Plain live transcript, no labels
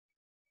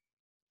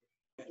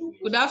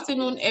Good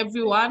afternoon,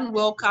 everyone.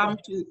 Welcome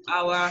to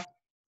our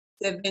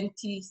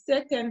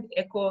 72nd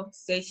ECHO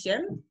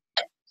session.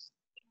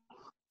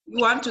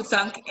 We want to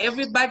thank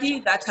everybody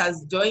that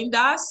has joined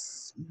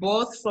us,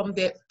 both from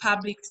the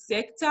public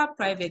sector,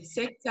 private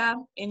sector,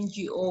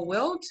 NGO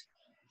world.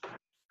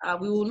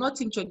 We will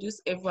not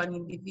introduce everyone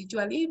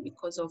individually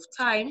because of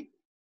time.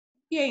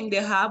 Here in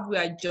the hub, we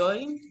are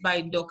joined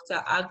by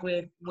Dr.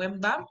 Aggrey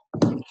Mweemba.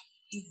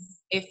 He's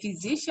a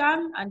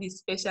physician and is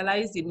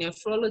specialized in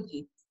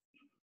nephrology.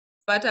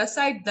 But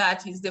aside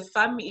that, he's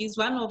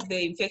one of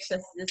the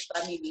infectious disease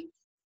family.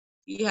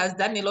 He has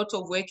done a lot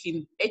of work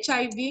in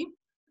HIV.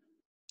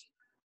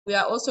 We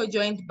are also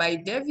joined by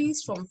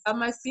Davis from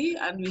pharmacy,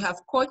 and we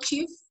have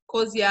Co-Chief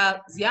Kozia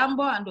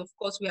Ziambo, and of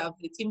course we have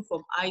the team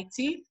from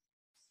IT.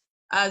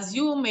 As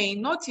you may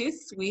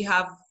notice, we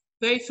have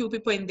very few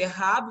people in the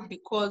hub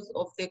because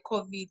of the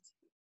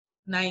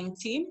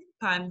COVID-19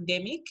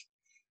 pandemic.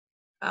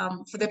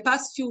 For the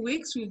past few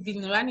weeks, we've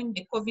been running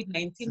the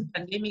COVID-19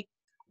 pandemic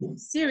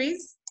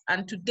series,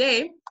 and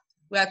today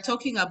we are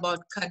talking about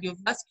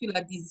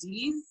cardiovascular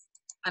disease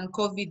and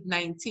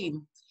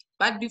COVID-19.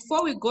 But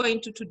before we go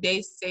into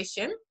today's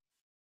session,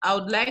 I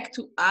would like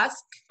to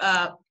ask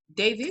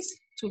Davis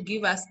to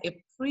give us a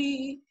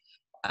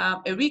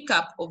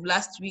recap of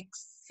last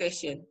week's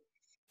session.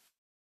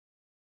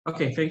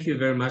 Okay, thank you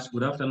very much.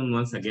 Good afternoon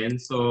once again.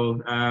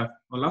 So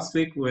last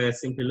week we were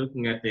simply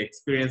looking at the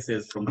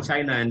experiences from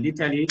China and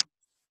Italy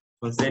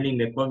concerning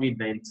the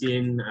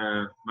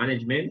COVID-19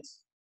 management.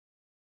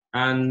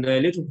 And a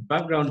little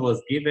background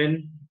was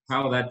given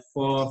how that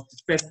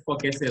first four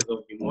cases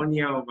of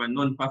pneumonia of a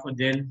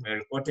non-pathogen were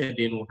reported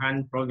in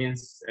Wuhan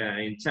province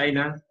in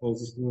China, or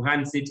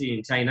Wuhan city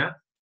in China,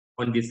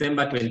 on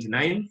December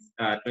 29th,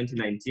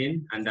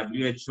 2019, and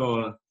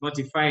WHO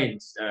notified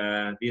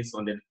this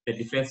on the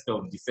 31st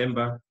of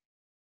December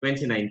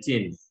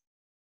 2019.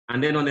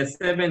 And then on the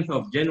 7th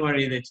of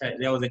January,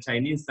 there was a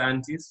Chinese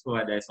scientist who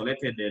had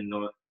isolated the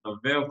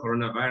novel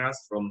coronavirus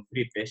from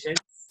 3 patients.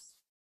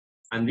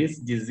 And this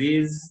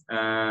disease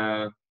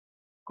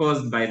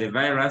caused by the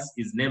virus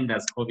is named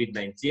as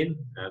COVID-19,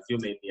 as you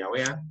may be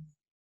aware.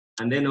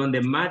 And then on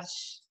the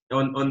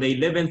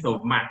 11th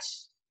of March,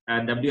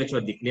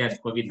 WHO declared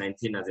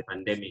COVID-19 as a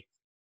pandemic.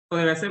 So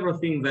there are several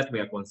things that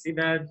were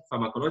considered,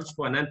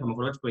 pharmacological and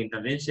non-pharmacological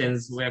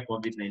interventions where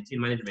COVID-19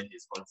 management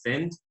is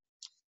concerned.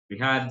 We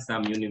had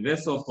some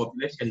universal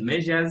population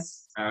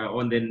measures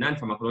on the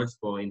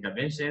non-pharmacological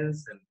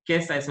interventions, and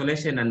case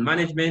isolation and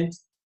management,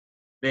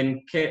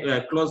 then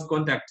close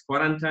contact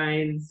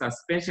quarantine,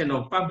 suspension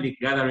of public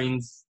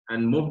gatherings,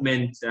 and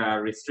movement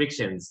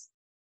restrictions.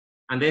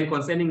 And then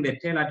concerning the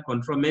tailored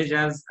control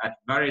measures at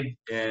varied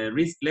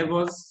risk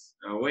levels,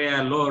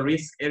 where low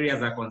risk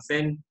areas are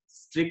concerned,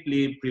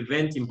 strictly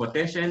prevent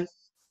importation,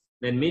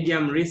 then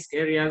medium risk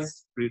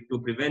areas to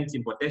prevent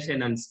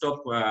importation and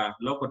stop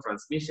local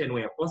transmission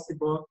where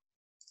possible,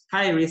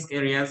 high risk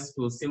areas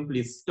to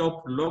simply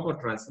stop local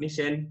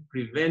transmission,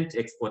 prevent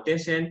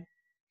exportation,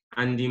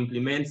 and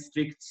implement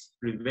strict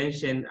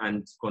prevention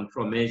and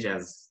control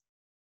measures.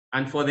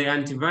 And for the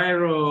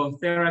antiviral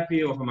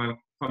therapy or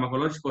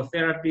pharmacological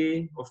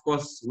therapy, of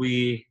course,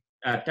 we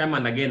time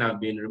and again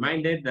have been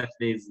reminded that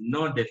there is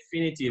no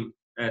definitive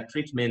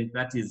treatment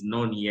that is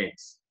known yet.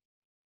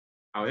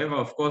 However,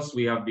 of course,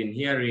 we have been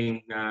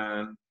hearing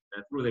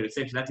through the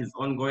research that is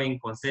ongoing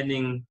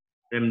concerning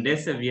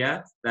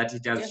remdesivir that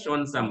it has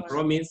shown some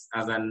promise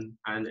as an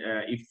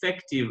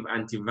effective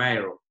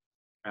antiviral.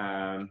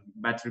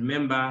 But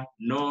remember,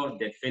 no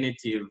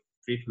definitive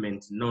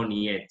treatment known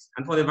yet.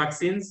 And for the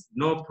vaccines,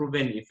 no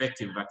proven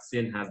effective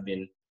vaccine has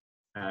been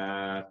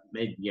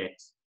made yet.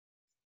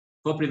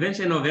 For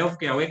prevention of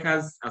healthcare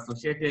workers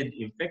associated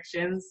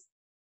infections,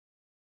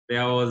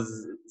 there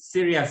was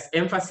serious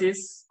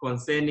emphasis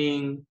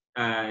concerning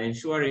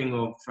ensuring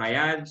of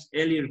triage,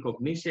 early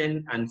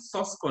recognition, and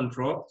source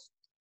control,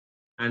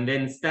 and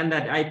then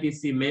standard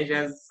IPC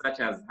measures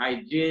such as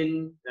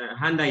hygiene,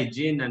 hand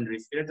hygiene and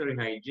respiratory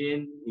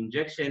hygiene,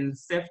 injection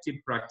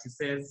safety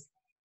practices,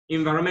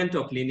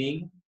 environmental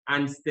cleaning,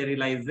 and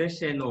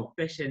sterilization of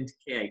patient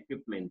care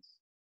equipment.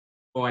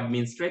 For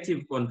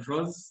administrative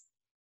controls,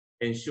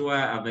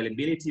 ensure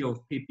availability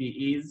of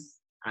PPEs,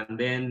 and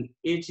then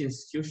each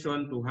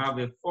institution to have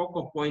a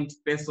focal point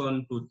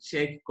person to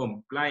check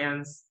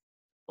compliance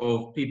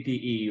of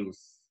PPE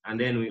use. And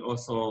then we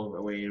also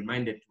were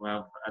reminded to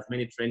have as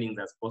many trainings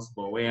as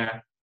possible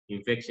where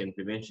infection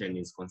prevention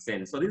is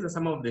concerned. So these are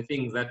some of the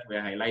things that were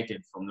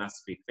highlighted from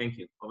last week. Thank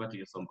you. Over to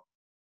you, Sombo.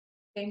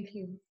 Thank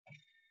you.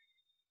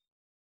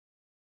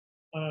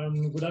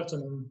 Good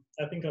afternoon.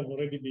 I think I've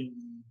already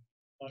been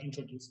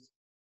introduced.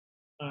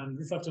 And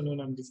this afternoon,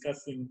 I'm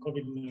discussing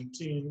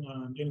COVID-19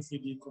 and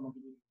NCD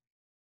Co-Morbidities.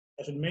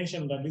 I should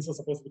mention that this was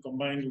supposed to be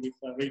combined with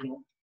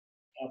renal,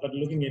 but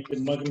looking at the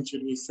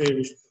magnitude, we say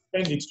we should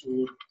spend it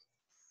to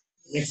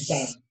next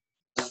time.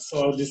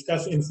 So I'll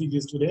discuss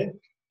NCDs today,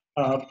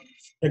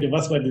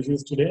 cardiovascular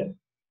disease today,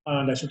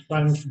 and I should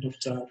thank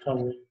Dr.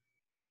 Kawe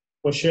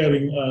for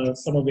sharing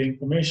some of the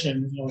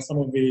information or some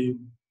of the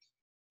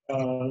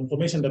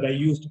information that I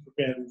used to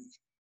prepare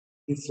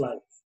these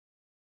slides.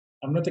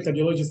 I'm not a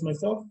cardiologist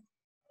myself,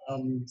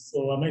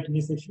 so I might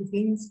miss a few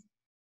things,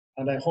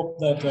 and I hope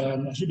that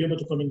I should be able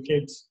to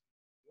communicate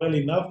well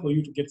enough for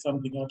you to get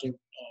something out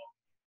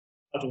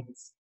of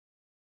this.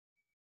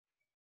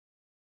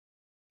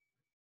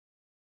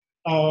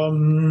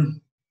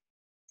 I'm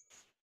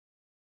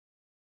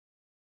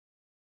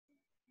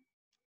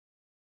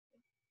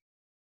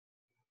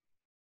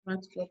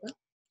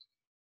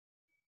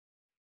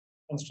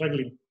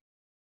struggling.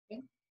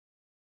 Okay.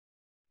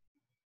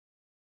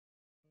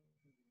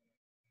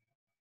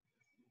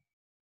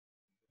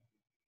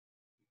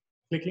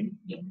 Clicking?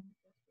 Yeah.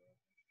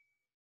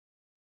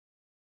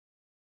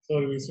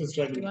 Sorry, we're still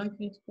struggling. You want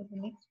me to go to the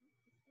next one?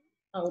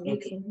 I'll do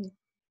it from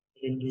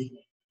here.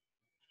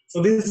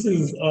 So this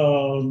is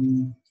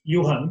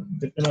Wuhan,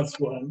 the famous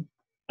Wuhan,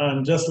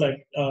 and just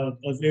like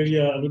as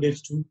earlier alluded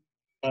to,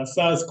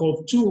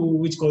 SARS-CoV-2,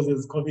 which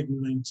causes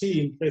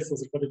COVID-19, first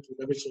was reported to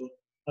WHO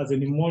as a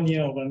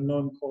pneumonia of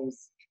unknown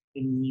cause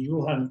in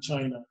Wuhan,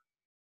 China,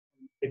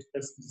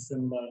 31st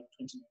December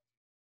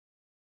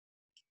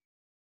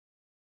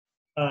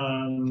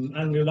 2019.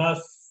 And we'll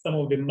ask some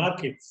of the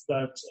markets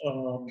that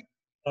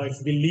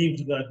it's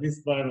believed that this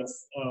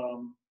virus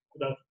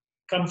could have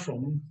come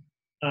from,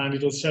 and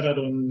it was shattered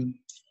on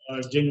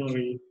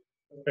January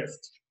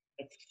 1st.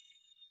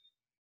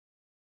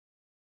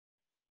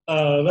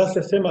 That's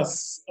the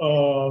famous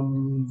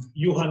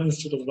Wuhan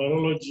Institute of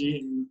Virology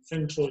in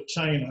central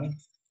China,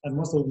 and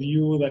most of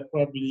you that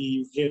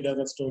probably heard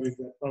other stories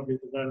that probably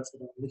the virus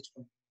would have lived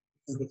from.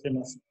 This is the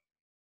famous.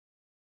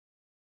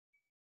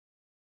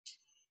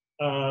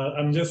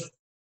 I'm just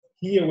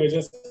here, we're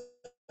just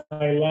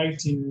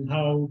highlighting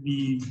how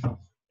the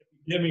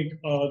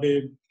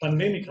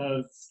pandemic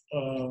has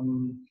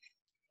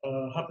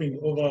happened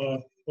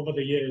over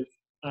the years,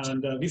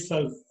 and this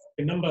has,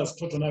 the numbers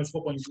total now is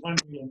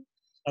 4.1 million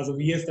as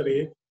of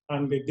yesterday,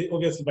 and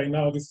obviously by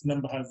now this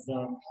number has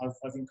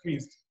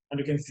increased, and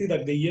you can see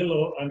that the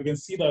yellow, and you can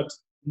see that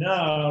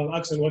now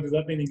actually what is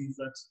happening is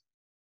that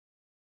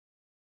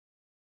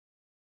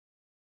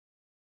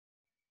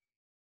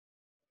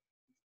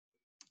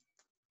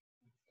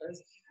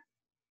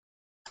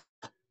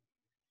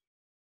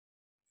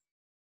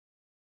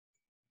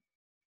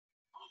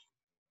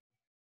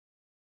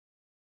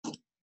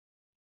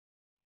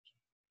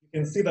you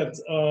can see that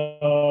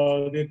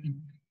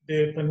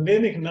the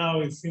pandemic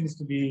now, it seems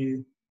to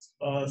be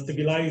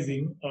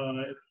stabilizing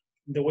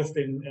in the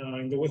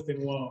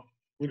Western world.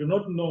 We do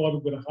not know what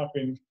is going to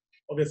happen,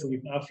 obviously,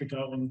 with Africa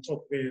on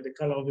top there. The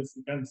color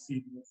obviously you can't see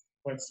it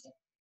quite strong.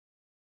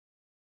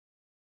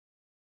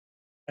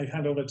 I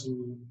hand over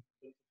to.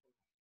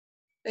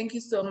 Thank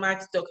you so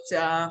much,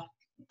 Dr.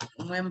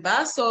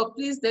 Mweemba. So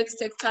please let's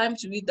take time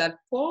to read that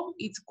poem.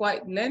 It's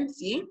quite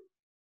lengthy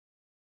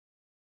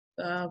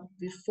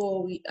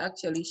before we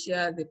actually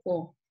share the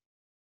poem.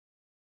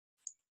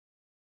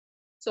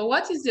 So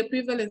what is the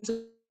prevalence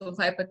of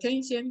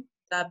hypertension,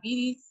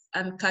 diabetes,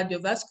 and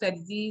cardiovascular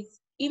disease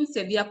in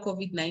severe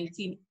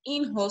COVID-19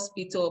 in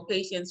hospital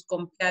patients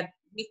compared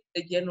with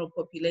the general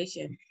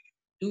population?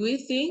 Do we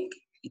think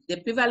the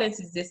prevalence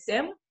is the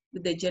same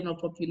with the general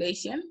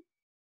population?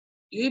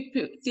 Do you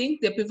think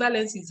the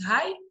prevalence is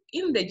high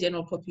in the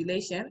general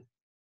population,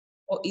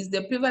 or is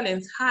the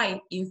prevalence high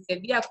in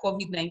severe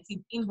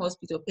COVID-19 in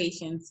hospital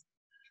patients?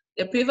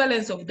 The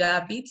prevalence of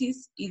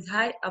diabetes is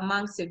high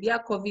among severe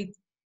COVID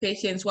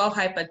patients, while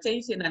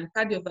hypertension and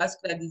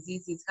cardiovascular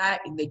disease is high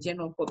in the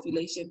general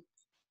population.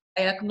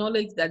 I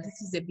acknowledge that this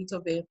is a bit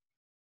of a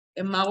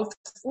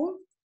mouthful,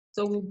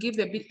 so we'll give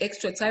a bit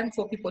extra time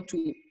for people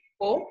to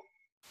go.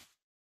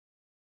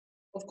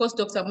 Of course,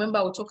 Dr.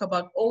 Mweemba will talk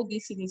about all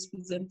this in his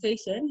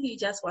presentation. He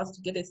just wants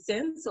to get a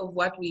sense of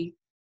what we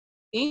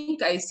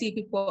think. I see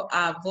people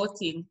are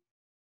voting.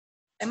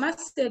 I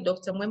must say,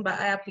 Dr. Mweemba,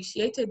 I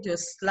appreciated your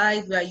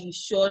slide where you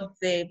showed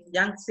the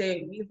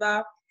Yangtze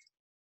River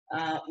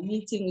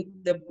meeting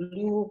with the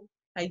Blue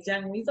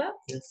Haijang River.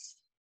 Yes.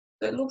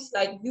 So it looks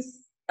like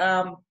this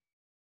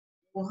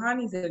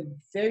Wuhan is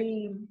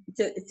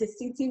it's a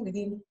city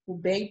within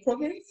Hubei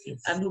province,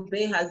 yes. And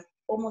Hubei has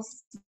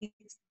almost 6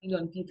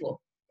 million people.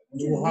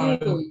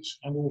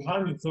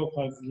 Wuhan itself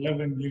has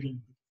 11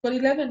 million. For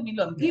 11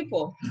 million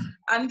people.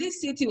 And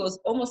this city was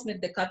almost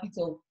made the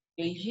capital of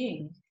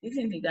Beijing,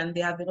 isn't it? And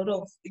they have a lot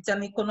of, it's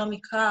an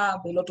economic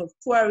hub, a lot of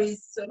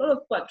tourists, a lot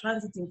of people are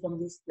transiting from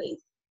this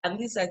place. And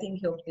this, I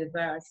think, helped the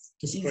virus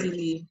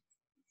easily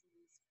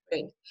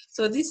spread.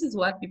 So this is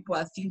what people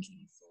are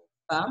thinking so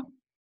far.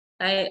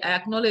 I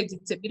acknowledge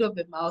it's a bit of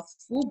a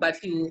mouthful,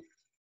 but you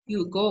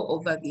go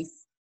over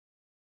this.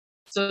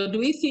 So do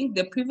we think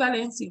the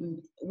prevalence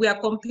we are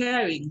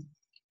comparing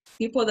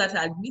people that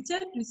are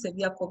admitted with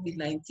severe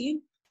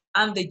COVID-19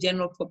 and the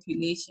general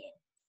population.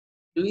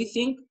 Do we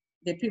think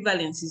the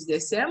prevalence is the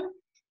same?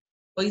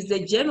 Or is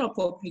the general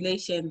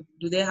population,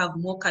 do they have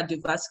more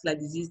cardiovascular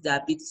disease,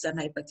 diabetes, and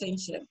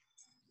hypertension?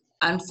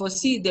 And for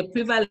C, the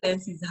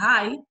prevalence is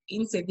high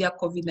in severe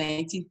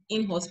COVID-19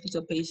 in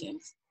hospital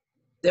patients.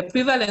 The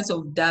prevalence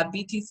of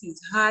diabetes is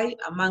high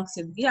among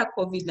severe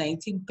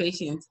COVID-19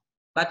 patients,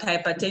 but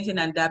hypertension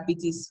and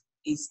diabetes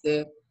is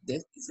the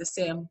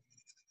same.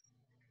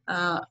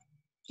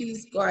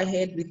 Please go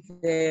ahead with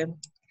the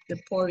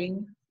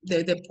polling.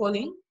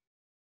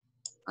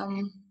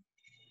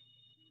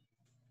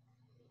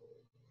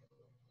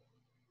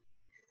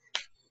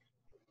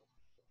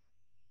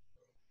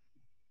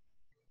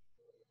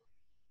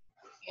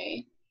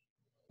 Okay,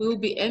 we'll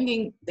be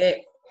ending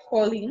the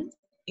polling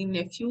in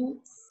a few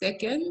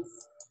seconds.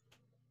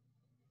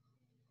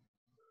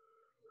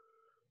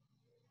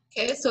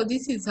 Okay, so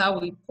this is how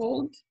we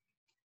polled.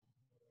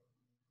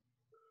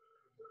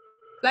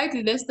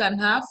 Slightly less than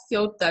half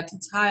felt that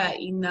it's higher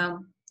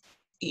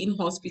in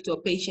hospital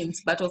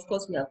patients, but of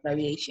course we have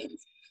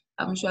variations.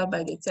 I'm sure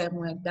by the time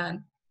we're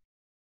done,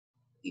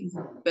 it's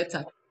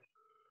better.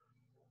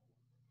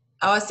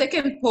 Our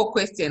second poll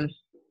question: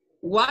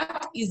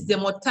 what is the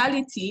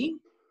mortality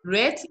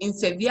rate in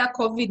severe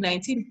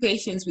COVID-19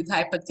 patients with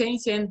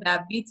hypertension,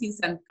 diabetes,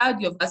 and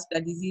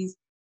cardiovascular disease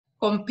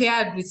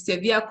compared with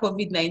severe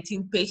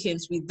COVID-19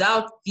 patients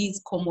without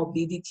these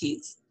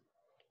comorbidities?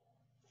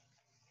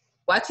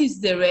 What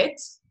is the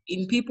rate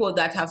in people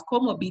that have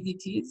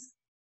comorbidities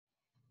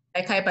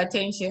like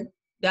hypertension,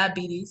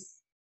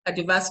 diabetes,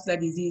 cardiovascular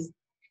disease?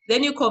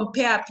 Then you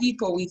compare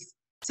people with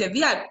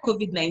severe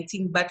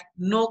COVID-19 but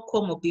no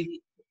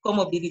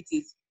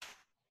comorbidities.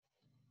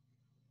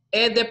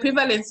 The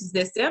prevalence is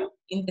the same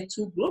in the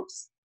two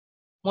groups.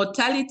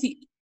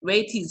 Mortality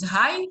rate is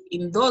high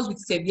in those with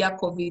severe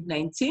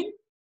COVID-19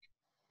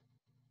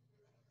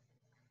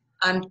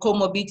 and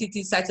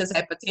comorbidities such as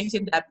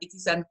hypertension,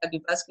 diabetes, and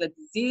cardiovascular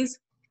disease.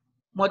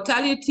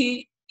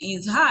 Mortality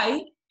is high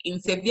in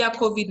severe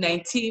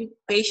COVID-19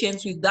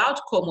 patients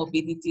without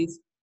comorbidities.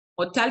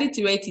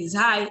 Mortality rate is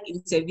high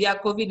in severe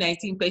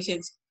COVID-19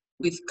 patients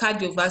with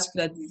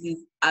cardiovascular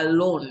disease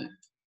alone.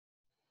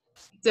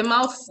 It's a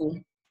mouthful.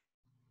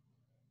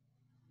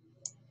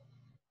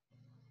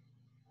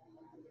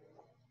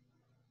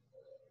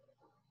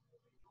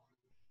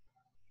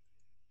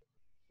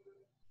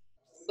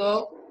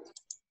 So,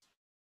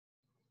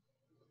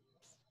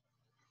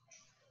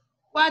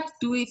 what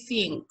do we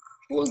think?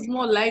 Who's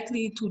more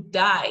likely to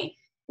die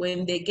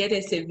when they get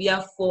a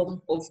severe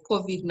form of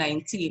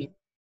COVID-19?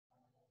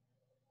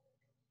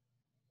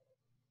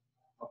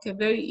 Okay,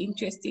 very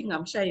interesting.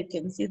 I'm sure you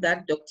can see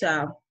that,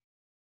 Dr.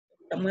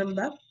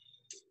 Mweemba.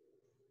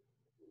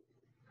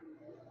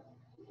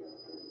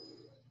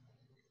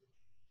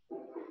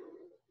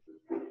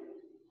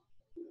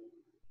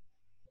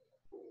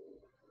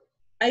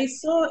 I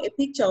saw a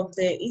picture of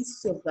the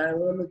Institute of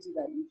Virology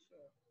that you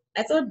showed.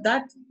 I thought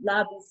that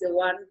lab is the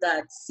one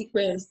that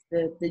sequenced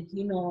the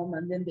genome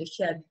and then they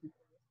shared.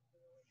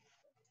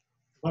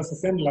 That's the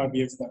same lab,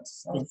 yes.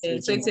 That's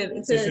okay. So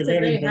it's a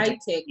very high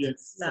tech.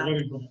 Yes, lab.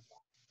 Very good.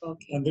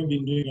 Okay. And they've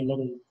been doing a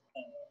lot of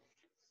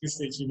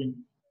research,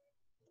 even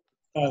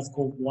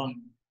SARS-CoV-1.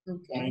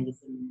 Okay.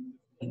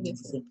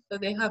 So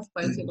they have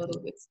quite a lot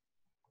of it.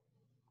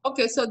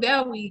 Okay, so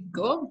there we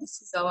go.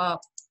 This is our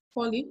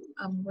polling.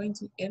 I'm going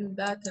to end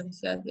that and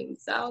share the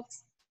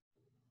results.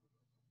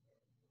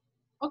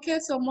 Okay,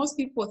 so most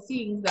people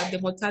think that the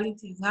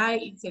mortality is high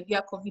in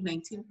severe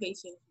COVID-19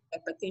 patients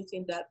with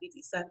hypertension,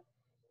 diabetes, and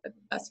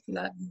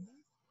cardiovascular disease.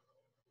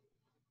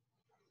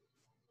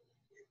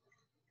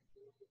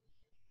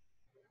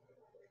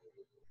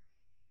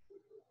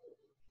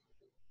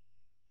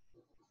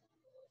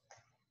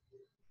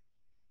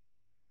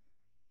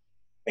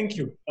 Thank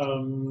you.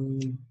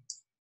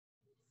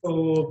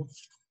 So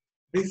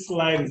this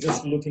slide is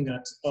just looking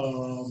at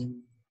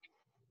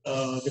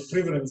the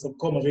prevalence of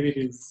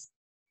comorbidities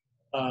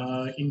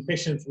in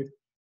patients with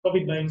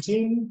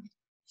COVID-19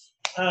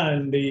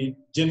 and the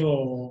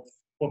general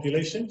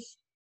population.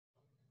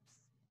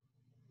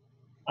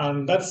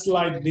 And that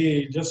slide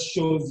there just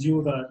shows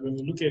you that when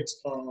you look at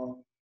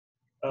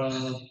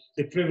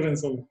the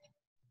prevalence of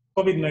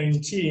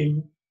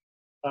COVID-19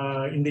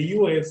 in the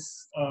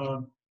US,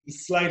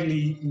 is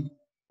slightly,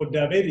 for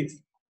diabetics,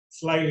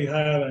 slightly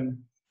higher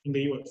than in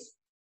the US,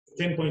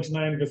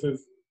 10.9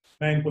 versus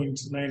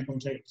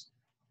 9.8.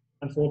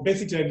 And for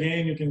obesity,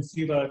 again, you can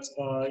see that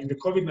in the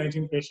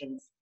COVID-19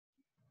 patients,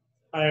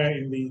 higher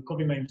in the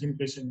COVID-19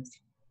 patients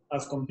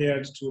as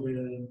compared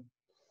to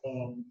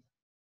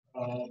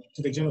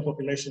the general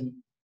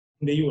population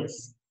in the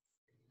US.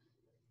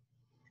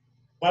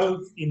 While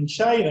in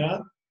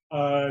China,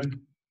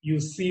 you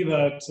see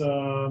that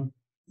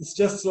it's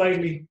just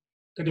slightly,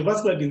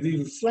 cardiovascular disease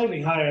is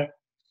slightly higher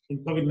in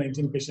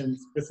COVID-19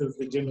 patients versus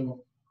the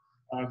general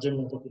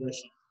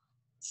population.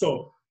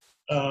 So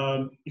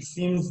it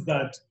seems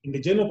that in the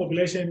general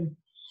population,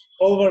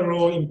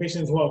 overall in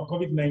patients who have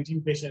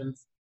COVID-19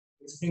 patients,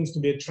 it seems to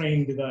be a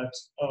trend that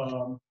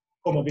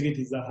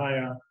comorbidities are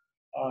higher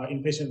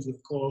in patients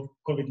with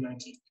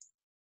COVID-19.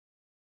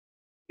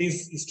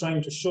 This is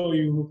trying to show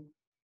you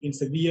in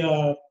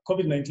severe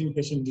COVID-19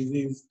 patient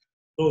disease,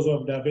 those who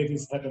have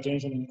diabetes,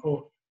 hypertension,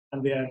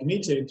 and they are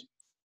admitted,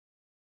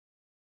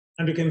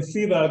 And you can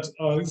see that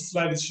this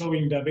slide is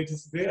showing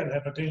diabetes there and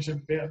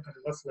hypertension there and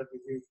cardiovascular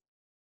disease.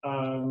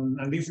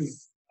 And this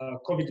is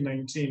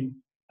COVID-19.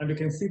 And you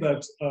can see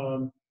that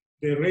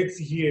the rates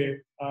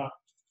here are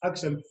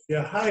actually,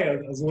 they're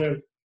higher as well.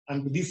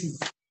 And this is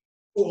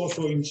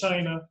also in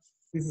China.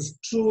 This is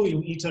true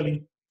in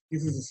Italy.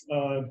 This is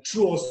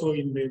true also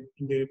in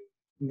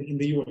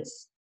the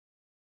US.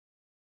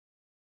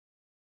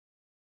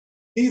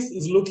 This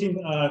is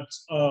looking at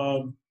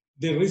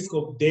the risk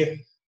of death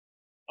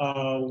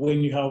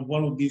when you have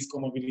one of these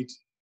comorbidities.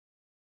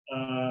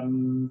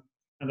 And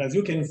as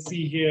you can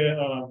see here,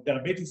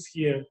 diabetes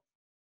here,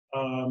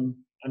 and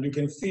you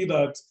can see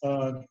that,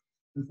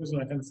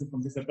 unfortunately I can't see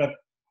from this side, but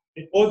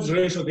the odds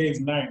ratio there is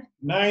 9.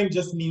 9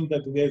 just means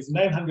that there's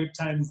 900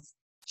 times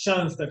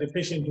chance that a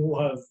patient who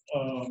has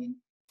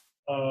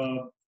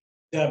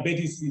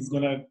diabetes is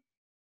gonna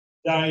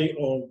die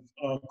of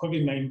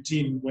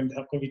COVID-19 when they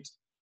have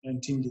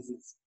COVID-19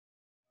 disease.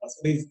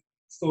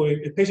 So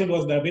a patient who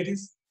has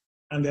diabetes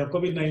and they have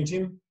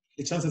COVID-19,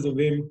 the chances of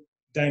them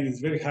dying is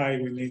very high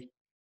when they,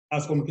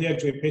 as compared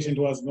to a patient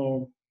who has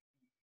no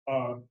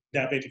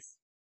diabetes.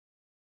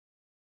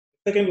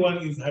 The second one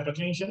is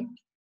hypertension,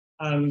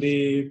 and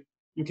you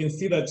can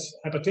see that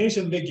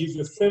hypertension there gives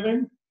you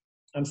 7,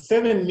 and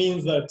 7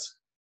 means that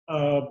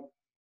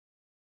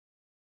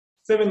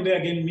 7 there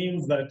again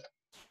means that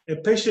a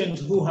patient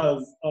who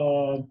has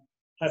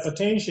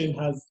hypertension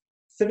has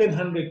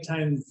 700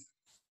 times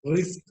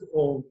risk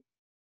of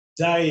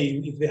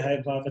dying if they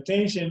have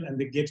hypertension and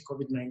they get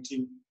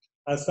COVID-19,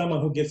 as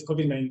someone who gets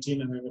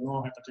COVID-19 and they have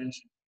no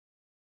hypertension.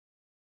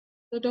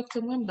 So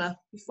Dr. Mweemba,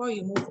 before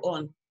you move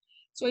on,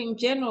 so in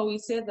general, we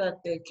say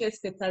that the case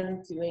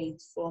fatality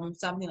rate from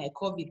something like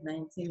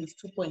COVID-19 is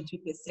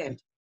 2.2%.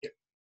 Yeah.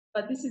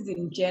 But this is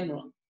in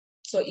general.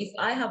 So if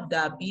I have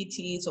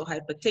diabetes or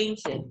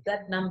hypertension,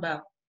 that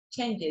number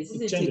changes,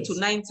 isn't it, to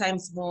 9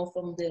 times more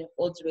from the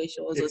odds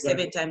ratios, or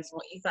 7 times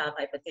more if I have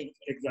hypertension.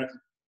 Exactly.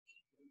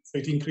 So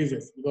it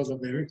increases because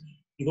of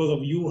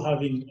you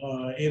having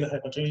either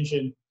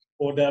hypertension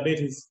or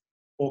diabetes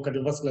or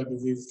cardiovascular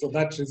disease. So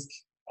that risk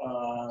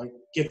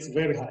gets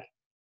very high,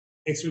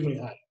 extremely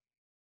high.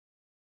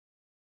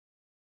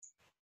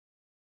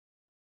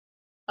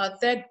 Our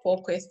third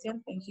poll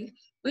question, thank you.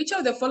 Which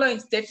of the following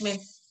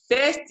statements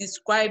best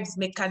describes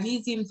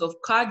mechanisms of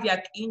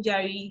cardiac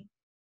injury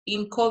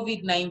in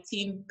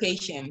COVID-19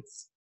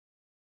 patients?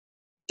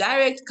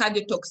 Direct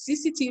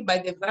cardiotoxicity by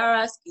the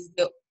virus is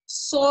the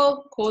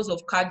sole cause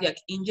of cardiac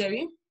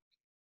injury.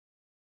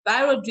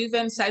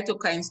 Viral-driven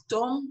cytokine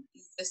storm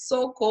is the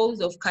sole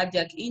cause of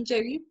cardiac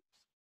injury.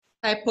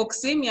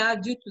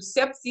 Hypoxemia due to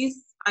sepsis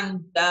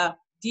and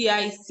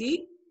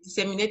DIC,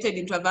 disseminated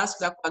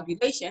intravascular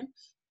coagulation,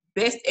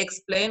 best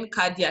explain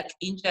cardiac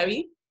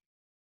injury.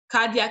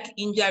 Cardiac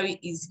injury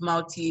is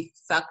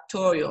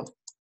multifactorial.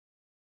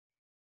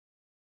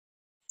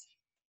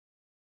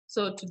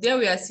 So today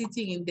we are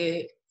sitting in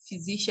the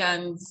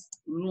physician's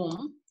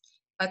room,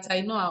 but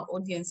I know our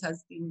audience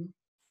has been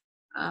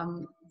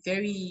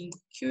very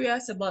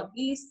curious about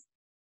this.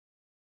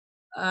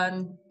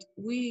 And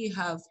we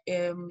have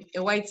a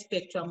wide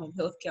spectrum of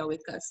healthcare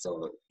workers.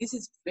 So this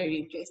is very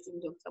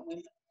interesting, Dr. Mweemba.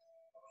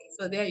 Okay,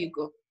 so there you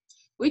go.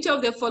 Which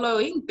of the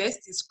following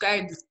best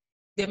describes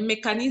the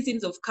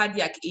mechanisms of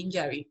cardiac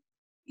injury?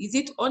 Is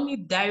it only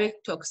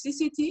direct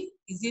toxicity?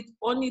 Is it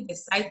only the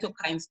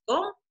cytokine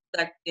storm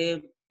that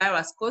the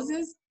virus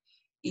causes?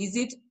 Is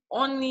it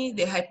only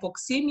the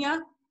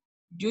hypoxemia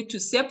due to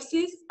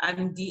sepsis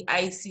and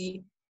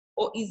DIC?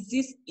 Or is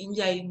this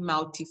injury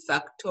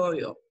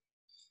multifactorial?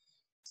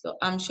 So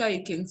I'm sure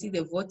you can see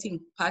the voting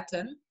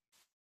pattern.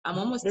 I'm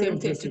almost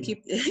tempted to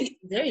keep,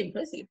 very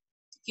impressive,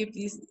 to keep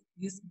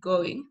this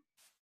going.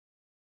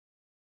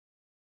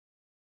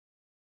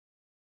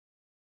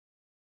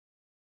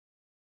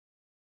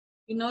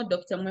 You know,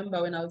 Dr.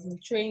 Mweemba, when I was in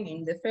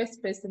training, the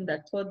first person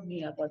that told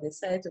me about the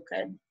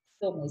cytokine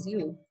storm was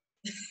you.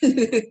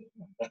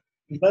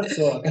 That's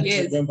so I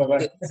can't remember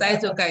that. The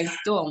cytokine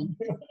storm.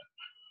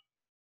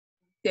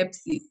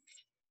 Sepsis.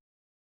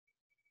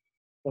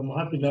 I'm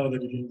happy now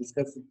that we can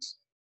discuss it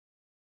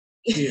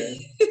here.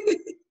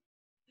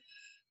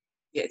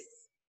 Yes.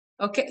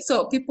 Okay,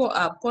 so people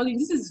are polling.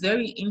 This is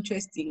very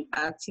interesting,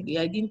 actually.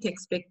 I didn't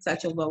expect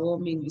such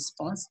overwhelming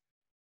response.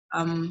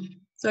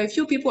 So a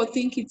few people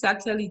think it's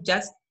actually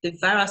just the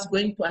virus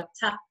going to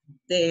attack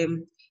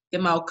the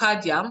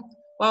myocardium,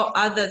 while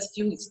others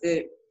feel it's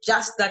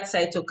just that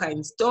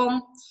cytokine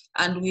storm.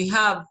 And we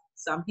have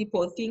some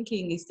people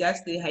thinking it's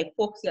just the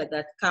hypoxia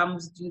that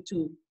comes due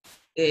to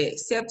the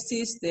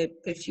sepsis, the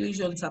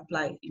perfusion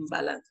supply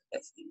imbalance.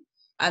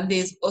 And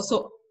there's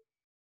also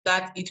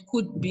that it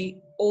could be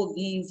all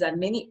these and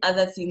many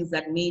other things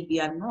that may be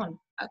unknown,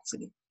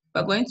 actually.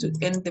 We're going to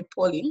end the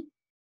polling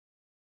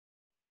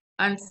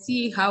and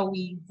see how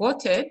we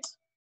voted.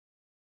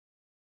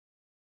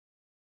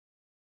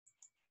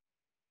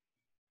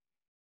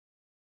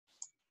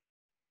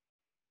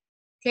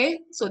 Okay,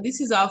 so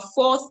this is our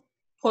fourth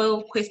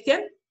poll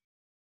question.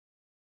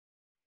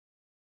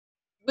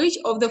 Which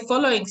of the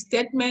following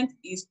statement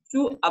is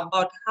true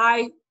about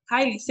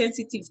highly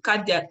sensitive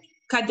cardiac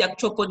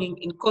troponin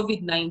in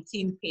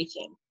COVID-19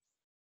 patients?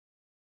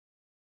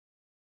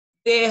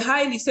 The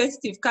highly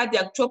sensitive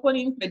cardiac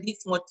troponin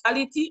predicts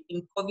mortality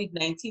in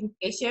COVID-19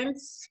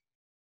 patients.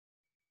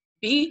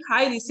 B,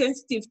 highly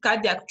sensitive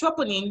cardiac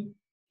troponin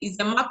is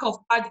a marker of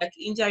cardiac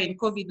injury in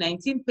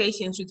COVID-19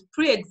 patients with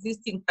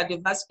pre-existing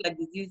cardiovascular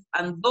disease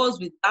and those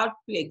without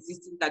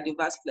pre-existing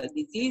cardiovascular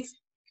disease.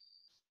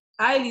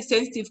 Highly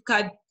sensitive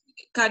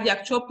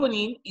cardiac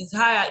troponin is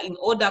higher in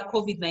older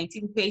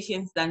COVID-19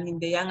 patients than in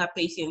the younger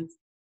patients.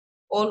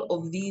 All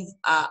of these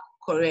are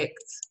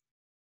correct.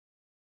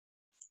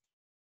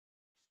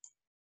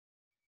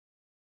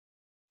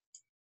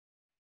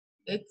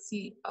 Let's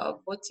see our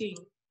voting.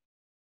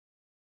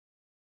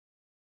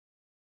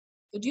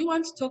 So do you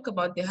want to talk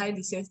about the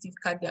highly sensitive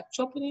cardiac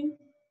troponin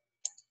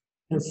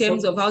in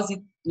terms of how is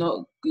it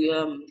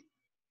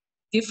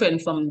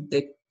different from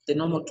the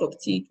normal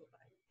TROP-T?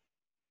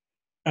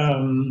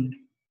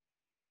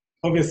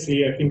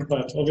 Obviously, I think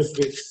that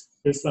obviously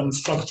there's some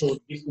structural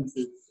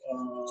differences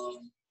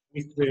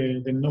with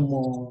the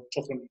normal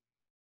troponin.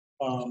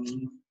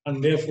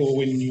 And therefore,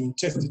 when you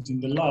test it in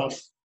the lab,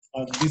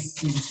 this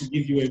seems to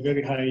give you a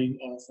very high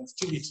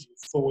sensitivity.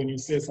 So when you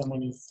say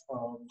someone is,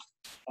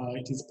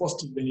 it is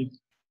positive, then it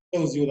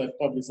tells you that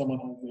probably someone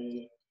has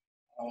a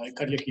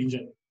cardiac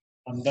injury,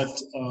 and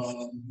that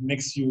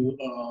makes you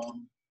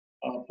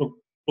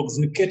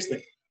prognosticate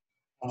them.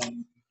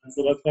 And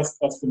so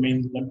that's the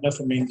main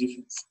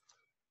difference.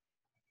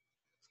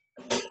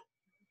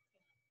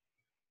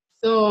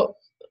 So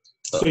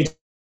it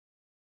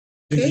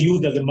is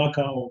used as a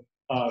marker of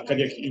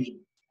cardiac injury.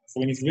 So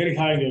when it's very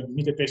high, you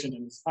admit a patient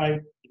and it's high,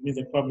 it means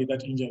that probably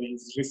that injury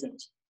is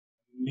recent.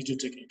 You need to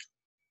take it.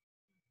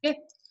 Okay.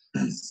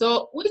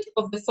 So which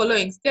of the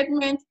following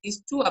statements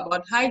is true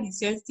about highly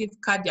sensitive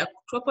cardiac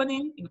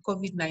troponin in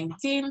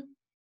COVID-19?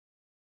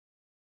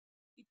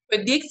 It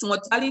predicts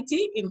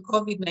mortality in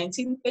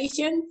COVID-19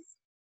 patients.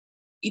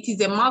 It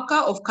is a marker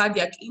of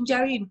cardiac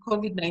injury in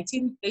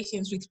COVID-19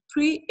 patients with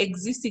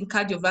pre-existing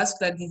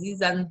cardiovascular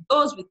disease and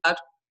those without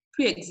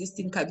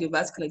pre-existing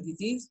cardiovascular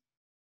disease.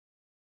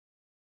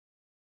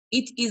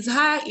 It is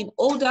higher in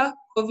older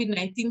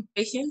COVID-19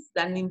 patients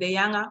than in the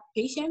younger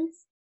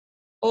patients.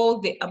 All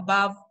the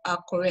above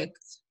are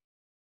correct.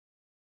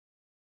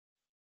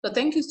 So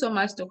thank you so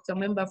much, Dr.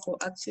 Mweemba, for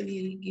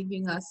actually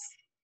giving us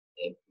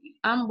a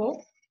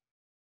preamble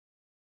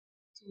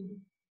to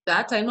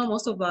that. I know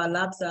most of our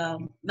labs are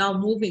now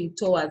moving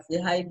towards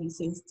the highly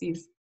sensitive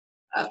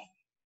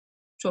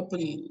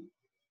troponin.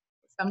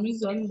 For some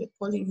reason, the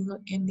polling is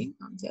not ending.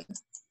 I'm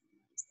just...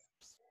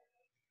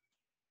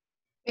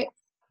 Okay.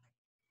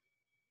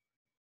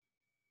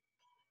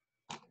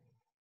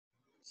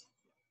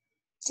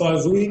 So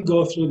as we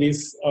go through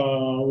this,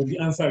 we'll be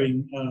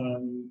answering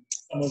some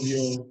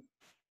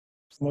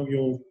of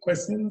your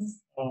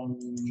questions.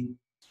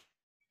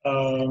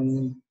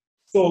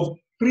 So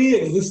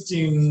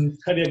pre-existing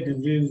cardiac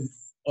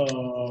disease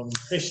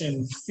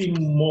patients seem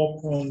more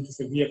prone to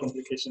severe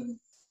complications,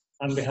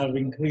 and they have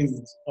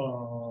increased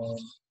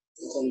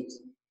mortality.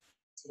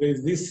 So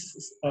there's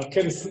this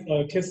case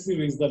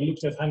series that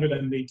looked at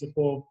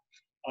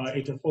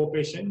 184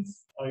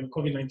 patients in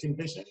COVID-19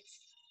 patients.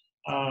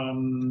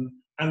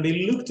 And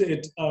they looked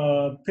at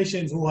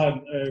patients who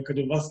had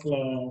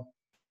cardiovascular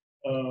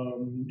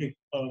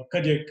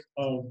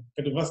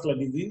cardiovascular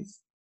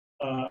disease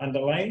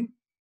underlying,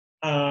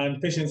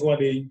 and patients who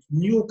had a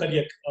new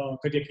cardiac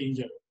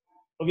injury.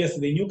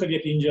 Obviously, the new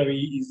cardiac injury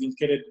is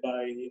indicated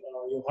by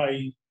your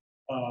high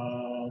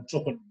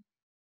troponin.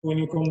 When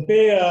you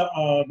compare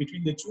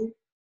between the two,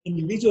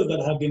 individuals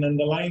that had an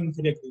underlying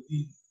cardiac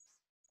disease,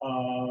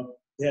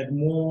 they had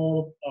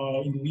more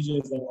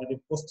individuals that had a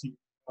positive,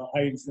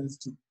 highly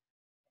sensitive.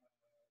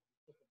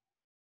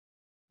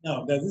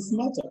 Now, does this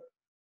matter?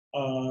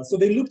 So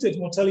they looked at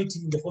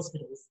mortality in the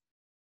hospitals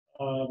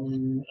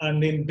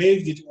and then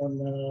based it on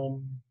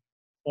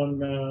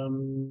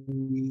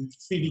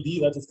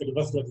CVD, that is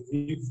cardiovascular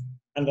disease,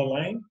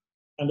 underlying,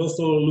 and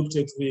also looked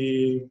at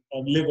the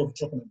level of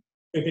troponin.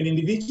 If an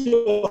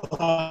individual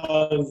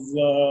has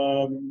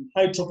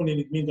high troponin,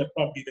 it means that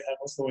probably they have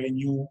also a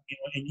new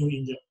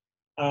injury.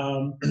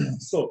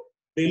 So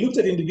they looked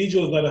at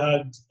individuals that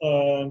had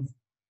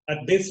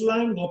at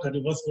baseline no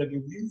cardiovascular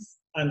disease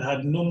and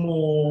had no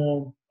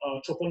more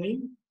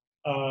troponin.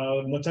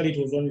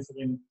 Mortality was only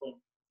 7 points.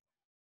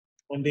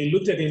 When they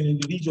looked at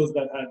individuals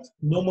that had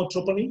no more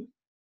troponin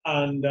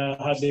and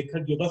had a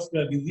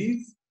cardiovascular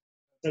disease,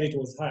 mortality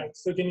was high.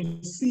 So can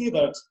you see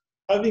that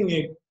having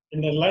an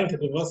underlying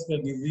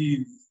cardiovascular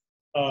disease,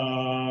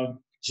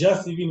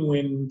 just even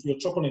when your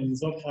troponin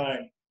is not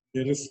high,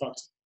 the risk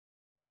factor.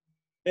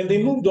 Then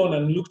they moved on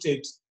and looked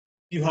at,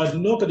 you had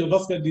no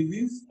cardiovascular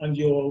disease and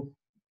you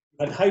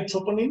had high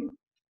troponin. You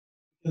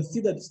can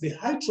see that the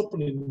high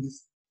troponin,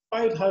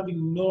 despite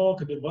having no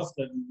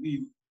cardiovascular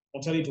disease,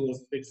 mortality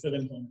was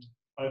 37.5%.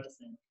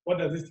 What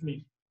does this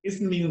mean? This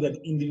means that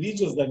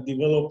individuals that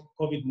develop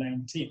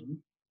COVID-19,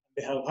 they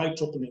they have high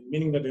troponin,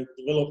 meaning that they've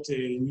developed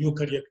a new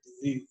cardiac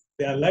disease,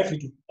 they are likely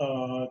to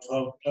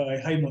have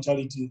a high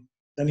mortality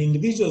than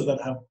individuals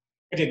that have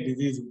cardiac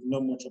disease with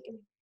no more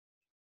troponin.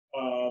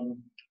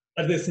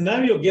 But the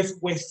scenario gets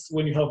worse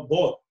when you have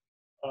both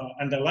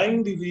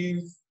underlying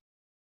disease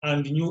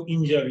and new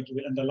injury to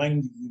the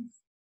underlying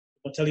disease.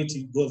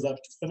 Mortality goes up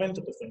to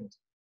 70%.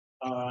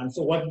 And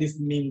so what this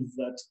means is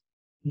that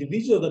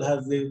individuals that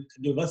have the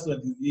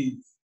cardiovascular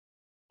disease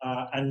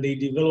and they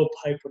develop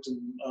high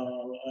troponin,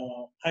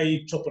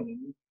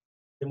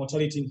 the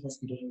mortality in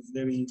hospital is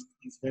very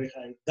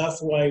high.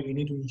 That's why we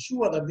need to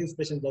ensure that these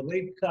patients, that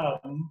they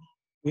come,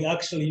 we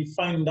actually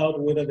find out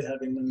whether they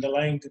have an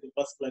underlying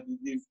cardiovascular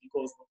disease,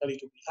 because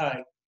mortality will be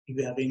high if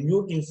they have a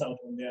new insult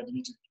when they are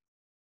admitted.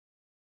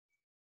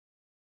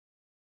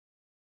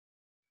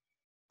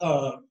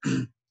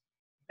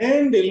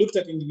 And they looked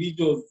at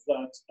individuals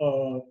that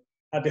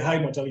had a high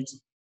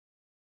mortality.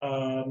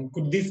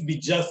 Could this be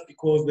just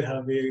because they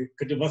have a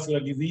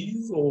cardiovascular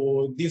disease,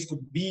 or this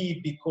could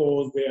be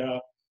because they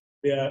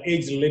are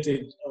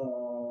age-related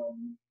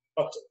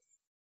factors?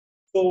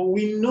 So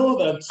we know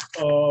that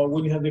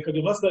when you have a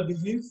cardiovascular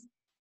disease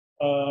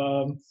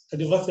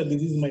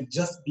might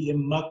just be a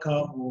marker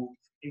of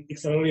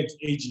accelerated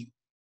aging.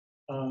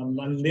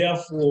 And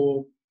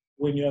therefore,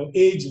 when you have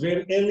age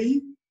very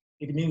early,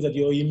 it means that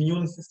your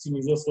immune system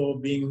is also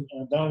being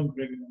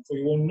downgraded. So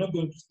you are not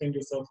going to spend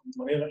yourself in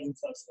whatever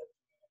insults that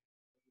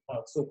you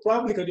have. So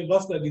probably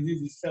cardiovascular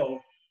disease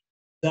itself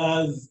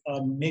does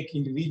make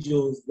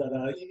individuals that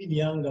are even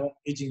younger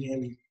aging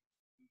early,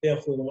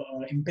 therefore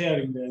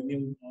impairing the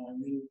immune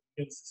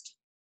system.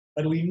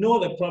 But we know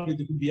that probably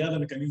there could be other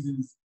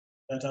mechanisms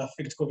that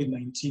affect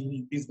COVID-19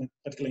 in these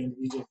particular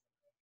individuals.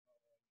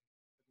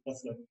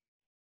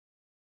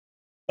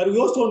 But we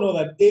also know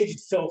that age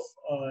itself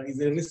is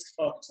a risk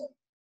factor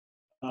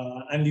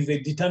and is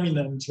a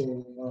determinant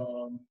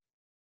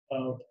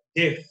of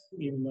death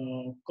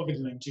in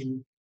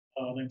COVID-19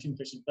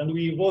 patients. And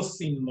we've all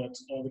seen that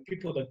the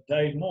people that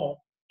die more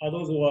are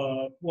those who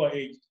are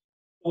aged.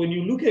 When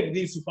you look at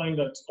this, you find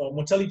that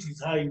mortality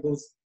is high in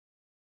those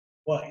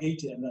who are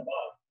 80 and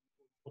above,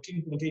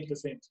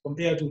 14.8%,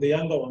 compared to the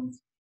younger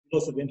ones,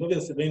 below 70.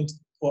 Obviously, 70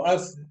 for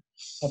us,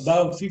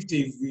 above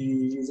 50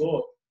 is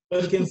old.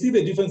 But you can see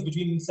the difference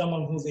between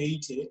someone who's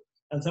 80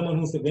 and someone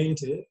who's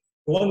 70.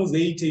 The one who's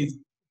 80 is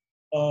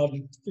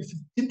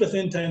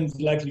 15%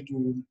 times likely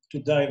to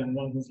die than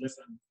one who's less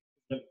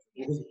than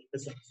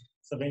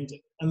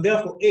 70. And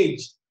therefore,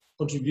 age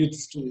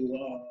contributes to.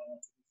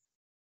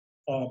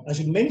 I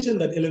should mention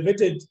that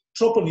elevated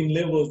troponin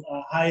levels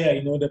are higher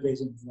in older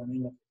patients than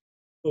younger.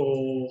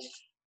 So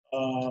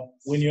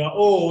when you are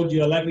old,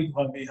 you are likely to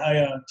have a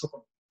higher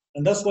troponin.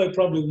 And that's why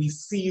probably we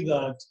see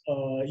that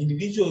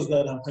individuals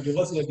that have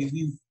cardiovascular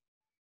disease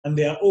and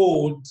they are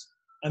old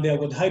and they have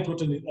got high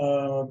troponin,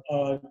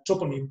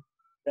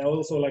 they are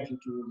also likely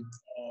to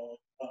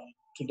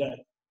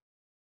die.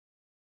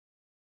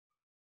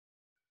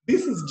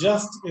 This is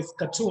just a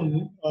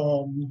cartoon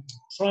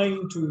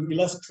trying to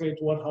illustrate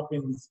what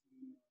happens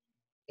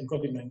in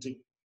COVID-19.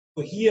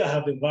 So here I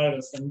have the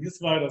virus, and this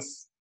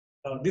virus,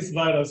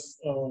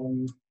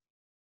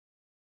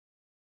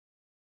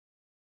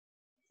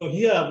 so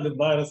here I have the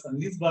virus, and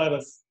this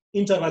virus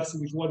interacts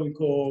with what we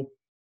call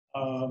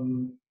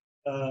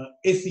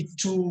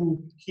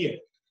AC2 here.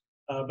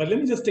 But let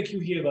me just take you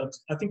here that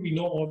I think we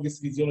know all this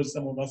physiology,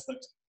 some of us,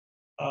 that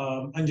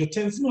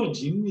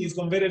angiotensinogen is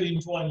converted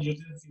into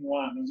angiotensin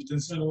 1.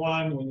 Angiotensin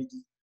 1, when it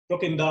is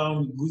broken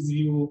down, it gives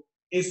you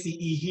ACE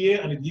here,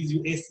 and it gives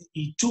you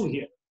ACE2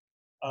 here.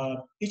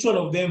 Each one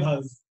of them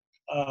has,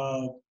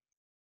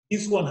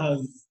 this one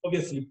has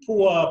obviously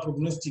poor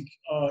prognostic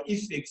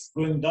effects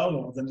going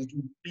downwards, and it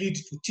will lead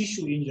to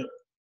tissue injury.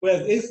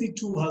 Whereas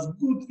AC2 has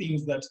good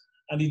things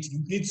and it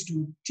leads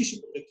to tissue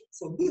protection.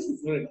 So this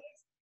is very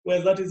nice,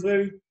 whereas that is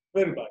very,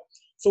 very bad.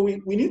 So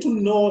we need to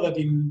know that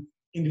in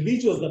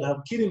individuals that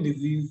have kidney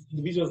disease,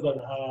 individuals that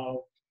have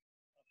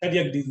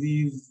cardiac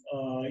disease,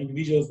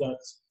 individuals that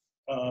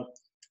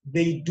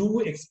they do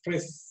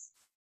express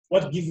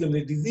what gives them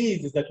the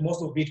disease is that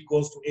most of it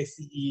goes to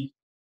ACE,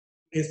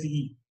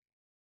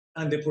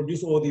 and they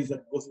produce all these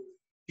that goes to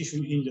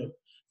tissue injury.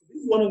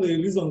 This is one of the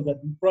reasons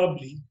that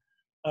probably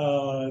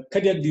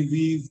cardiac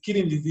disease,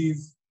 kidney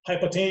disease,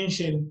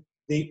 hypertension,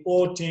 they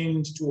all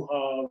tend to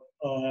have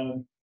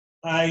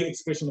high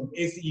expression of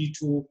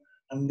ACE2,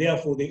 and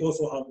therefore they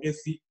also have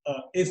ACE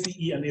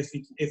and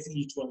ACE2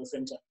 at the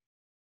same time.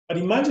 But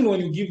imagine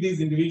when you give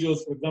these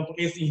individuals, for example,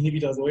 ACE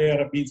inhibitors or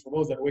ARBs, for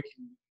those that work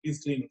in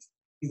these clinics,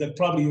 is that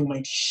probably you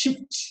might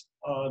shift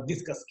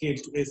this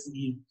cascade to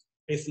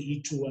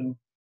ACE2, and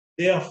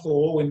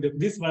therefore when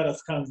this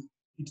virus comes,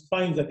 it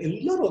finds that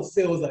a lot of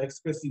cells are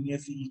expressing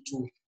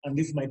ACE2, and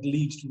this might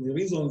lead to the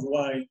reasons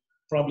why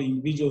probably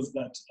individuals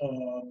that,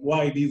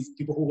 why these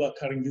people who are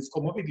carrying these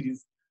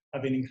comorbidities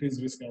have an increased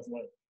risk as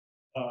well.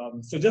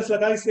 So just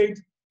like I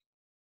said,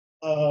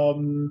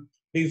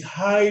 there's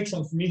high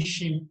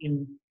transmission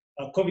in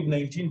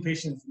COVID-19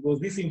 patients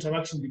because this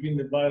interaction between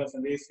the virus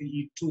and the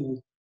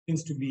ACE2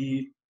 seems to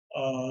be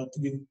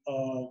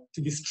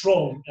to be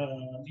strong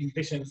in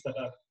patients that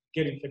are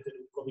getting infected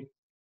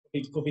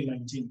with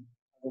COVID-19,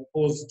 as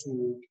opposed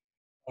to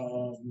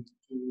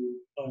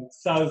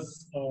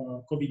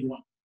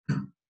SARS-CoV-1.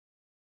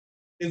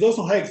 There's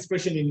also high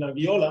expression in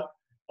alveolar,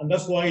 and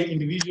that's why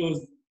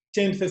individuals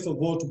tend, first of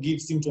all, to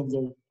give symptoms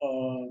of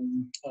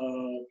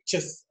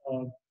chest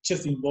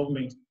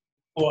involvement,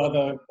 or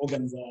other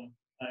organs are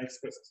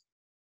expressed.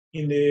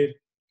 In the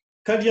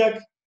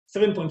cardiac,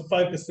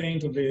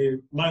 7.5% of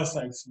the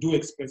myocytes do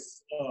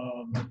express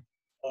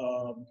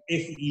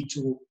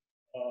ACE2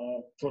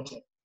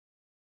 protein.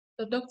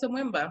 So Dr.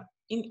 Mweemba,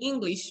 in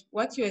English,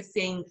 what you're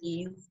saying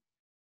is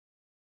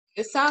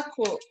the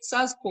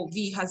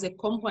SARS-CoV has a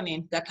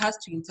component that has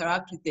to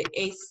interact with the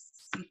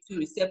ACE2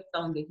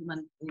 receptor in the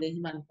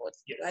human body,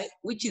 yes, right?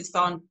 Which is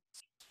found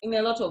in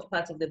a lot of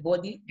parts of the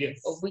body,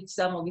 yes, of which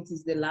some of it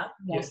is the lung,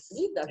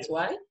 mostly. Yes. That's Yes.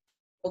 why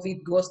of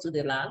it goes to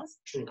the lungs.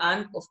 True.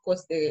 And of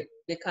course the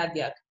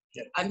cardiac.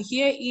 Yes. And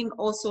herein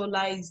also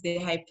lies the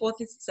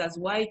hypothesis as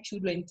why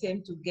children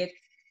tend to get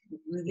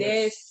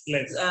less.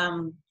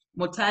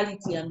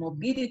 Mortality and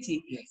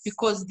morbidity, yes,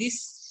 because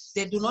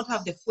they do not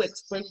have the full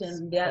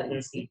expression.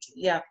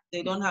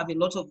 They don't have a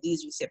lot of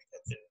these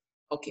receptors. Yeah.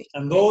 Okay.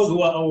 And those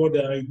who are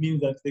older, it means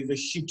that there's a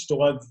shift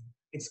towards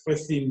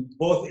expressing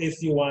both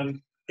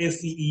AC1,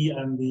 ACE,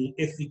 and the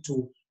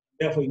AC2.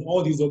 Therefore, in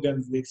all these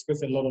organs, they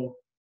express a lot of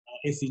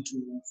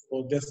AC2.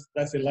 So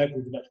that's a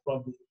likelihood that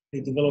probably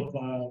they develop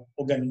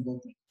organ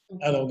involvement,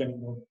 other organ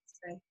involvement.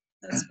 Right.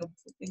 That's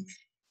helpful. Thanks.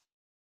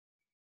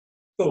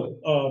 So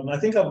I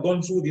think I've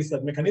gone through this,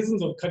 that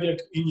mechanisms of cardiac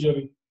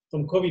injury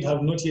from COVID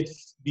have not yet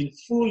been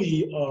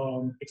fully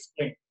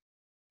explained.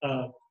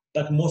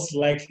 That most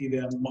likely they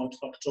are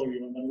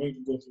multifactorial, and I'm going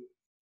to go through.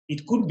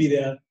 It could be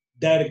their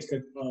direct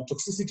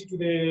toxicity to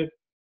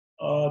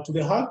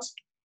the heart,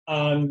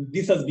 and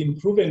this has been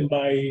proven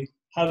by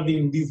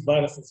having these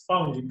viruses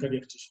found in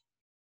cardiac tissue.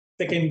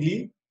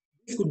 Secondly,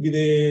 this could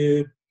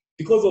be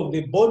because of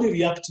the body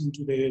reacting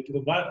to the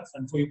virus,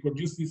 and so you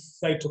produce this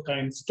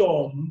cytokine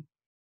storm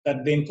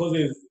that then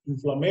causes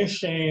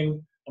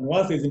inflammation. And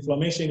once there's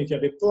inflammation, if you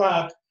have a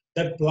plaque,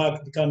 that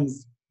plaque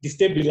becomes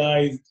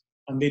destabilized,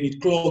 and then it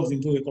clogs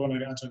into the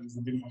coronary arteries,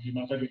 and then you have the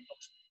myocardial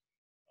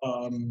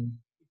infarction.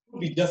 It could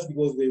be just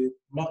because the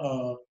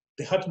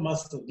heart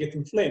muscle gets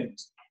inflamed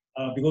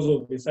because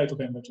of the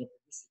cytokine that you're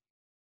producing.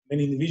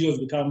 Then individuals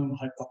become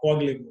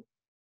hypercoagulable,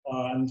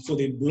 and so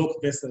they block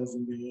vessels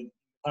in the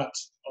heart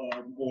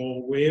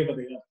or wherever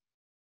they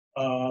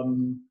are.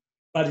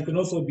 But it can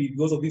also be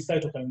because of these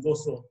cytokines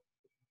also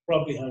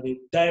probably have a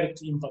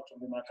direct impact on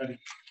the myocardium.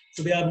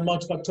 So there are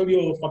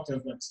multifactorial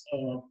factors that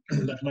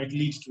that might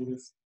lead to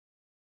this.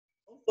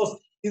 Of course,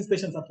 these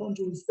patients are prone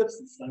to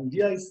sepsis and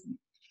DIC,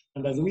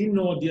 and as we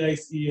know,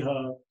 DIC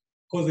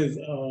causes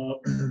a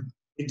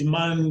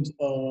demand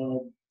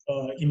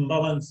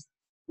imbalance,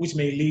 which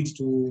may lead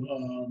to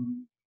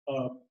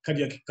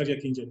cardiac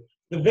injury.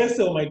 The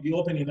vessel might be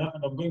open enough,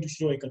 and I'm going to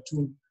show a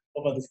cartoon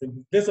over this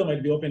thing. The vessel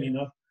might be open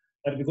enough,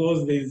 but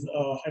because there's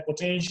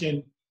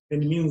hypotension,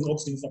 then it means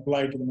oxygen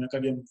supply to the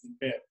myocardium is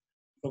impaired,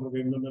 because of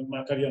the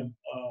myocardium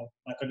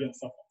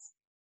suffers.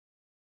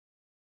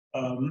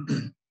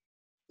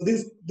 So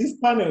this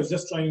panel is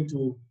just trying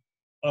to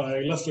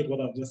illustrate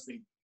what I've just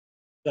said.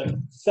 That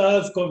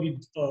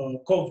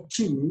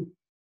SARS-CoV-2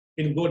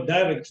 can go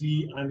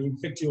directly and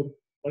infect your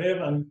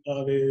whatever and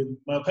the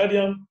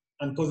myocardium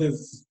and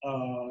causes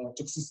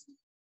toxicity,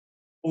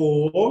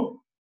 or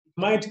it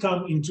might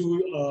come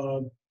into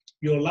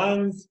your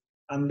lungs,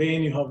 and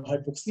then you have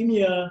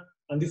hypoxemia,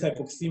 and this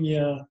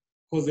hypoxemia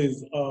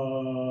causes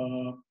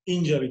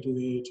injury to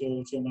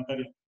your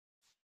myocardium.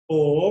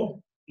 Or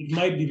it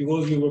might be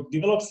because you have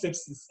developed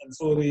sepsis, and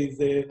so there is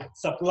a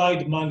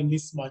supply-demand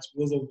mismatch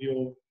because of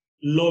your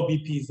low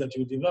BPs that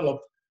you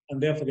develop,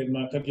 and therefore the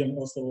myocardium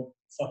also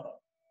suffer.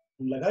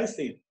 And like I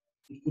said,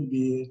 it could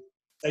be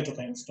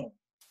cytokine storm,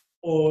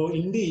 or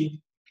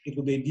indeed it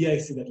could be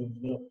DIC that will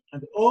develop.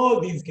 And all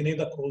these can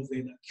either cause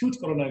an acute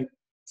coronary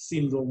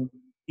syndrome,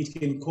 it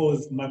can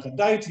cause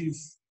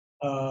myocarditis,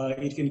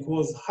 it can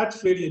cause heart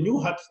failure, new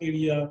heart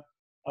failure,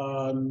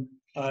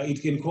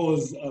 it can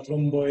cause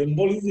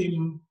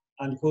thromboembolism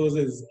and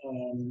causes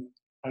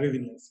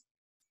arrhythmias.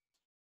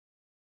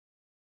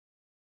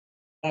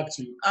 Back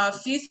to you. Our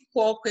fifth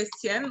core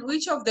question: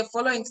 which of the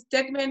following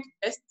statements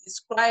best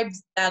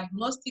describes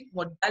diagnostic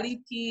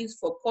modalities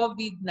for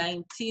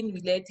COVID-19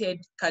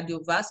 related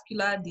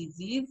cardiovascular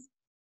disease?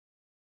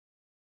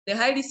 The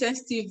highly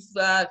sensitive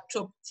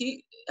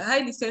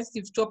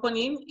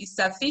troponin is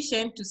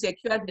sufficient to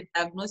secure the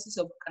diagnosis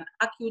of an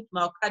acute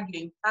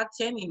myocardial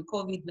infarction in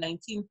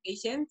COVID-19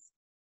 patients.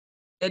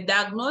 The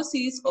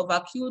diagnosis of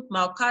acute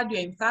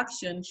myocardial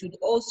infarction should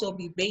also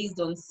be based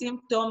on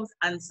symptoms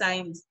and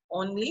signs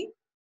only.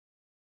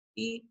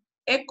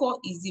 Echo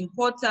is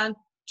important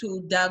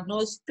to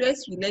diagnose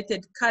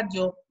stress-related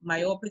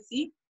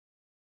cardiomyopathy.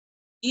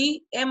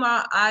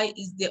 MRI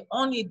is the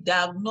only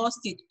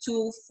diagnostic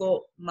tool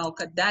for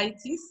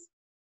myocarditis.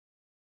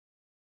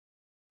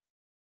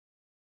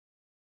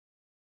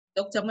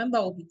 Dr.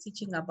 Mweemba will be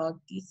teaching about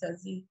this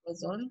as he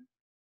goes on.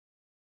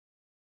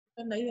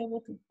 And are you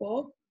able to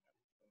poll?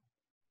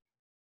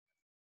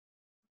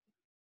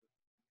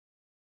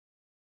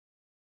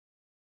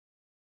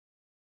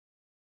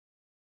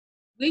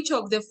 Which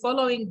of the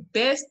following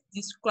best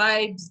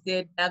describes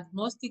the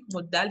diagnostic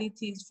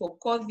modalities for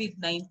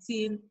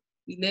COVID-19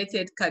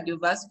 related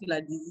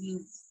cardiovascular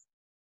disease?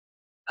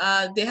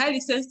 The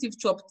highly sensitive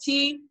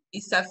CHOP-T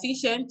is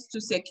sufficient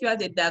to secure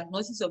the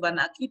diagnosis of an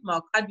acute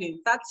myocardial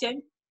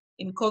infarction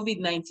in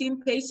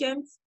COVID-19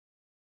 patients.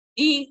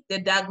 E, the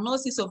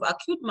diagnosis of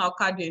acute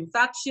myocardial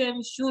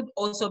infarction should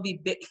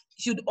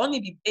only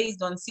be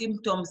based on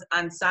symptoms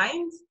and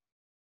signs.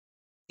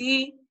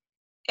 C,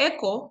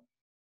 echo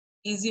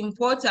is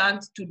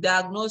important to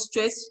diagnose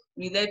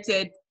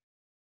stress-related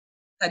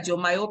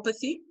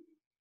cardiomyopathy.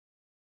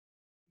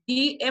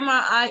 D,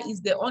 MRI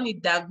is the only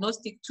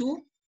diagnostic tool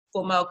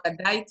for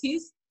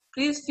myocarditis.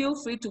 Please feel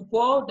free to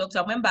poll.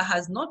 Dr. Mweemba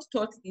has not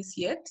taught this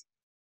yet.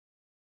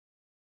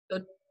 So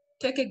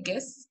take a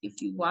guess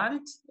if you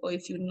want, or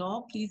if you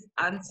know, please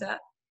answer.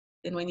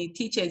 Then when he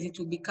teaches, it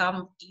will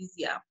become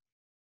easier.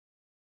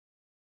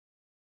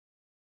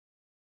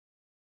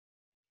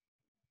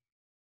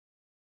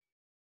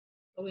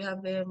 So we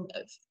have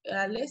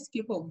less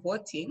people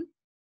voting.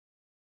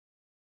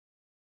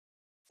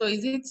 So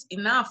is it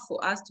enough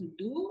for us to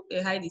do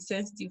a highly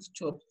sensitive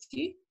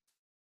CHOP-T?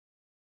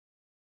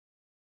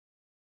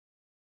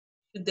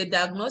 Should the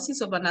diagnosis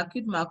of an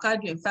acute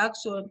myocardial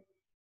infarction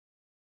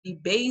be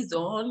based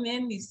on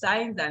any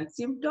signs and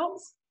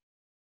symptoms?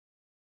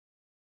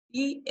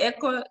 The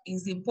echo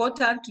is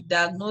important to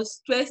diagnose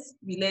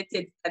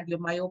stress-related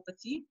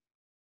cardiomyopathy.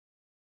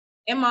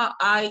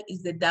 MRI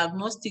is the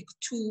diagnostic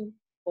tool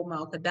for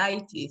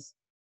myocarditis.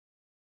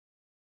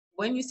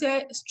 When you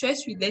say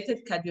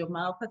stress-related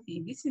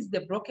cardiomyopathy, this is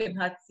the broken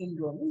heart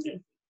syndrome, isn't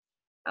it?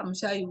 I'm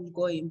sure you will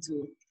go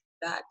into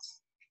that.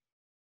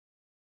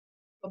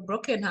 A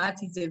broken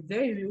heart is a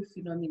very real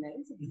phenomenon,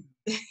 isn't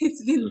it?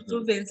 It's been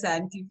proven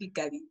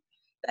scientifically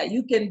that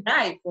you can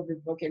die from a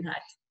broken heart.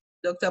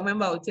 Dr.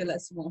 Mweemba will tell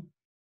us more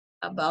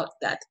about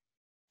that.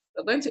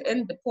 We're going to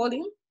end the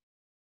polling.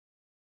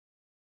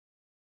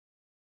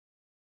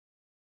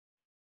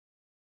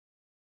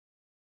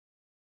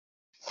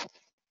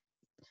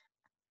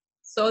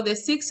 So the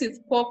sixth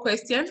poll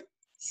question,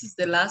 this is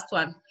the last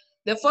one.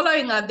 The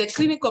following are the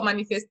clinical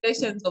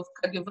manifestations of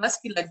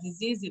cardiovascular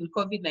disease in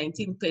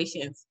COVID-19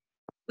 patients.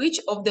 Which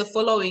of the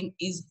following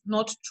is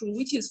not true?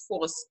 Which is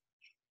false?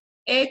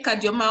 A,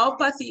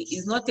 cardiomyopathy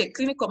is not a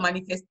clinical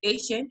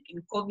manifestation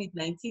in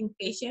COVID-19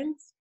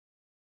 patients.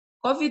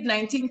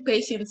 COVID-19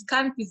 patients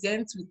can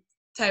present with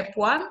type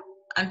 1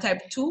 and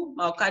type 2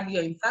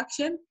 myocardial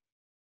infarction.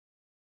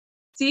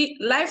 C,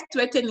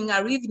 life-threatening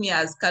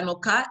arrhythmias can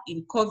occur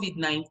in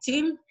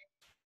COVID-19.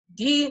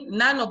 D,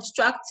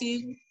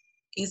 non-obstructive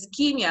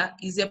ischemia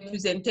is a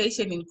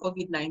presentation in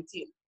COVID-19.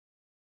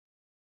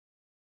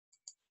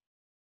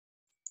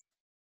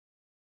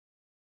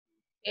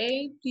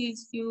 A,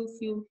 please feel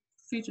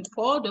free to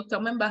poll. Dr.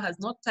 Mweemba has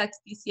not touched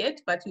this yet,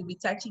 but we'll be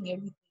touching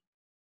everything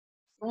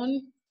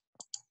soon.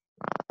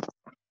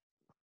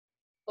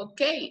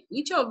 Okay,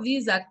 which of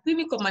these are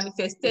clinical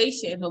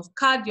manifestations of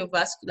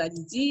cardiovascular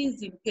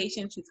disease in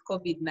patients with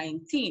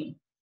COVID-19?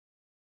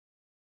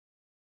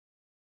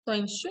 So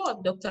in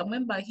short, Dr.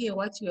 Mweemba here,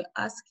 what you're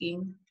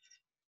asking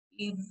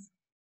is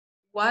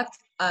what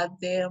are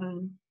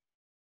the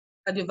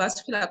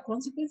cardiovascular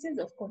consequences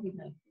of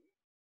COVID-19?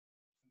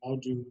 How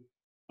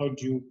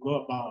do you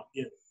go about,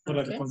 yes, what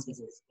are the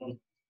consequences?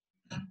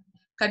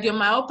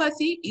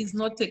 Cardiomyopathy is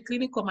not a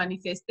clinical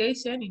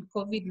manifestation in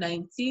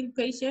COVID-19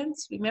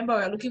 patients. Remember,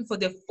 we're looking for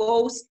the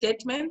false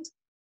statement.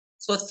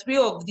 So 3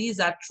 of these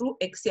are true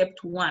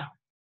except 1.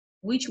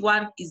 Which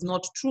one is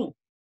not true?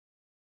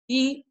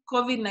 The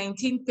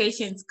COVID-19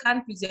 patients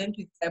can present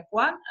with type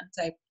 1 and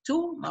type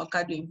 2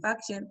 myocardial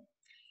infarction.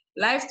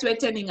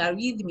 Life-threatening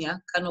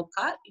arrhythmia can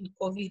occur in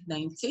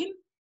COVID-19.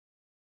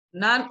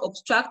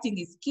 Non-obstructing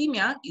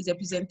ischemia is a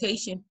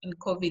presentation in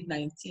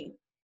COVID-19.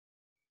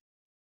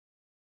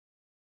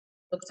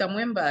 Dr.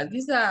 Mweemba,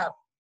 these are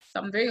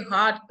some very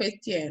hard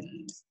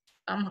questions.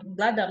 I'm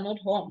glad I'm not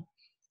home,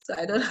 so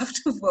I don't have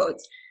to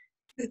vote.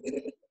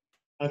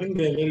 I think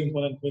they're very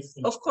important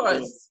questions. Of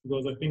course.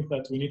 Because I think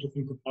that we need to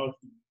think about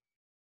them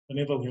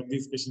whenever we have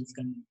these patients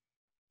coming.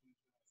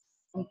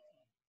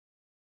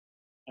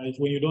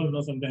 When you don't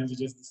know, sometimes you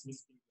just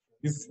dismiss things.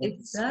 This is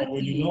exactly. But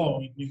when you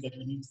know, it means that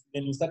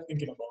then you start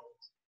thinking about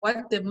it.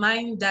 What the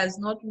mind does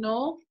not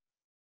know,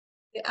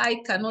 the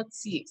eye cannot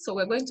see. So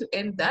we're going to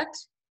end that.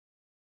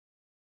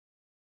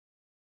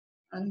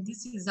 And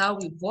this is how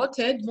we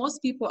voted.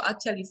 Most people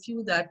actually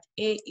feel that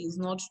A is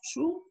not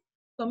true.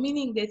 So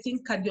meaning they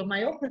think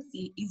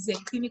cardiomyopathy is a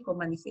clinical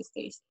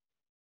manifestation.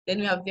 Then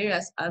we have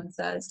various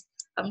answers.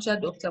 I'm sure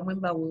Dr.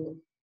 Mweemba will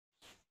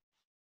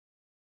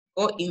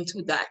go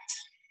into that.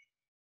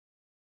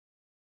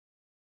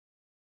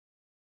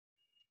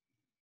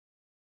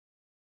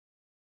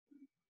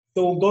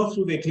 So we'll go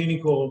through the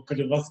clinical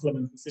cardiovascular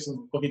manifestations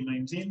of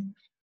COVID-19.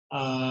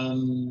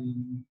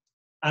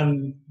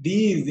 And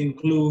these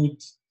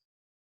include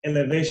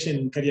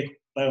elevation cardiac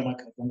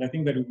biomarkers. And I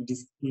think that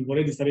we've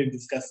already started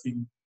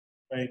discussing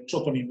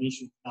troponin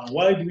issue. Now,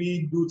 why do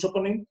we do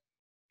troponin?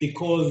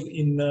 Because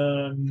in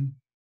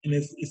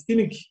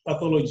ischemic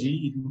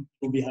pathology, it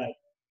will be high.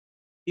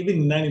 Even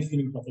in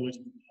non-ischemic pathology,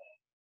 it will be high.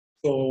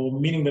 So,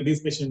 meaning that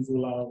these patients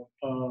will have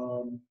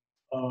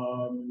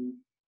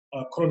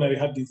coronary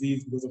heart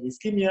disease because of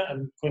ischemia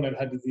and coronary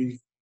heart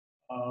disease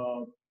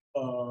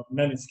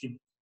non-ischemic.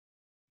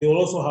 They will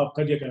also have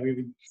cardiac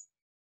arrhythmias.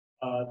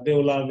 They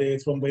will have a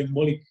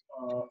thromboembolic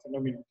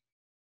phenomenon.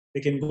 They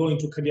can go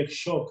into cardiac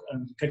shock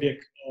and cardiac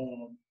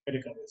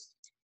arrest.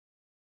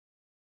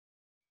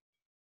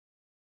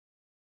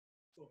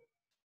 So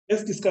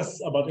let's discuss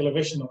about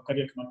elevation of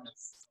cardiac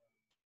markers.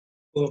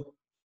 So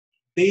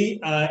they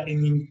are an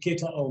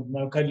indicator of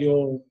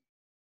myocardial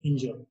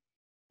injury.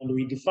 And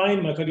we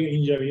define myocardial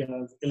injury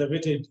as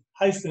elevated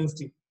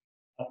high-sensitive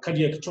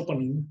cardiac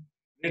troponin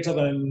greater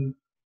than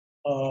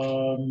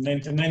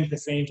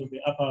 99% of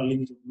the upper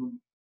limit of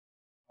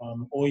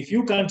normal. Or if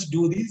you can't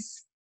do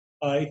this,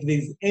 if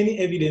there's any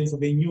evidence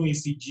of a new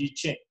ECG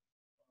change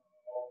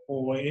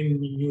or any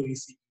new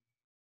ECG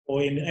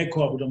or an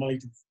echo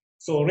abnormalities.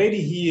 So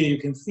already here you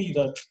can see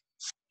that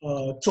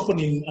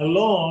troponin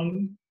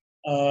alone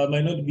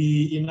might not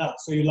be enough.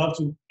 So you'll have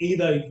to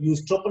either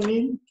use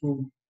troponin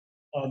to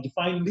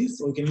define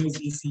this, or you can use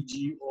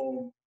ECG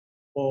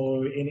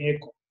or an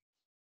echo.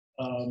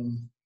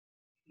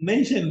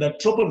 Mention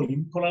that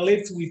troponin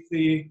correlates with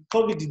the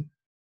COVID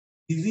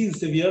disease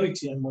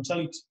severity and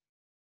mortality.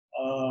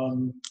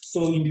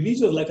 So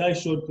individuals, like I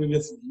showed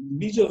previously,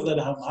 individuals that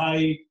have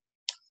high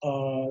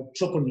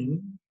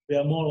troponin, they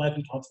are more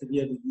likely to have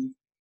severe disease.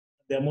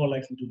 They are more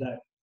likely to die.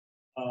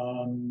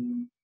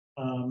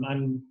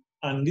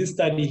 And this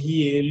study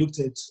here looked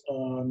at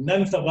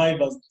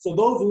non-survivors. So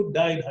those who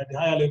died had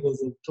higher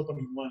levels of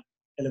troponin 1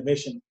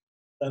 elevation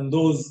than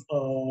those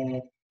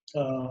who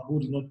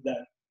did not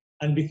die.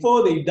 And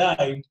before they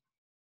died,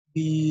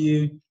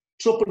 the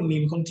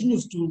troponin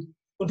continued to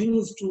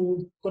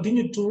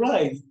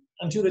rise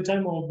until the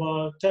time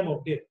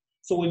of death.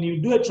 So when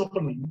you do a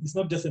troponin, it's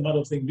not just a matter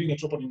of saying doing a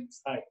troponin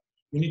is high.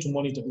 You need to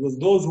monitor, because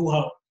those who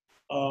have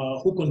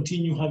who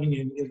continue having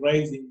a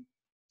rising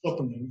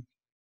troponin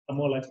are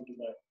more likely to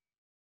die.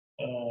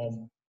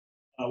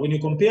 When you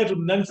compare to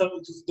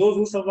those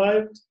who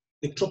survived,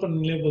 the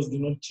troponin levels do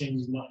not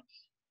change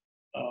much.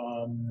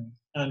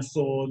 And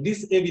so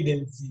this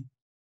evidence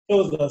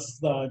tells us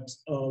that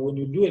when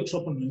you do a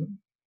troponin,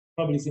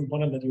 probably it's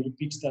important that you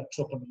repeat that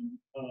troponin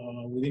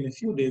within a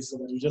few days so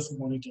that you just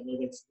monitor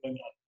whether it's going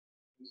up.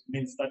 It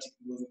remains static,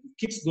 because if it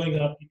keeps going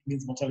up, it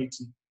means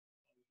mortality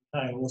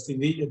high, or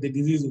the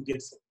disease will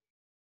get severe.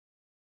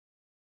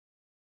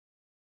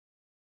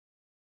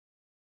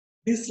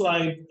 This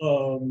slide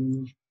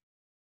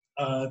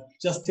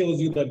just tells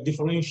you that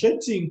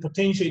differentiating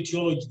potential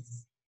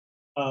etiologies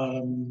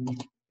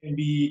can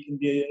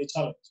be a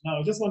challenge. Now,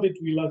 I just wanted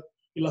to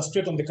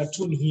illustrate on the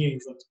cartoon here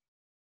is that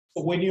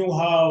so when you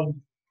have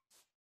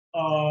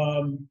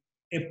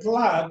a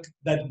plaque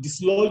that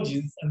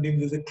dislodges and then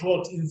there's a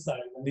clot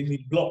inside and then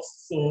it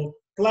blocks. So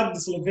plaque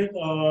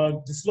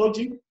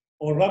dislodging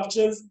or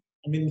ruptures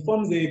and then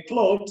forms a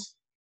clot,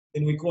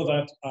 then we call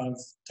that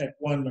as type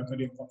 1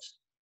 myocardial infarction.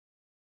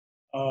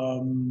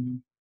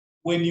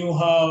 When you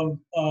have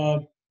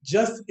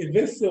just a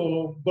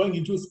vessel going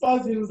into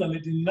spasms and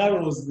it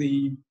narrows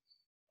the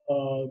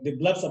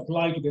blood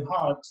supply to the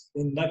heart,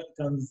 then that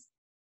becomes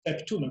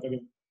type 2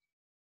 myocardial.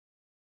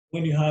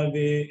 When you have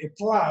a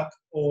plaque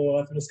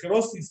or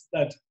atherosclerosis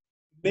that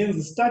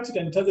remains static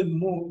and it doesn't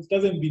move, it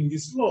hasn't been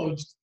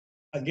dislodged,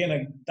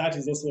 again, that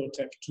is also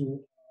type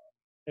 2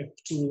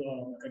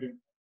 myocardial.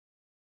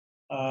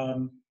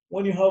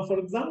 When you have, for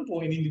example,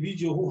 an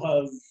individual who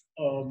has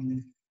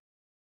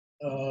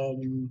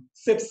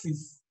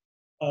sepsis,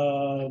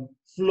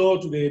 flow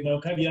to the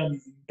myocardium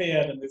is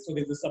impaired, and so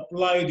there's a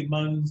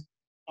supply-demand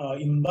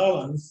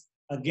imbalance,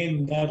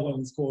 again, that one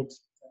is called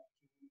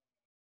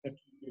type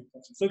 2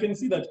 infarction. So you can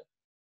see that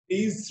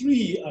these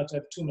three are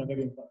type 2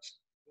 myocardial infarction.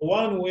 The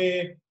one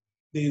where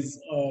there's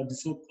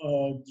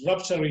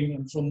rupturing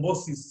and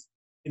thrombosis,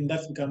 and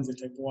that becomes a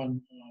type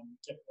 1.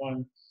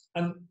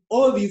 And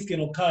all these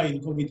can occur in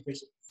COVID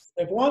patients.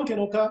 Type 1 can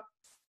occur,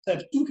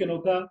 type 2 can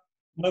occur,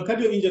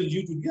 myocardial injury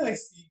due to DIC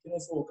can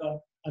also occur,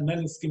 and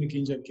non-ischemic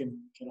injury can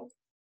occur.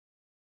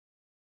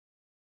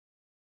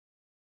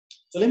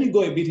 So let me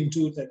go a bit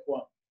into type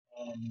 1.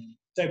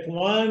 Type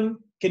 1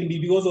 can be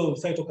because of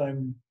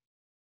cytokine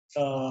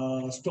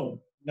storm.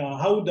 Now,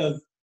 how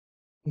does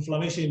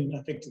inflammation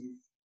affect this?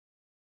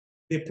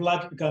 The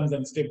plaque becomes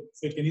unstable,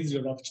 so it can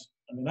easily rupture.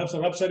 And then after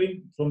rupturing,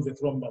 it forms a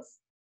thrombus,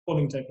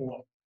 forming type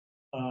 1.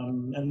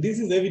 And this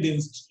is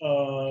evidenced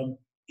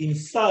in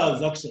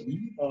SARS,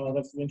 actually.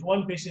 That's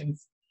 21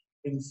 patients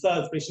in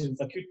SARS patients,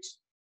 acute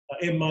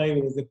MI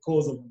was the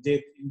cause of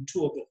death in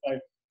 2 of the 5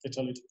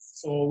 fatalities.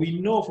 So we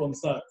know from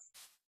SARS.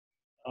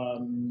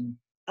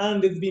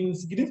 And there's been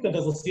significant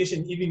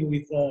association even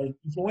with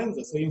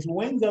influenza. So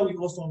influenza, we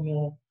also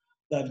know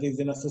that there's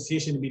an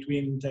association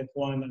between type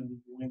 1 and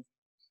influenza.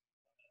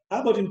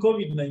 How about in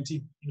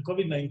COVID-19? In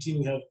COVID-19,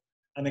 we have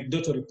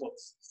anecdotal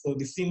reports. So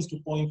this seems to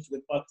point to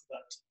the fact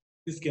that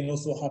this can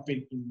also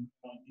happen in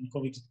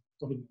COVID-19.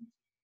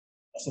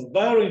 So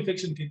viral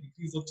infection can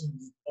decrease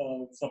oxygen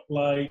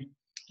supply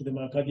to the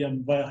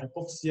myocardium via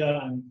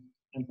hypoxia and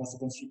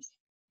vasoconstriction.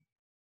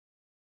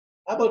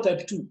 How about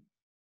type 2?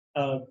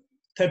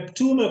 Type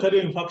 2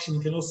 myocardial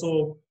infarction can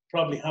also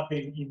probably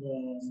happen in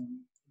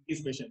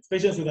these patients.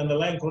 Patients with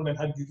underlying coronary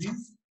heart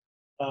disease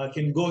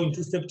can go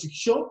into septic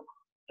shock.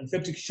 And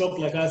septic shock,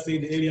 like I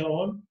said earlier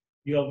on,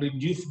 you have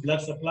reduced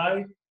blood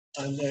supply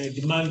and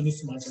demand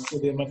mismatch. And so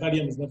the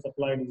myocardium is not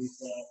supplied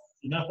with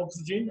enough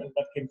oxygen, and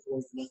that can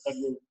cause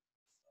myocardial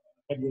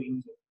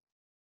injury.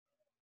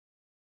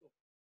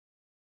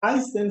 High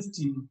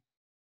sensitive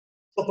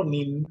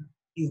troponin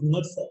is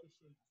not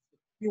sufficient to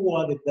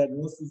cure the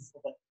diagnosis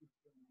of acute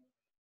myocarditis.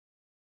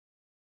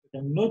 You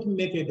cannot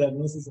make a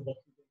diagnosis of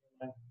acute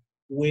myocarditis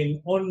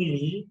when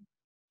only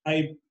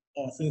high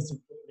sensitive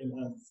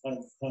troponin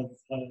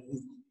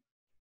is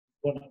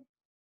gone up.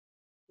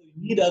 So you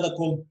need other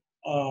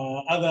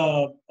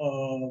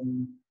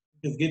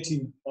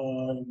investigative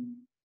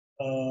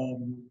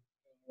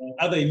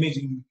other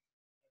imaging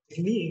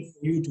techniques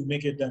for you to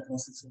make a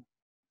diagnosis,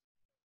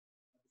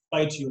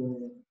 despite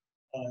your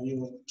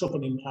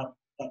troponin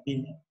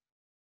being up.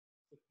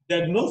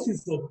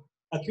 Diagnosis of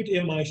acute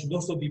MI should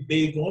also be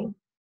based on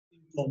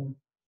symptom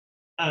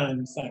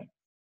and signs.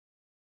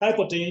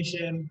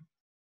 Hypotension,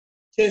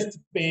 chest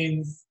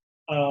pains,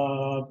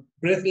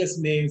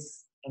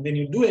 breathlessness, and then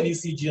you do an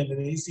ECG, and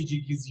then the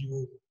ECG gives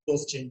you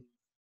those changes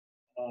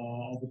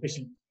as the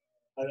patient,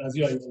 as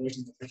you are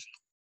evaluating the patient.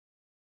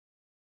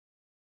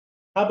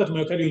 How about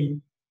myocardial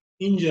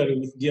injury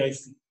with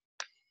DIC?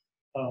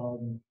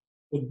 So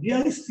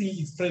DIC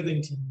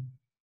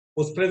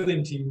was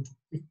present in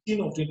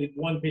 15 of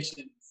 21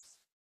 patients,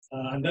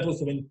 and that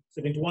was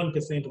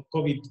 71% of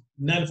COVID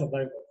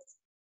non-survivors.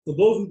 So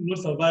those who did not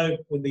survive,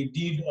 when they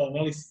did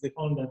analysis, they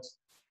found that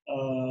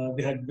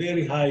they had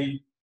very high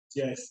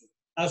DIC,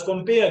 as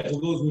compared to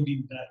those who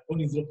didn't die,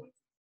 only 0.6.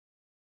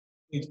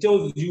 It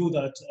tells you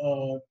that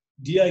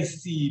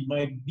DIC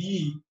might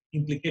be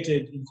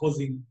implicated in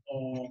causing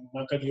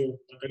myocardial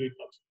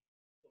infarction.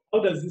 How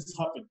does this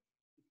happen? It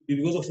could be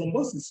because of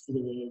thrombosis to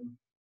the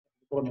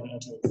coronary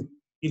arteries.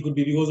 It could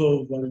be because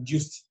of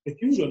reduced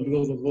perfusion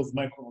because of those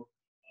micro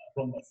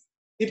thrombus.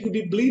 It could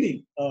be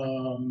bleeding,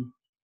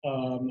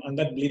 and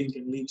that bleeding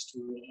can lead to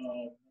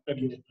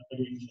myocardial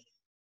injury.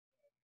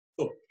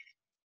 So,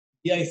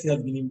 DIC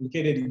has been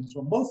implicated in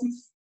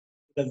thrombosis.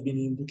 It has been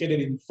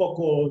implicated in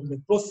focal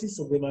necrosis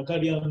of the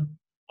myocardium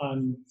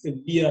and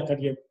severe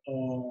cardiac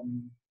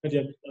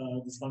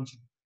dysfunction.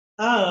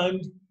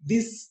 And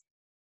this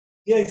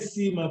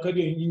DIC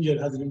myocardial injury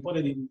has been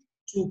reported in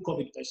 2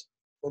 COVID patients.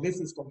 So this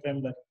is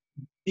confirmed that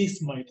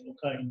this might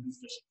occur in this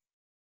patient.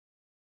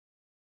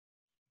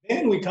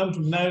 Then we come to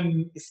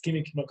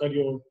non-ischemic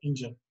myocardial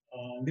injury.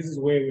 This is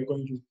where we're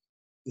going to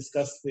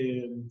discuss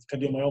the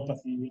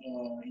cardiomyopathy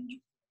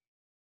injury.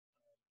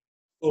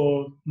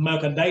 So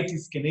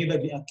myocarditis can either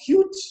be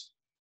acute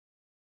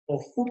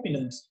or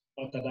fulminant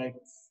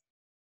myocarditis.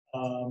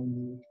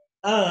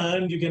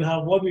 And you can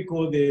have what we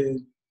call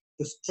the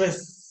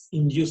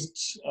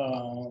stress-induced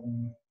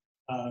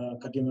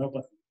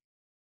cardiomyopathy.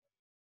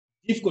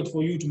 Difficult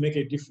for you to make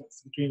a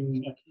difference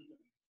between acute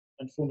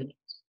and fulminant.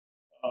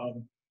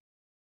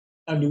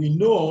 And we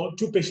know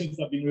 2 patients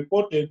have been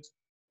reported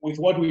with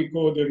what we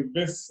call the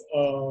reverse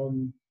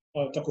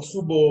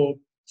Takotsubo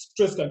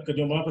stress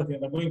cardiomyopathy,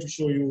 and I'm going to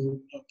show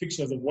you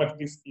pictures of what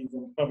this is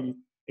and probably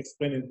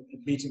explain it a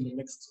bit in the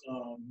next.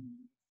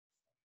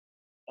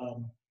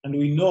 And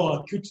we know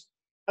acute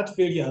heart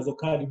failure has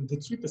occurred in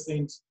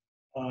 3%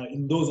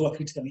 in those who are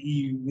critically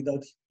ill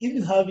without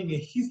even having a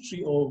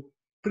history of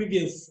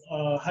previous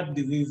heart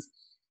disease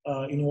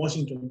in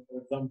Washington,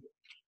 for example.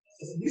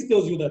 So this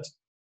tells you that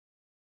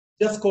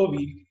just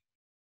COVID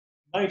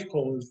might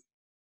cause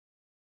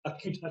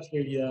acute heart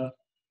failure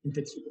in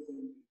 3%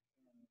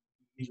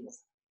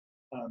 individuals.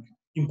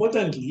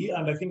 Importantly,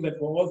 and I think that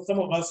for some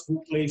of us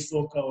who play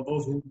soccer or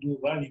those who do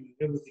running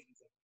and everything,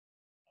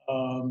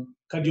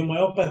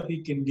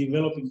 cardiomyopathy can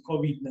develop in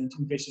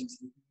COVID-19 patients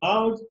with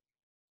mild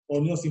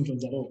or no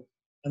symptoms at all.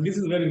 And this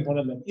is very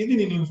important. That even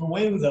in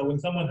influenza, when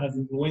someone has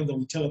influenza,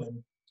 we tell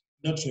them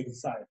not to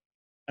exercise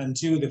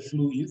until the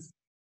flu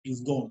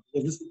is gone.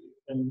 So this is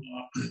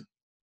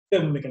a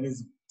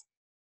mechanism.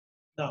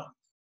 Now,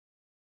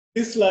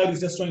 this slide is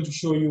just trying to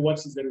show you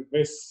what is the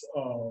reverse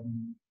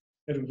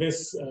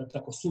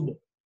Takotsubo.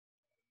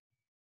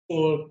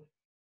 So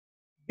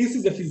this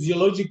is a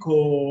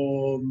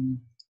physiological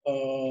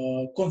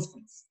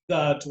consequence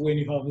that when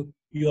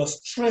you are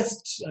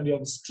stressed and you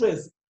have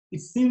stress,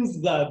 it seems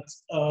that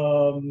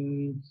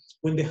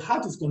when the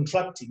heart is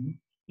contracting,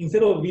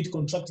 instead of it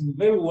contracting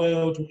very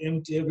well to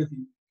empty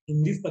everything,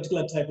 in this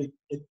particular type,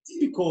 a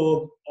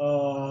typical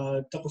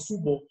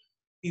Takotsubo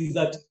is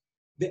that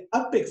the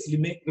apex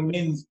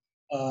remains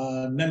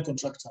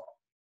non-contractile,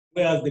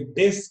 whereas the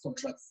base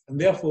contracts, and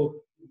therefore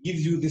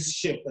gives you this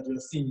shape that we're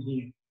seeing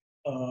here,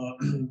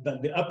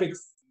 that the apex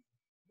is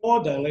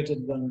more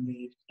dilated than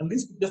and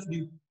this could just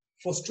be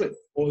for stress,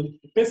 or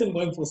the person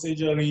going for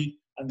surgery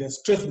and they're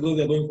stressed because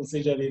they're going for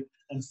surgery,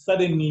 and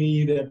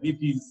suddenly their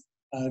BP is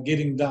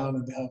getting down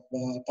and they have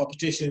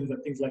palpitations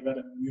and things like that,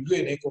 and you do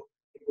an echo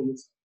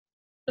looks.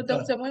 So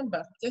Dr.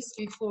 Mweemba, just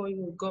before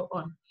you go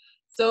on,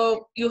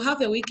 so you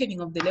have a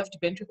weakening of the left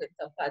ventricle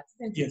part,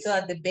 Yes. so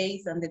at the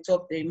base and the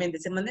top they remain the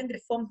same, and then they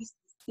form this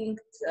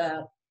distinct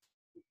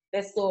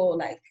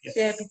vessel-like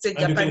shape. It's a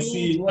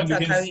Japanese water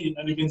carrying.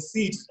 And you can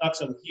see it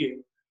actually here,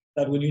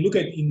 that when you look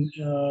at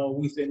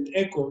with an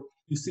echo,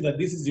 you see that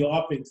this is your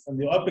apex, and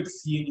the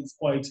apex here is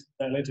quite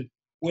dilated,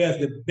 whereas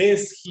the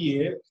base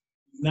here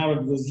is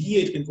narrowed, because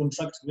here it can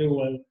contract very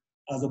well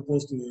as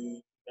opposed to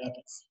the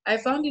apex. I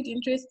found it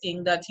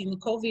interesting that in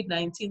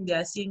COVID-19 they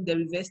are seeing the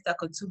reverse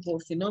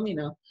Takotsubo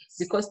phenomena,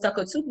 because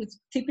Takotsubo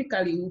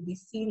typically will be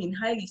seen in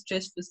highly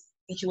stressful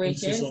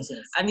situations,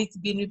 and it's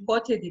been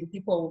reported in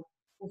people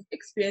who've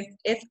experienced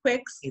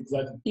earthquakes,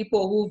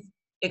 people who've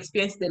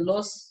experienced the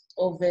loss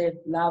of a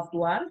loved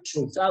one.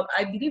 True. So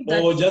I believe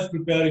that. Or just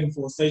preparing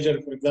for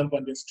surgery, for example,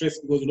 and they're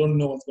stressed because you don't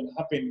know what's going to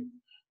happen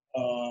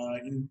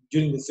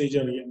during the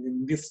surgery, and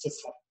then this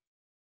just happens.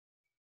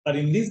 But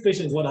in these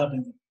patients, what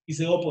happens is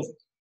the opposite.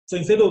 So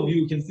instead of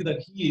you can see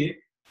that here,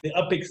 the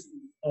apex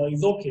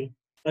is okay,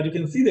 but you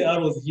can see the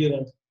arrows here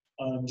that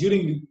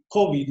during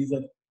COVID is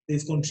that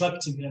there's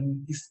contracting,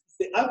 and it's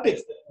the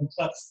apex that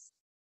contracts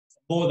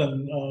more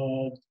than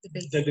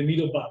the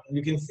middle part. And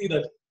you can see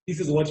that this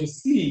is what you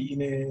see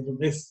in a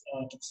reverse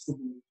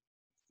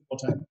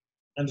time.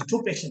 And the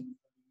two patients,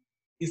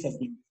 this has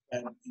been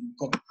in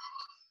COVID.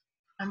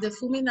 And the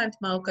fulminant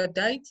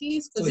myocarditis,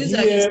 because So these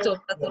here, are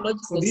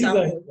histopathological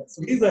samples.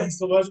 So these are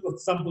histological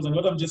samples, and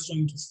what I'm just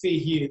trying to say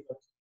here is that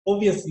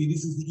obviously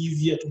this is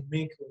easier to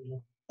make when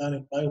you've done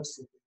a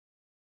biopsy.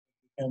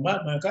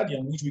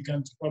 Myocardium, which we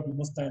can't, probably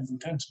most times we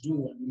can't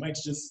do, and we might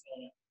just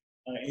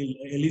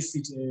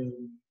elicit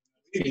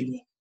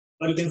reading.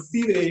 But you can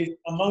see the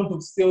amount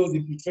of cells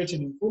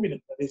infiltrating in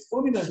fulminant. The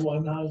fulminant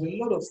one has a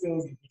lot of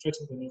cells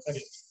infiltrating the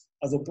myocardium,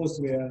 as opposed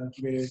to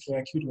the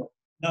acute one.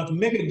 Now, to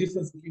make a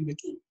difference between the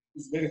two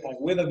is very hard.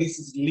 Whether this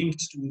is linked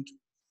to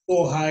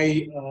so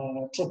high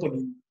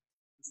troponin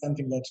is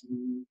something that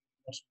we.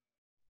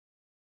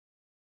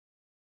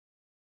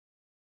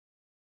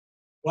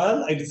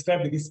 Well, I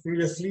described this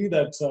previously,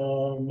 that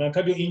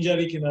myocardial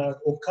injury can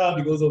occur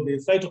because of the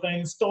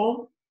cytokine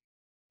storm.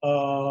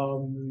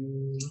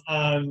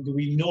 And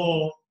we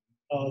know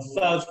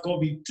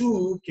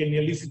SARS-CoV-2 can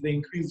elicit the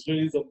increased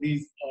release of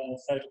these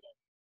cytokines.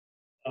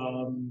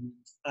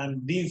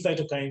 And these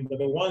cytokines are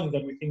the ones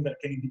that we think that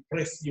can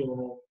depress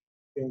your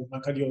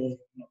myocardial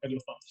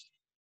function.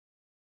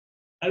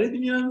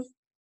 Arrhythmias,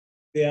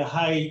 they are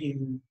high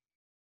in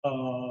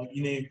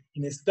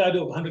a study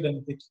of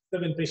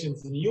 157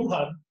 patients in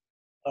Wuhan.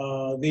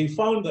 They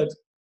found that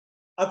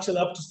actually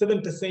up to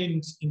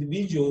 7%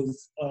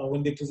 individuals,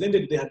 when they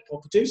presented, they had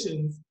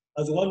palpitations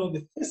as one of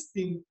the first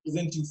thing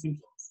presenting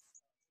symptoms.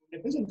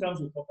 When a patient comes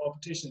with a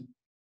palpitation,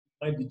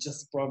 it might be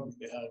just probably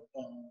they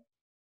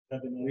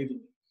have an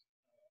arrhythmia.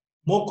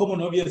 More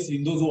common, obviously,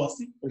 in those who are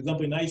sick. For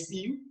example, in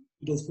ICU,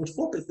 it was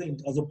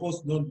 44%, as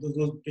opposed to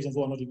those patients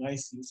who are not in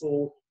ICU.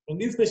 So when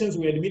these patients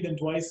were admitted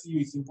to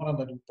ICU, it's important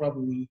that we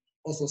probably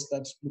also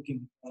start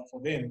looking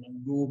for them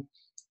and do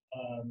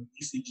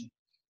ECG.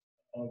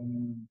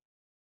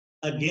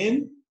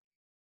 Again,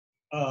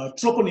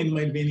 troponin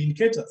might be an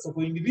indicator. So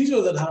for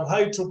individuals that have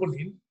high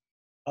troponin,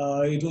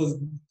 it was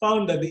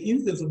found that the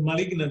incidence of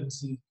malignant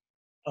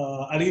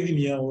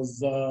arrhythmia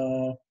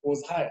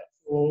was higher.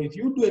 So if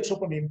you do a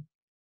troponin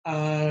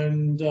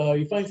and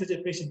you find such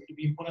a patient, it would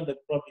be important that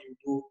probably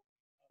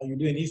you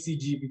do an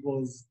ECG,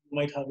 because you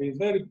might have a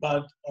very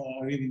bad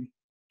arrhythmia.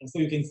 And so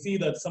you can see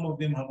that some of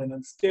them have an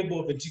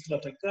unstable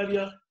ventricular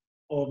tachycardia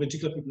or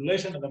ventricular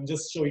fibrillation, and I'm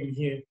just showing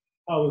here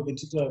how a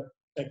ventricular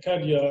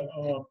tachycardia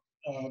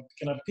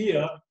can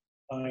appear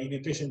in a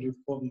patient with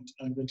COVID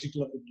and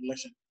ventricular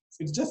fibrillation. So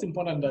it's just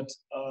important that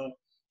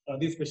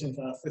these patients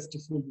are assessed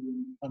fully when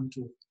we come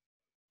to.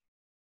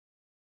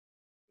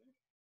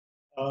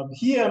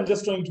 Here I'm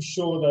just trying to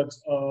show that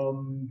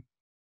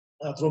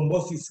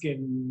thrombosis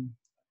can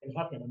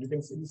happen. And you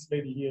can see this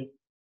lady here,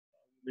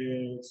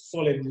 the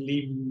swollen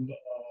limb,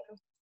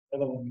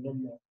 other one,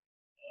 no.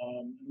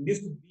 This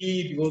could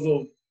be because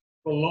of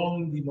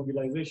prolonged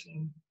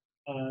immobilization,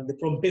 the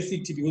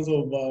propensity because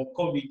of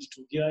COVID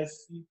to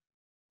DIC,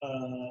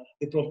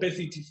 the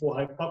propensity for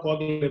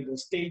hypercoagulable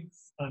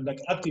states, and like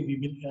active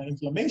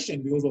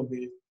inflammation because of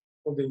the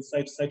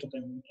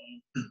cytokine.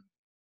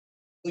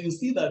 So you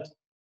see that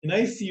in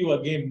ICU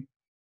again,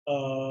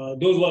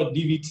 those who are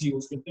DVT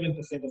was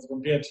 27% as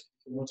compared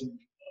to not in.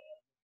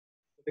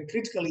 The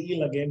critically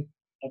ill again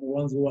are the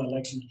ones who are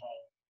likely to have.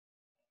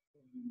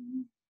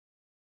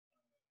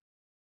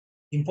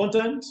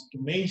 Important to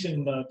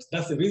mention that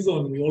that's the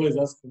reason we always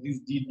ask for these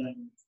D9.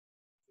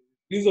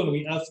 The reason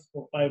we ask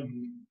for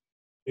fibrin,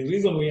 the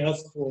reason we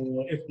ask for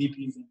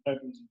FDPs and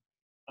fibrin,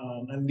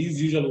 and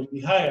these usually will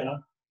be higher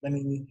than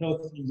in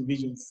healthy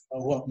individuals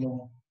who have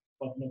no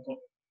COVID.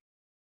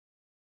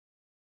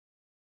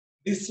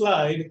 This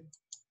slide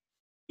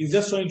is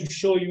just trying to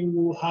show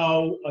you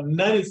how a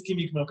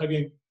non-ischemic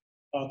myocardium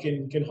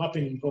can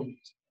happen in COVID.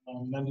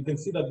 And you can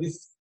see that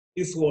this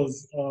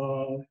was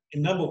a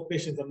number of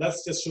patients, and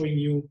that's just showing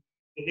you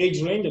the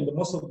age range, and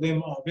most of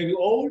them are very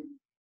old.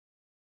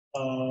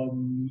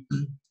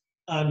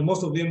 And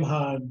most of them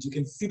had, you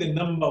can see the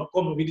number of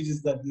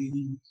comorbidities that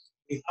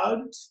they had,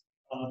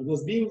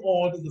 because being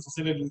old is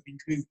associated with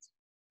increased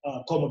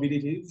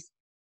comorbidities.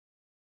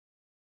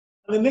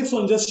 And the next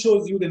one just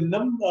shows you the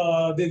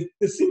number,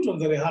 the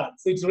symptoms that they had.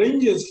 So it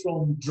ranges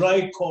from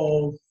dry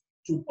cough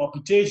to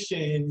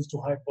palpitations to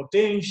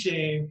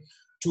hypotension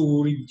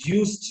to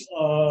reduced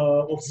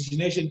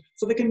oxygenation.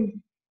 So they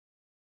can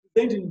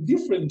present in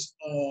different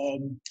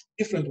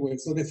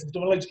ways. So the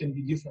symptomology can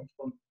be different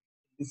from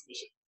this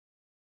patient.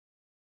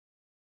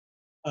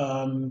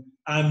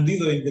 And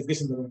these are the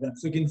investigations that are done.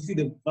 So you can see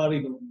the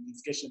variable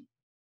investigation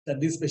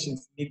that these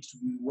patients need to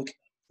be working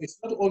on. It's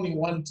not only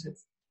one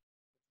test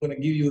going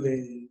to give you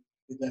the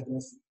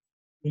diagnosis.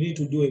 You need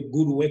to do a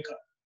good workup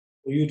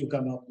for you to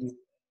come up with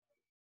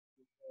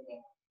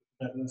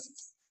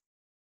diagnosis.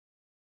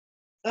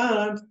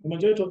 And the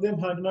majority of them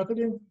had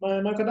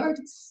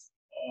myocarditis.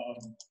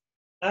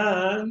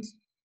 And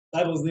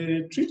that was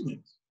the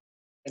treatment.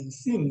 And it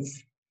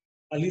seems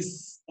at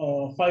least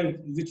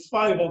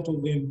 5 out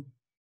of them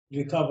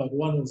recovered.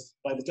 One was,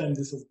 by the time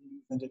this was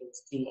presented, it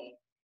was still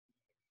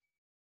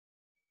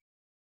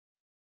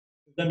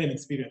Zambian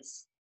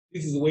experience.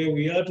 This is where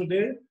we are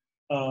today.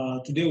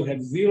 Today we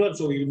had 0,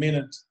 so we remain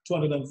at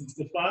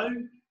 265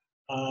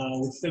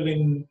 with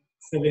seven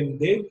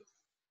dead.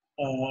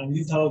 And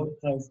this is how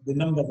the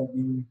numbers have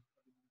been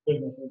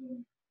going up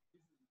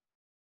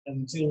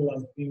until I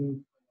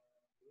think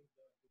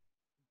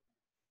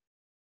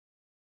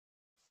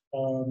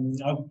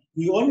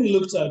we only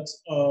looked at,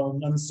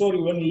 I'm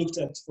sorry, we only looked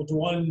at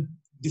 41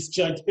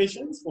 discharged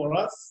patients for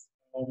us.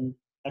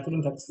 I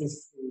couldn't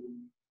access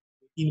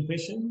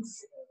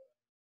inpatients.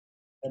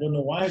 I don't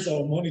know why, so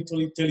I'm only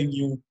telling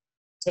you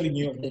of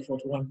the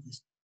 41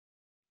 patients.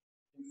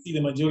 You see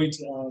the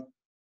majority are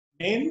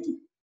men,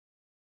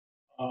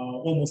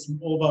 almost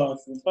over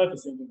 45%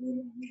 of them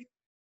are men.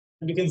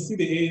 And you can see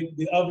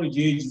the average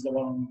age is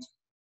around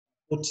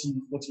 40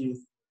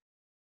 years.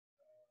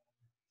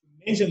 You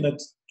mentioned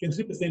that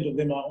 23% of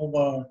them are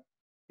over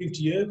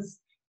 50 years,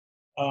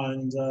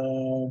 and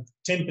 10%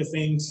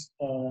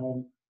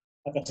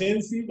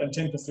 hypertensive and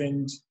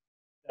 10%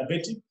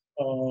 diabetic.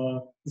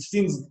 It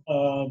seems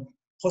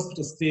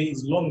hospital stay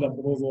is longer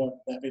for those who are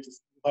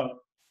diabetes,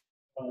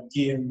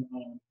 DM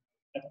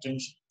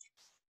hypertension.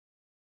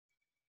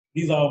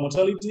 These are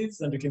mortalities,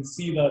 and you can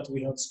see that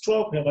we have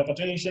stroke, we have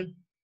hypertension,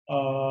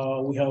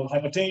 we have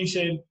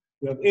hypertension,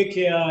 we have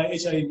AKI,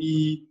 HIV,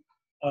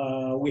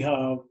 we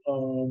have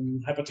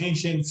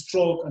hypertension,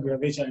 stroke, and we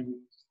have HIV.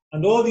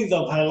 And all these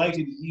I've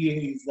highlighted here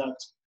is that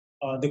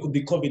they could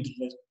be COVID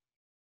related.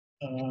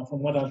 From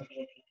what I've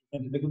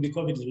they could be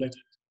COVID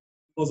related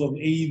because of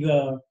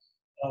either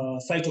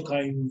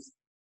cytokines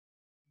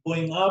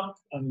going up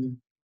and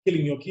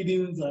killing your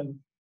kidneys and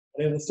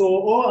whatever. So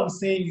all I'm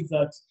saying is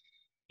that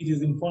it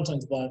is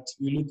important that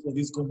we look for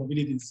these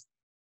comorbidities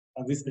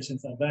as these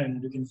patients are dying.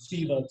 And you can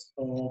see that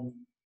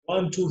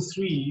 1, 2,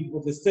 3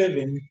 of the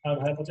 7 had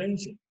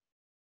hypertension,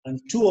 and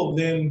 2 of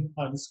them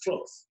had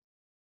strokes.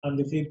 And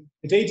the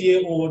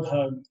 8-year-old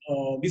had,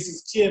 this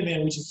is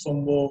TMA, which is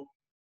thrombotic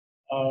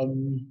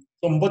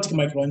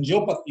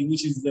microangiopathy,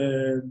 which is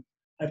the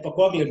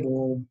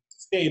hypercoagulable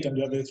state, and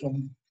you have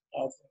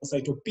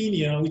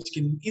thrombocytopenia, which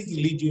can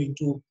easily lead you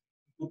into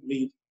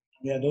bleed.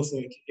 And they had also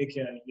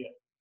AKI here,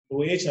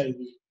 or HIV.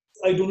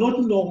 I do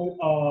not know,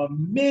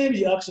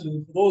 maybe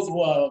actually those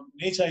who are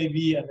HIV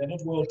and they're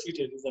not well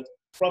treated, is that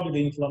probably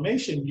the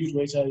inflammation due to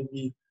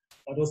HIV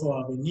but also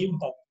have an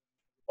impact on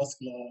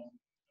vascular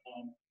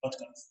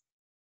outcomes.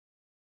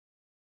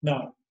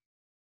 Now,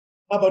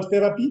 how about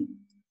therapy?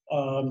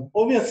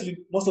 Obviously,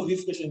 most of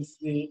these patients,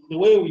 the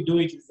way we do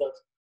it is that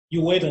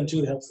you wait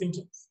until they have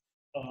symptoms.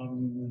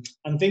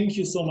 And thank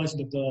you so much,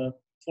 Dr.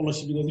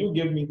 Fellowship, because you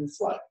gave me this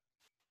slide.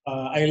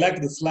 I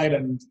like the slide,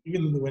 and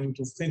even when it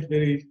was sent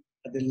very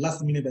at the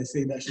last minute, I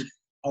said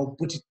I'll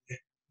put it there.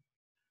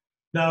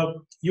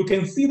 Now, you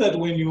can see that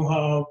when you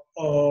have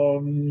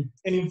an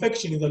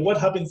infection, is that what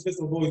happens first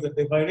of all is that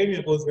the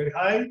viremia goes very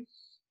high,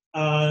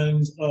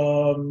 and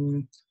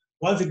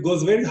once it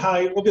goes very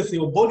high, obviously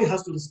your body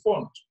has to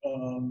respond.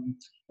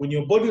 When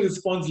your body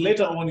responds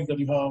later on, is that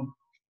you have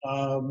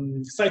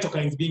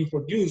cytokines being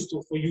produced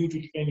for you to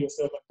defend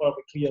yourself and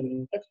probably clear the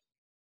infection.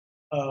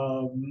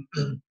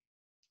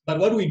 But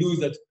what we do is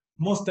that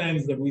most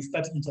times that we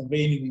start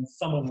intervening when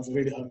someone has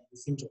already had the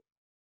symptom.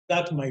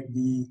 That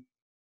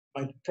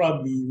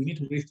probably, we need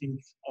to rethink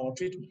our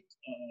treatment.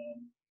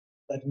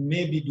 That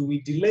maybe do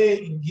we delay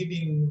in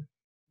giving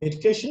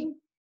medication?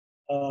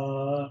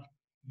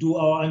 Do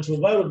our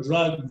antiviral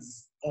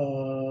drugs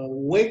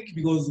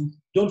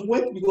don't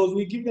work because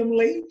we give them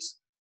late?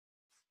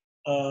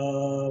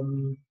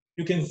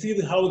 you can see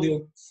how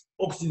the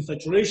oxygen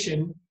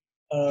saturation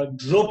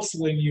drops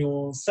when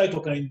your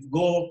cytokines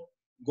go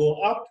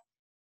up.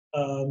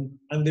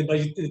 And then by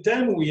the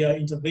time we are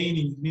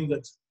intervening, it means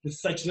that the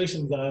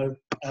saturations are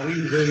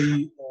really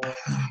very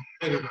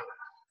low.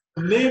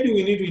 Maybe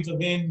we need to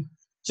intervene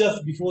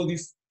just before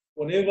this,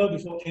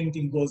 before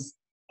anything goes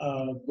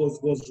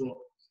wrong.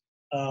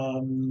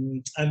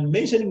 And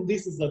mentioning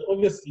this is that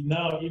obviously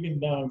now, even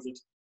now, that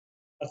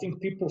I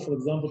think people, for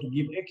example, to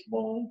give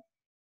ECMO,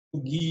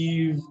 to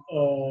give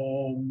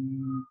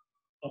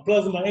a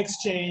plasma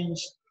exchange,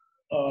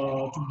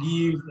 to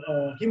give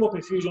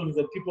hemoperfusions,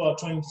 that people are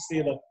trying to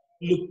say that,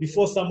 look,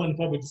 before someone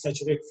probably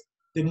desaturates,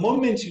 the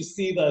moment you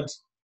see that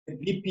the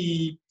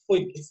BP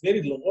is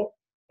very low,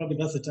 probably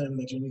that's the time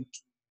that you need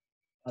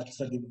to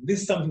start giving.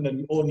 This is something that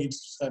we all need to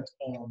start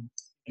thinking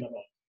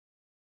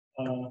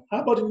about.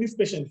 How about in these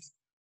patients?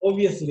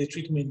 Obviously, the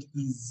treatment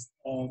is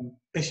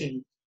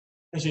patient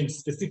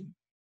specific.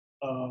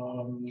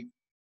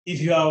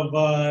 If you have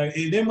an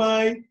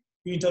MI,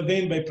 you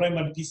intervene by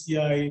primary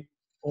PCI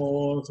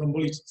or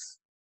thrombolytics.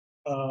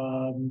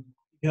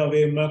 If you have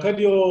a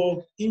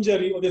myocardial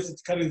injury, obviously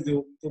it carries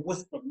the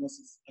worst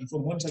prognosis, and so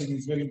monitoring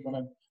is very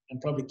important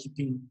and probably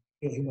keeping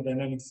your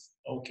hemodynamics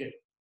okay.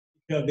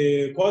 If you have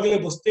the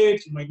coagulable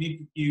state, you might need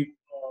to give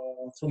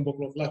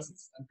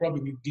thromboprophylaxis, and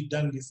probably we did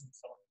done this in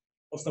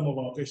some of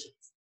our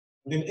patients.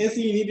 And then ACE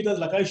inhibitors,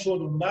 like I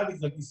showed on that,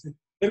 is like it's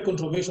very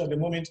controversial at the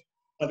moment,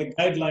 but the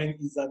guideline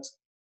is that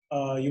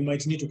you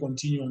might need to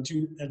continue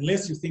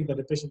unless you think that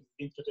the patient is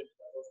being treated.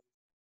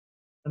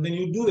 And then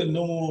you do the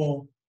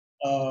normal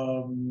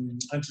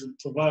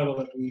antiretroviral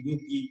that we will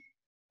give.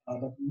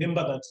 But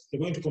remember that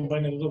you're going to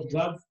combine a lot of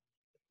drugs.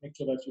 Make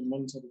sure that you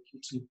monitor the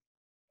QT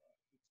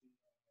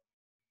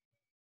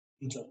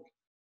interval.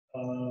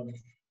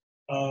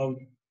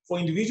 For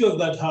individuals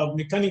that have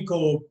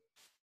mechanical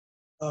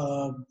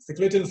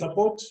circulatory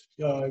support,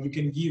 you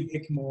can give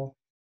ECMO,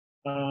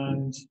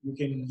 and you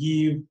can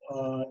give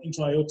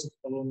intra-aortic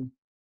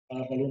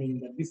ballooning.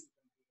 But this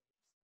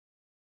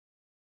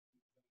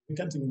we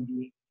can't even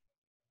do it.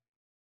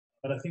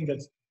 But I think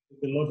that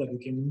there's a lot that we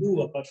can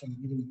do apart from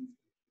giving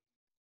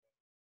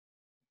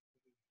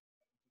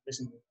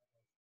patient.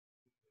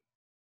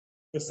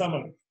 The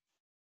summary: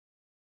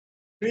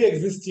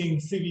 pre-existing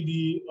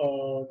CVD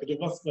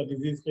cardiovascular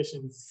disease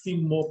patients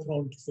seem more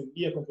prone to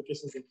severe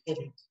complications of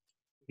COVID,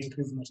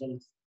 increased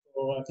mortality.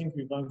 So I think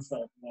we've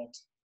answered that.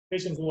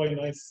 Patients who are in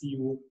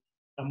ICU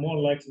are more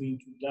likely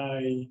to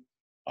die.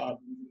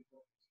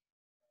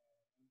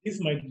 This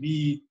might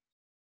be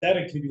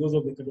directly because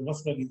of the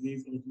cardiovascular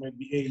disease, or it might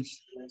be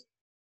age.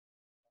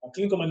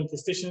 Clinical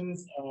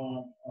manifestations,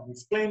 I've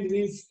explained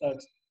this, that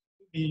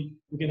we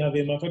can have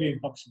a myocardial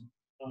infarction,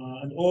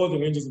 and all the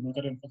ranges of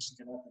myocardial infarction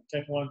can happen,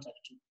 type 1, type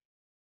 2.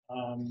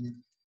 You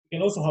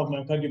can also have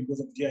myocardial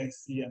because of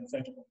GIC and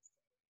cytokines.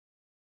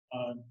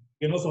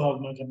 You can also have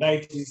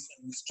myocarditis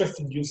and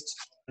stress-induced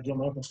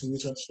cardiomyopathy,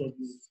 which I've showed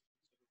you.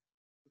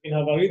 You can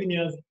have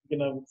arrhythmias, you can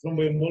have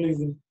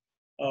thromboembolism,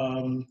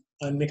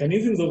 and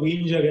mechanisms of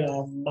injury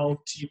are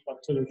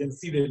multifactorial. You can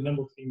see the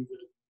number of things.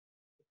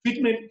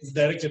 Treatment is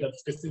directed at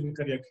specific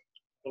cardiac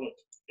pathology.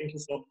 Thank you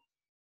so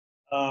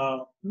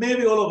much.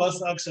 Maybe all of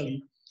us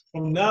actually,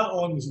 from now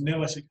on, we should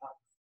never shake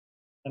hands.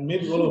 And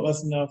maybe all of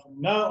us now, from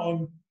now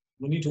on,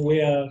 we need to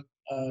wear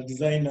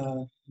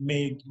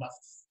designer-made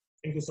masks.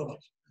 Thank you so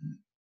much.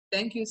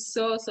 Thank you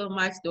so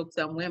much,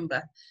 Dr.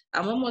 Mweemba.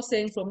 I'm almost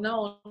saying from now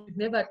on, we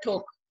never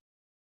talk,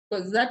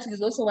 because that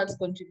is also what's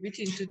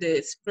contributing to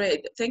the spread.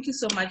 Thank you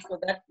so much for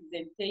that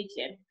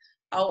presentation.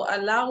 I'll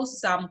allow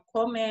some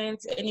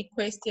comments, any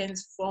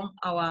questions from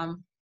our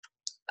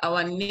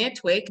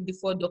network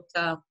before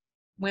Dr.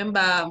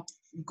 Mweemba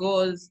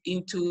goes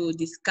into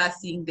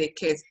discussing the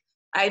case.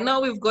 I know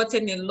we've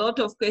gotten a lot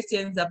of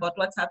questions about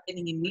what's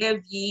happening in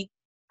Levy.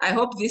 I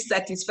hope this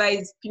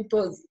satisfies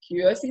people's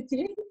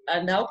curiosity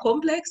and how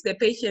complex the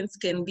patients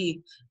can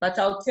be. But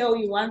I'll tell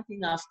you one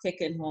thing I've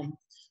taken home.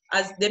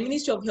 As the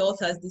Ministry of Health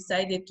has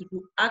decided to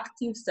do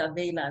active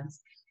surveillance,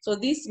 so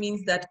this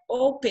means that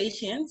all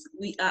patients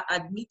we are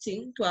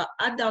admitting to our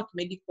adult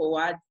medical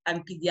wards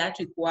and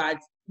pediatric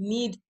wards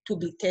need to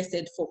be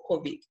tested for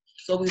COVID.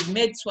 So we've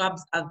made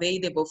swabs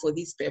available for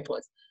this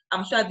purpose.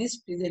 I'm sure this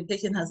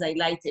presentation has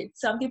highlighted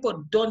some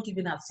people don't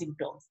even have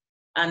symptoms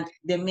and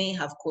they may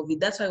have COVID.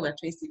 That's why we're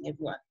testing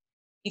everyone.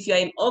 If you're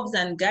in obs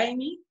and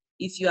gynae,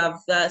 if you have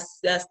the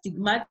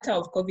stigmata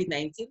of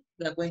COVID-19,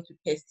 we are going to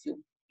test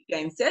you. If you're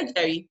in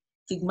surgery,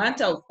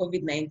 stigmata of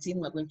COVID-19,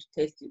 we're going to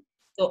test you.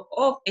 So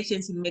all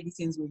patients in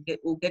medicines will get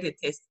a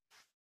test.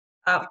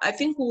 I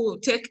think we'll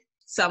take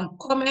some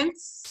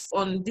comments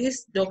on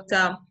this,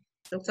 Dr.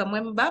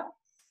 Mweemba.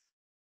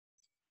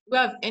 Do you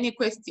have any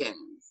questions?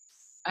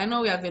 I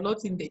know we have a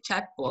lot in the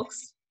chat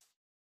box,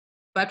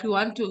 but we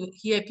want to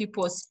hear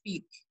people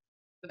speak.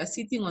 We are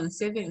sitting on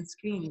 7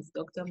 screens,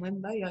 Dr.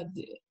 Mweemba. You are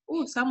there.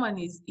 Oh, someone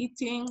is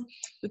eating.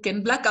 We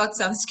can black out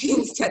some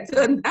screens, chat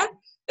on that.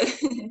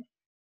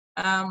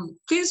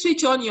 Please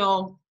switch on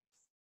your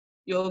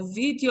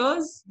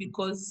videos,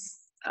 because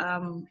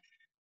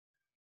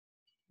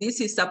this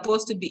is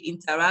supposed to be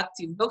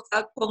interactive.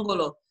 Dr.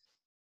 Kongolo,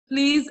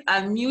 please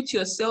unmute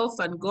yourself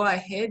and go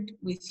ahead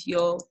with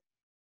your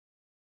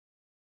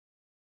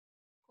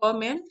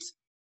comment.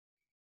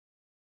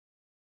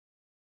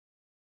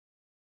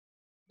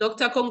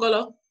 Dr.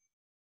 Kongolo.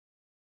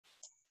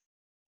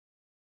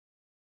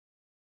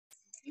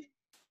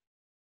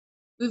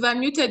 We've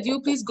unmuted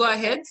you, please go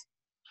ahead.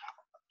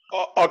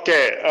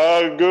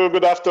 Okay,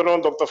 good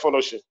afternoon, Dr.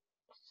 Foloshi.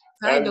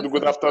 Hi, and Dr.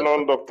 good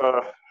afternoon,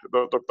 Dr.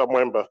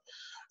 Mweemba.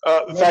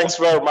 Thanks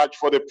very much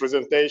for the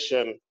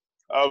presentation.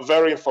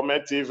 Very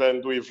informative,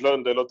 and we've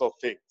learned a lot of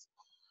things.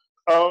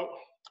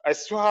 I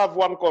still have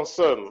one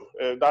concern,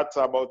 that's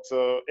about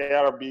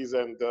ARBs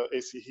and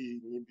ACE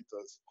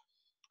inhibitors.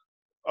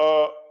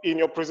 In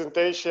your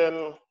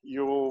presentation,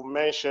 you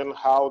mentioned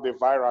how the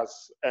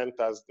virus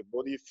enters the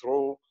body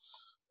through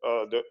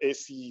the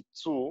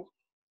ACE2,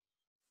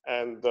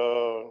 and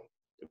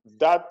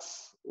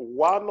that's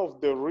one of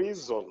the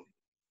reasons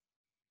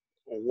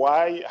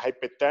why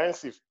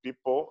hypertensive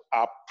people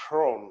are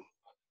prone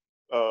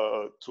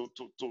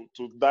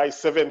to die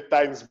 7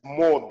 times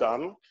more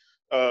than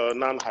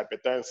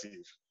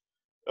non-hypertensive.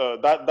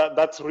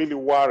 That's really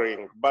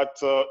worrying. But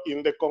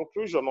in the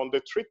conclusion on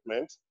the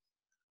treatment,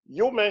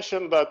 you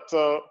mentioned that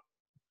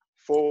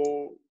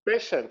for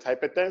patients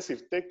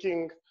hypertensive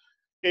taking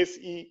ACE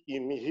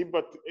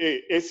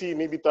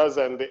inhibitors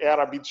and the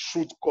ARBs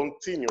should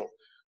continue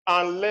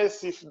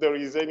unless if there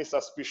is any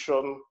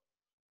suspicion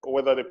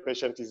whether the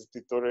patient is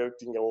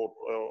deteriorating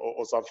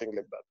or something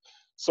like that.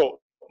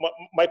 So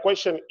my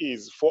question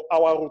is, for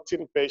our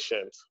routine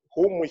patients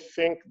whom we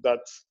think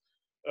that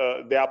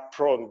they are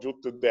prone due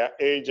to their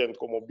age and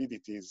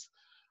comorbidities,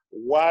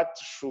 what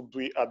should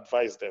we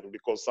advise them?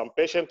 Because some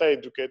patients are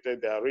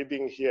educated, they are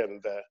reading here and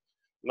there.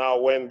 Now,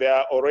 when they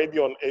are already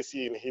on ACE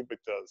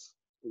inhibitors,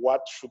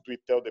 what should we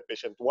tell the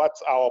patient?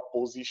 What's our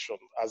position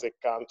as a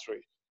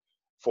country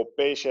for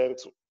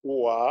patients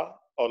who are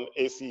on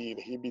ACE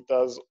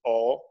inhibitors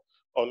or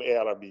on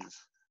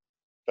ARBs?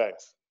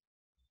 Thanks.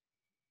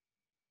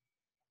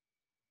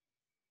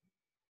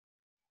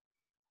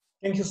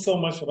 Thank you so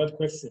much for that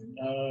question.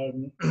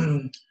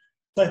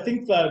 So I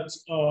think that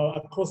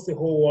across the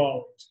whole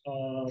world,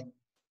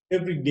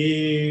 every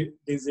day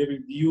there's a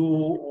review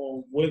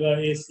of whether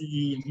ACE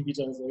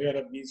inhibitors or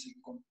ARBs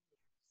should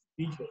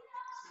compete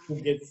who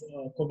gets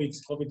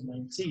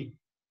COVID-19.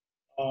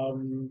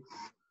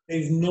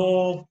 There's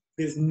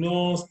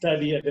no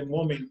study at the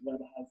moment that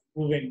has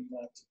proven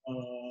that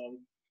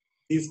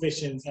these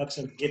patients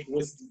actually get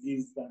worse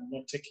disease than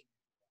not taking.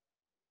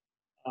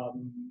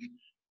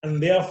 And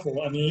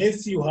therefore,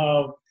 unless you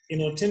have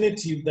an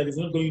alternative that is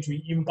not going to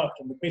impact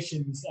on the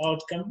patient's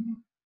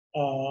outcome,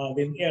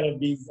 then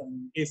ARBs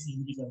and ACE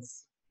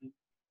inhibitors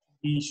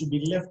should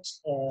be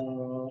left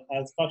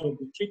as part of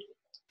the treatment.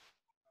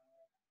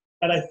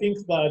 But I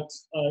think that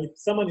if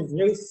someone is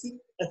very sick,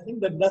 I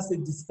think that that's a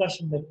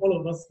discussion that all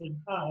of us can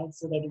have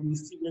so that we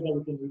see whether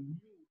we can review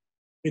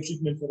the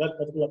treatment for that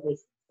particular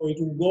patient, or it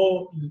will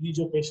go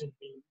individual patient.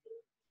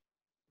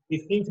 We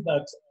think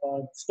that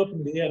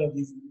stopping the ARBs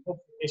is help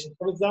the patient.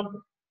 For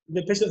example, if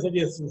the patient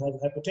obviously has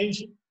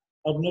hypertension,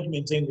 I would not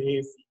maintain the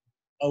ACE.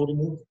 I would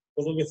remove it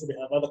because obviously they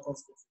have other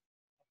consequences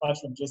apart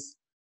from just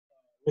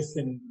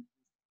listening.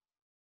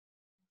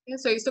 Yeah,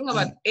 so he's talking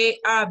about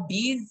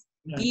ARBs.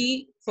 Yeah.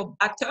 B for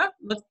butter,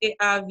 not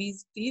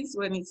ARVs, please,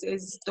 when it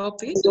says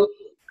stop it.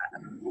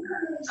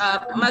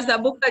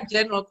 Mazabuka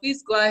General,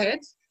 please go ahead.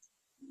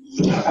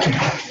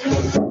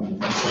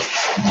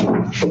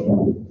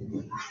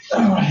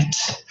 All right.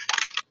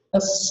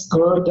 Yes,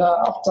 good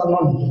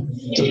afternoon,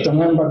 Dr.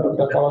 Mweemba,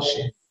 Dr.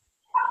 Foloshi.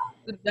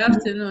 Good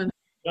afternoon.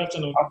 Good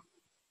afternoon.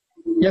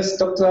 Yes,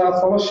 Dr.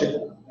 Foloshi.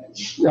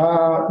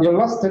 Your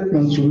last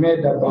statement you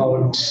made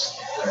about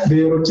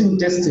the routine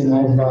testing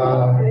of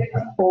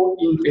all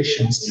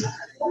inpatients.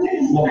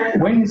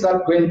 When is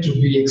that going to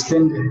be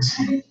extended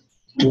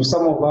to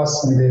some of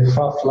us in the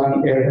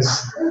far-flung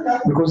areas?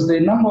 Because the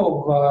number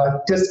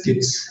of test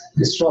kits,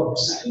 the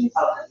swabs,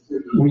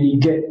 we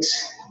get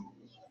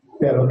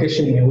per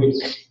location in a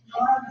week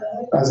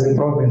as a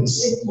province,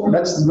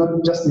 that's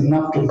not just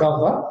enough to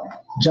cover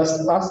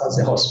just us as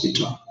a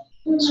hospital.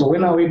 So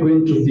when are we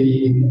going to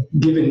be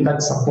given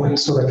that support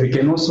so that we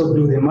can also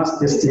do the mass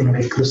testing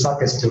like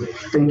Lusaka is doing?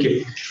 Thank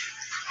you.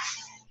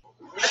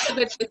 That's a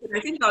good question. I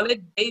think I'll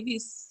let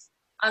Davis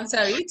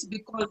answer it,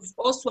 because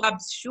all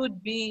swabs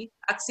should be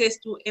access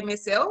to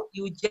MSL.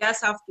 You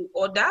just have to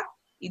order.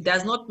 It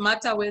does not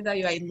matter whether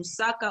you are in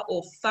Lusaka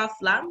or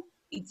far-flung.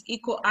 It's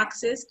equal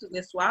access to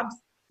the swabs.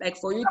 Like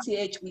for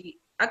UTH, we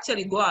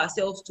actually go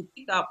ourselves to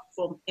pick up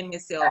from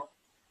MSL.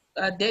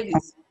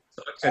 Davis.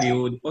 So actually,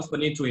 you would also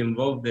need to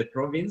involve the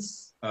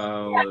province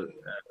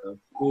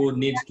who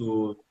needs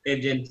to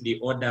urgently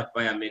order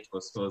via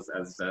medical stores,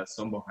 as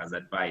Sombo has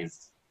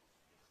advised.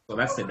 So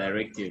that's the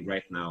directive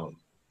right now.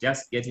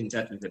 Just get in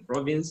touch with the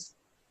province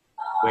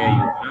where you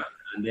are,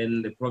 and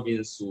then the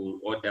province will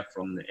order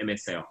from the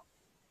MSL.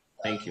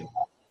 Thank you.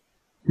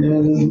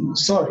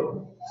 Sorry,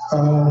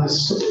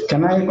 so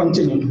can I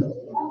continue?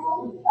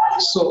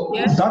 So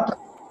yes. that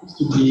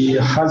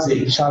has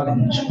a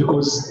challenge,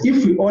 because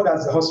if we order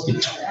as a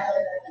hospital,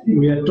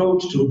 we are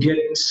told to get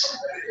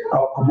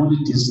our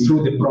commodities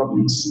through the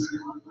province.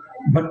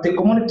 But the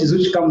commodities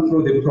which come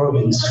through the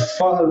province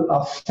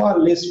are far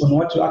less than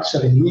what you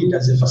actually need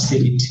as a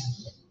facility,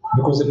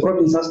 because the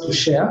province has to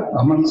share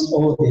amongst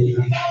all the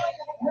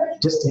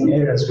testing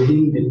areas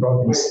within the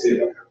province.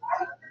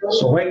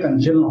 So why can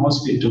general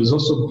hospitals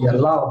also be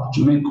allowed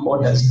to make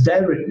orders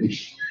directly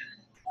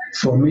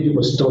from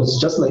medical stores,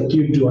 just like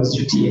you do as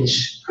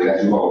UTH?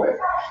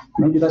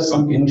 Maybe that's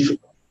something we should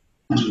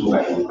do.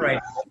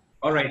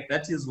 All right,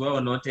 that is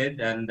well noted.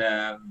 And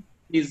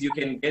please, you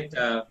can get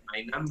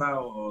my number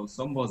or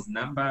Sombo's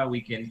number.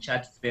 We can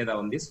chat further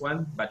on this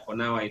one. But for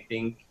now, I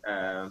think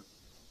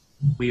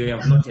we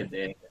have noted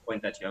the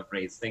point that you have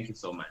raised. Thank you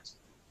so much.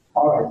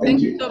 All right,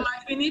 Thank you so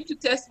much. We need to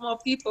test more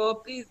people.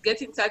 Please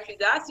get in touch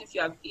with us if you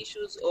have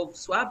issues of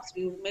swabs.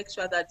 We will make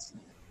sure that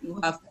you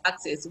have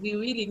access. We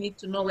really need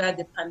to know where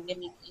the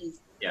pandemic is.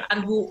 Yeah.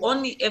 And we'll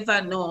only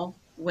ever know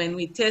when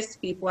we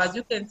test people. As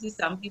you can see,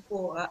 some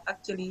people are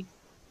actually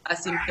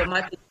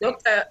asymptomatic.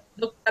 Dr.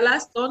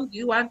 Laston, do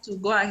you want to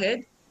go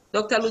ahead?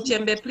 Dr.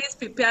 Luchembe, please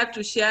prepare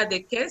to share the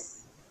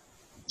case.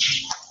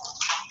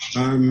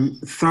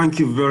 Thank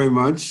you very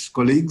much,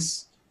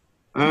 colleagues.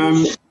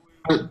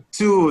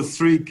 2 or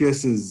 3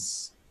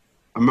 cases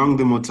among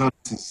the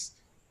mortalities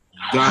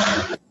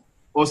that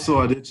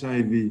also had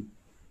HIV.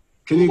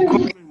 Can you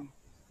comment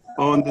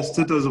on the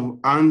status of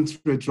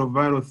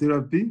antiretroviral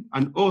therapy?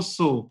 And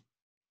also,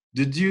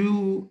 did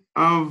you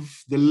have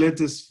the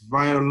latest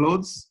viral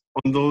loads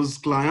on those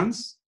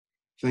clients?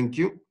 Thank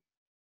you.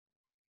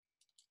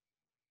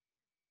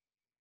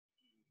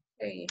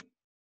 Okay.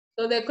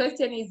 So the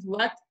question is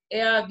what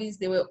ARVs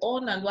they were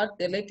on and what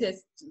the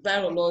latest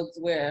viral loads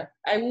were.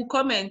 I will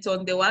comment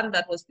on the one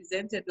that was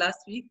presented last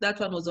week. That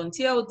one was on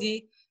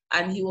TLD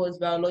and he was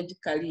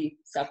biologically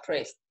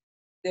suppressed.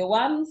 The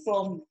one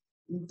from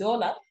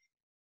Dola.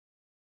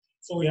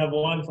 So we have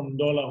one from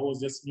Dola who was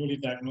just newly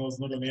diagnosed,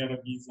 not on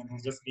ARVs, and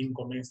was just being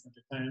commenced at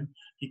the time.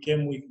 He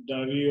came with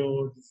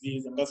diarrheal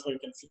disease, and that's why you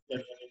can see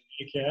that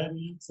he had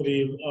AKI. So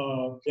the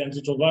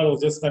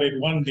antiretroviral just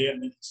started one day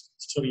and it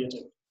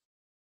deteriorated.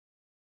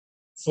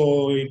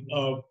 So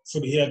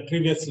he had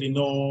previously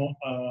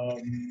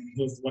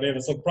whatever.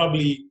 So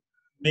probably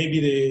maybe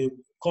the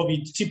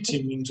COVID tipped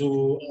him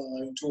into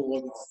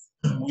all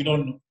this. We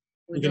don't know.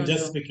 We can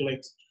just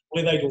speculate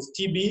whether it was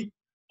TB,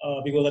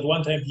 because at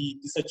one time he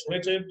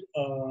desaturated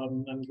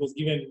and was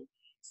given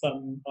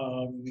some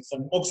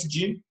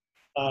oxygen.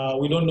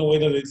 We don't know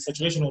whether the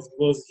saturation was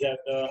because he had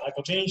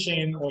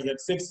hypertension or he had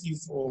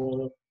sepsis,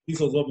 or this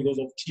was all because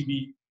of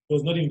TB. It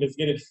was not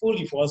investigated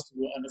fully for us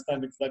to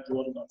understand exactly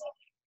what was happening.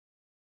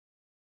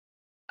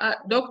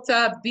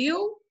 Dr.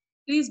 Bill,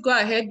 please go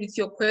ahead with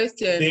your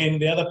question. Then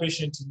the other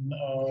patient,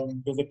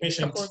 was the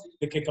patient,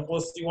 the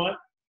Kaposi one,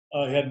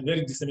 he had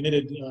very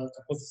disseminated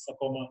Kaposi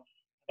sarcoma.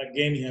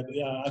 Again, he had,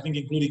 I think,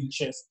 including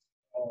chest,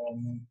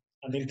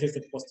 and then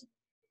tested positive.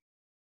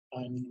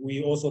 And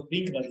we also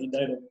think that he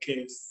died of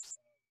case,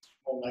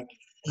 more likely.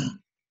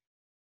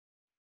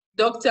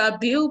 Dr.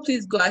 Bill,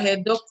 please go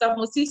ahead. Dr.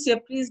 Mosise,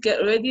 please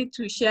get ready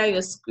to share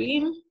your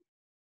screen.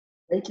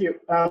 Thank you.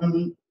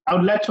 I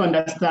would like to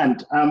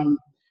understand,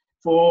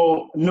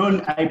 for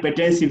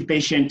non-hypertensive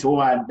patients who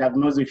are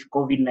diagnosed with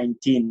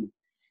COVID-19,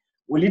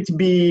 will it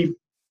be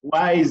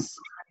wise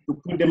to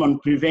put them on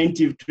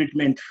preventive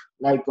treatment,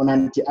 like on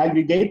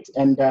anti-aggregate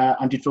and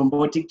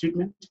antithrombotic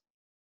treatment?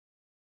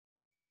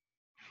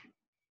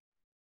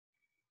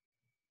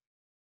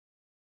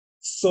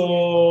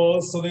 So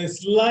the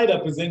slide I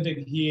presented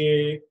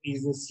here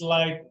is a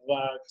slide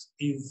that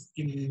is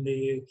in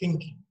the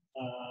thinking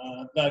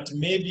that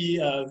maybe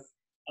as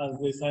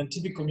the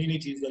scientific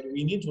community is that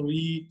we need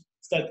to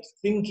start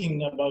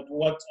thinking about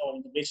what our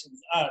interventions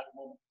are at the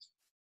moment.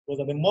 Because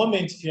at the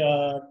moment, if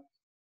you're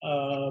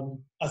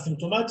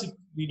asymptomatic,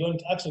 we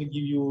don't actually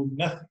give you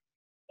nothing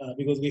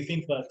because we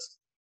think that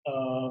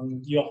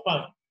you are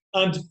fine.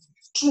 And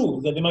it's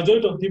true that the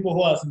majority of people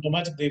who are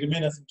asymptomatic, they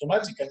remain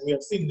asymptomatic, and we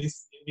have seen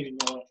this even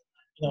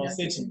in our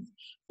settings.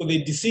 So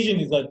the decision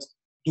is that,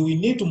 do we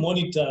need to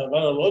monitor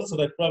viral load so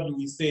that probably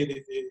we say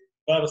that the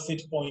viral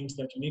set point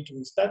that you need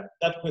to start?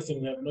 That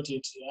question we have not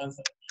yet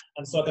answered.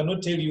 And so I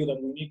cannot tell you that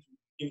we need to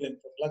give them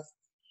prophylaxis.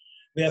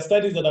 There are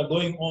studies that are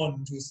going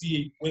on to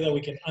see whether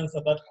we can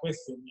answer that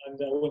question. And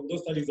when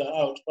those studies are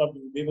out,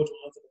 probably we'll be able to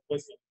answer the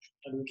question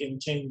and we can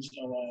change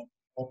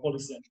our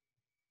policy.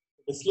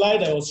 The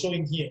slide I was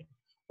showing here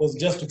was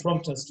just to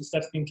prompt us to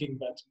start thinking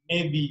that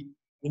maybe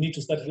we need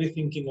to start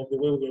rethinking of the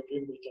way we are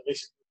doing the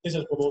intervention,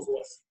 especially for those of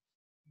us.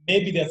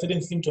 Maybe there are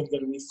certain symptoms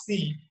that we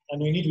see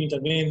and we need to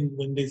intervene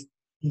when these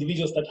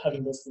individuals start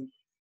having those symptoms.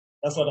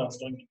 That's what I was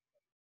trying to do.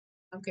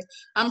 Okay,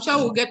 I'm sure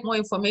we'll get more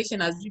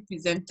information as we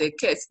present the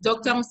case.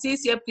 Dr.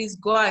 Msisia, please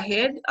go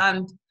ahead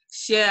and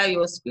share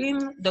your screen.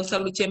 Dr.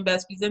 Luchembe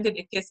has presented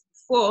a case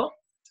before,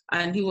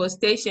 and he was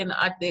stationed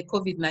at the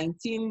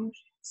COVID-19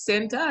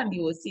 center and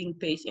he was seeing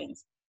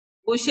patients.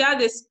 We'll share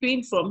the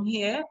screen from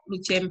here.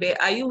 Luchembe,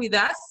 are you with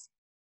us?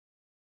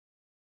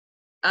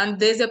 And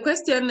there's a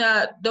question,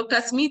 Dr.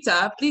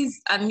 Smita,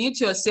 please unmute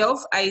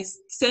yourself. I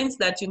sense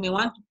that you may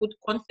want to put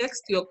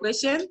context to your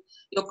question.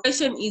 Your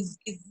question is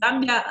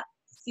Zambia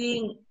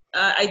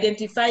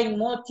identifying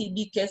more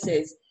TB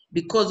cases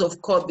because of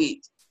COVID?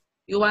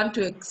 You want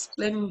to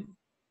explain,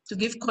 to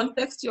give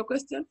context to your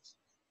question?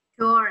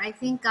 Sure, I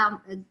think,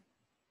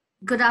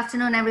 good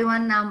afternoon,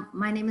 everyone.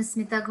 My name is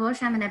Smita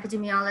Ghosh. I'm an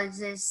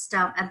epidemiologist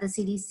at the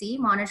CDC,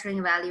 Monitoring,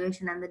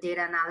 Evaluation, and the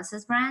Data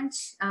Analysis Branch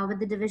with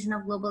the Division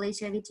of Global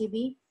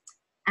HIV/TB.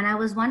 And I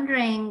was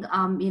wondering,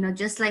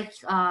 just like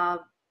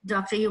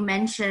Doctor, you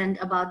mentioned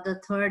about the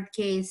third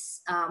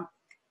case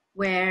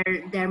where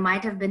there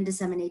might have been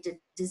disseminated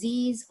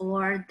disease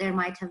or there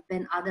might have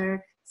been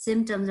other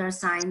symptoms or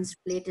signs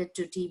related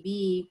to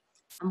TB.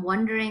 I'm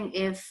wondering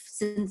if,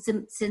 since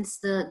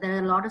there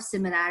are a lot of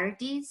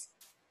similarities,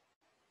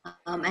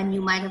 and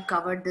you might have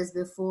covered this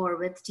before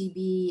with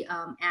TB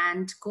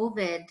and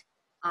COVID,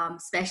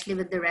 especially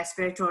with the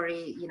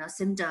respiratory,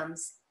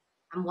 symptoms.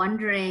 I'm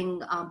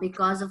wondering,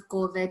 because of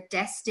COVID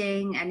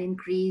testing and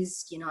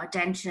increased,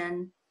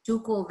 attention to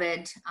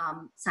COVID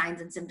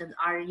signs and symptoms,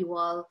 are you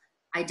all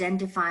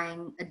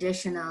identifying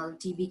additional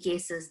TB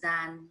cases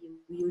than you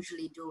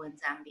usually do in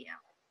Zambia?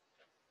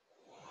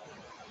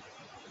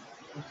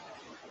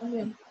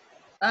 Okay.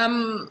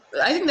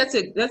 I think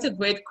that's a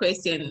great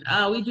question.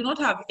 We do not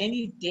have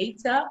any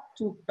data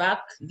to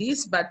back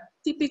this, but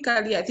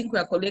typically I think we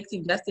are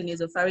collecting just a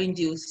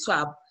nasopharyngeal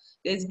swab.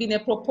 There's been a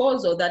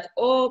proposal that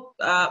all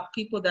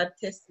people that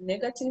test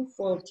negative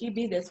for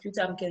TB, the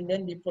sputum can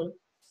then be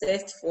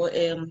processed for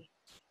a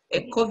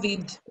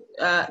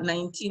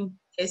COVID-19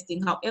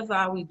 testing.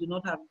 However, we do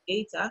not have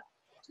data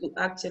to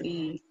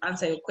actually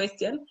answer your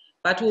question,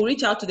 but we'll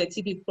reach out to the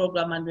TB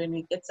program, and when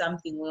we get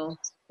something, we'll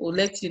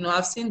let you know.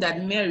 I've seen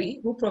that Mary,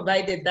 who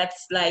provided that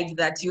slide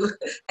that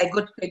I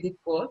got credit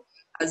for,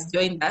 has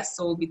joined us.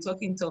 So we'll be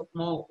talking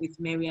more with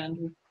Mary, and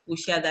we'll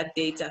share that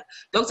data.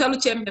 Dr.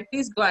 Luchembe,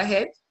 please go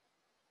ahead.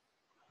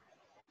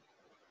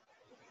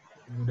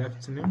 Good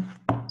afternoon.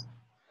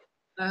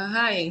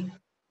 Hi,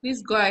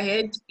 please go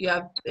ahead. You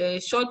have a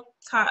short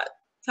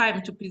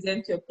time to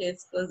present your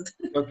case.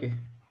 Okay.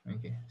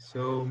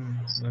 So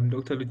I'm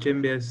Dr.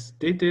 Luchembe, as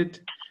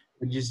stated,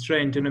 Registrar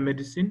Internal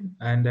Medicine,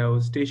 and I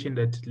was stationed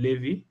at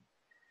Levy,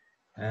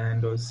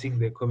 and I was seeing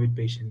the COVID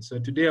patients. So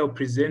today I'll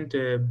present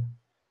a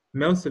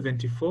male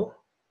 74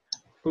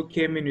 who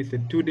came in with a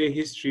 2-day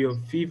history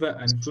of fever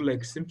and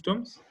flu-like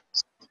symptoms.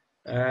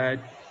 To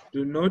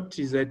note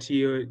is that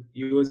he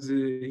was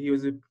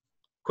a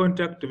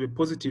contact of a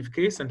positive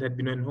case and had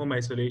been on home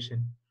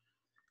isolation.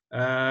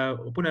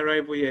 Upon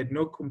arrival, he had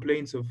no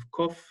complaints of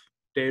cough,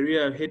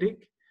 diarrhea, or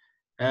headache.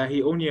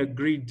 He only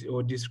agreed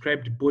or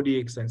described body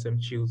aches and some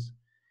chills.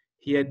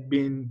 He'd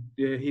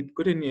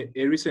gotten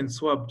a recent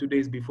swab 2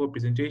 days before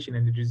presentation,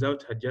 and the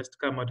result had just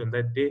come out on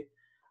that day,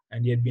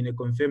 and he had been a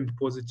confirmed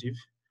positive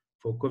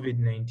for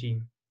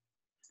COVID-19.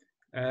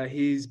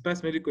 His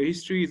past medical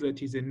history is that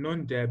he's a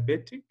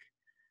non-diabetic.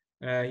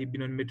 He'd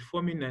been on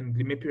metformin and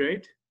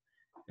glimepiride.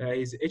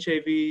 He's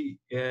HIV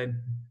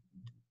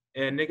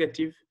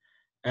negative,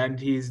 and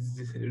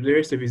the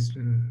rest of his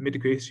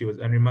medical history was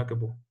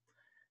unremarkable.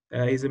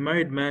 He's a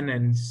married man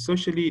and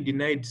socially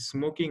denied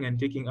smoking and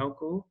taking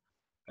alcohol,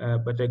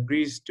 but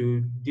agrees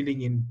to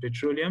dealing in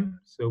petroleum.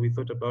 So we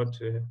thought about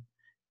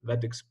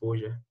that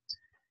exposure.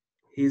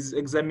 His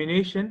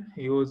examination,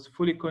 he was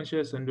fully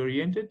conscious and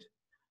oriented,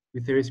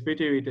 with a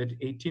respiratory rate at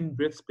 18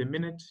 breaths per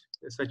minute,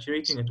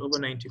 saturating at over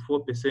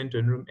 94%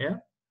 on room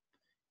air.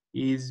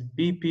 His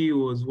BP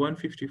was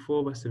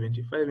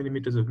 154/75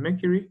 millimeters of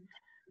mercury,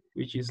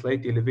 which is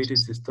slightly elevated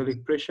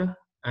systolic pressure,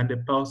 and a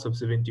pulse of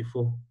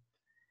 74.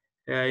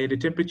 He had a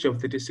temperature of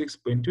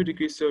 36.2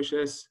 degrees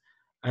Celsius,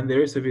 and the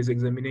rest of his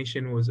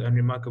examination was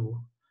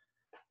unremarkable.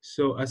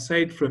 So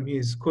aside from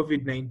his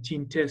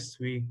COVID-19 tests,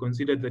 we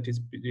considered that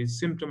his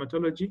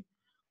symptomatology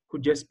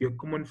could just be a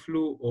common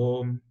flu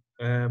or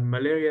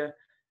malaria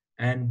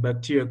and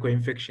bacterial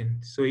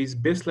co-infection. So his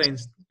baseline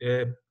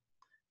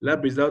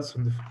lab results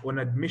on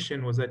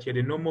admission was that he had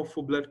a normal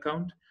full blood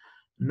count,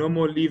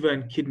 normal liver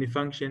and kidney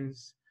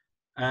functions,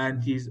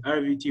 and his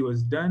RVT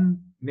was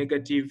done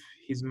negative.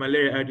 His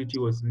malaria RVT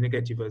was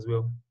negative as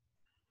well.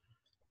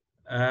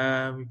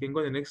 We can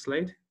go to the next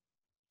slide.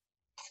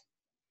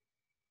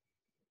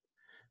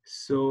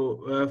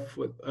 So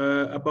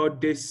about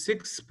day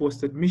 6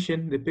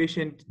 post-admission, the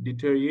patient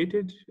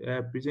deteriorated,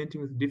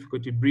 presenting with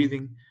difficulty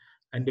breathing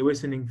and a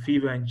worsening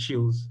fever and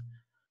chills.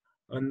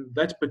 On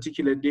that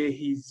particular day,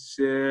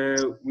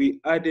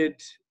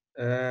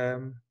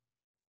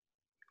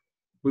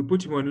 we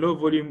put him on low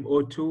volume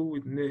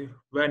O2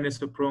 via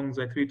nasal prongs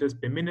at 3 liters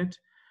per minute,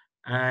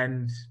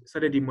 and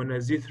started him on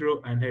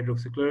azithro and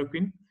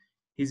hydroxychloroquine.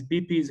 His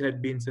BPs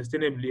had been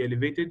sustainably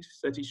elevated,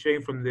 started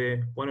showing from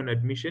the one on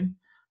admission,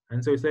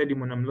 and so we started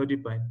him on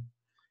amlodipine.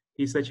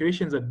 His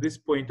saturations at this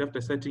point,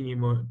 after starting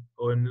him on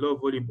low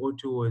volume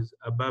O2, was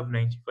above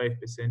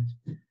 95%.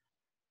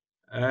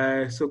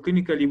 So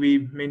clinically,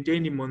 we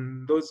maintained him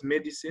on those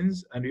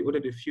medicines, and we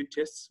ordered a few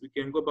tests. We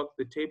can go back to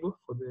the table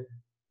for the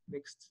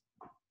next.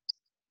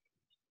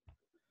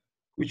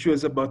 which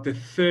was about the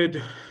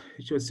third,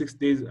 which was 6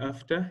 days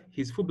after.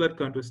 His full blood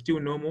count was still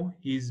normal.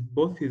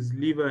 Both his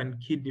liver and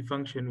kidney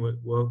function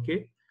were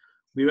okay.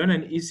 We ran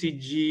an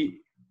ECG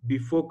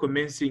before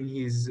commencing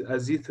his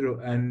azithro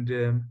and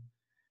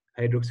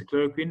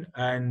hydroxychloroquine,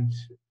 and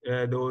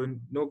there were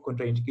no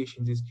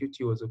contraindications. His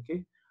QT was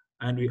okay,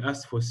 and we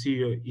asked for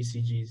serial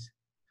ECGs.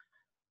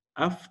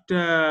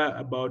 After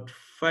about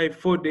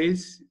 4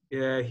 days,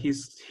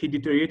 he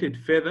deteriorated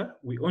further.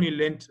 We only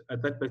learned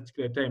at that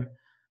particular time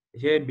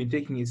he had been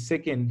taking his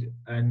second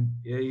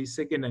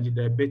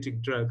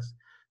anti-diabetic drugs.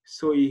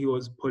 So he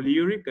was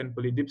polyuric and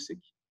polydipsic,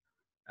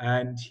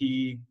 and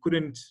he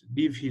couldn't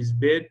leave his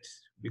bed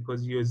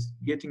because he was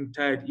getting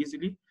tired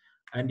easily,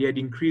 and he had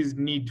increased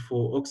need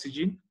for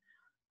oxygen,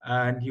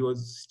 and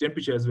his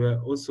temperatures were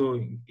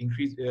also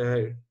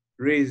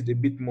raised a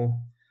bit more.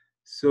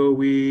 So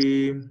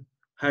we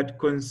had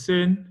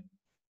concern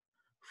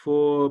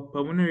for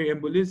pulmonary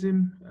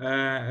embolism,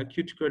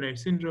 acute coronary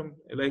syndrome,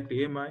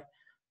 likely MI,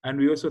 and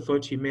we also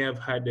thought he may have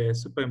had a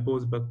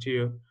superimposed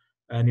bacterial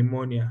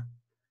pneumonia.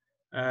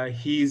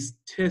 His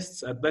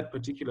tests at that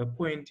particular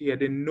point, he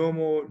had a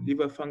normal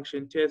liver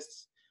function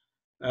test,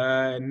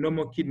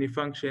 normal kidney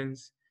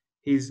functions.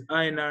 His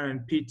INR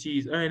and PT,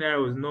 his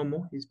INR was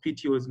normal, his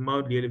PT was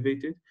mildly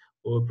elevated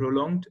or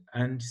prolonged,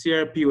 and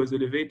CRP was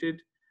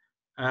elevated.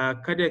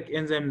 Cardiac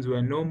enzymes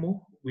were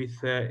normal with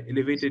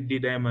elevated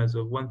D-dimers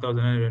of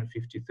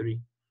 1,953.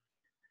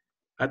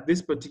 At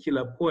this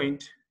particular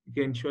point, you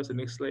can show us the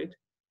next slide.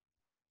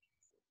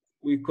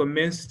 We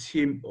commenced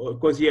him,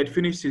 because he had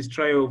finished his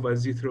trial of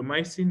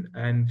azithromycin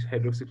and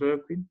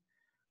hydroxychloroquine.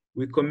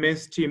 We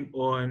commenced him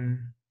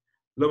on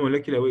low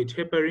molecular weight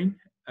heparin,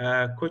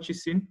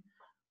 colchicine.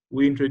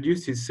 We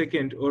introduced his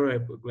second oral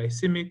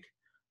hypoglycemic,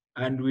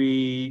 and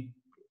we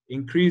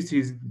increased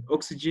his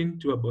oxygen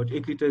to about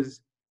 8 liters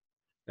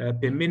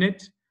per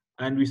minute,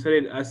 and we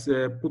started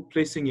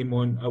placing him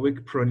on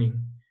awake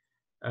proning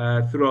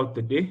throughout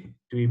the day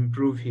to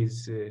improve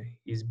his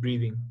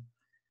breathing.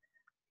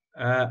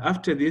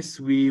 After this,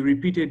 we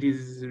repeated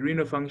his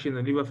renal functions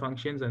and liver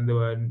functions, and they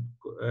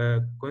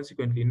were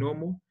consequently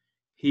normal.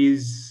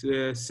 His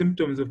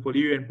symptoms of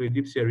polyuria and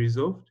polydipsia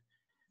resolved.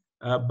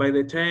 By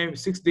the time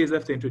 6 days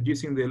after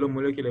introducing the low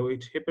molecular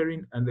weight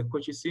heparin and the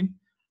colchicine,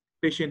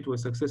 patient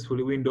was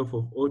successfully weaned off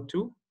of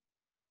O2.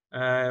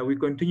 We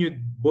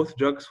continued both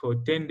drugs for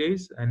 10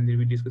 days, and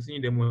we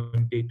discontinued them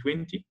on day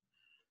 20.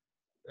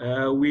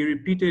 We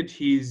repeated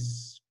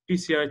his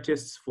PCR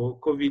tests for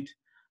COVID,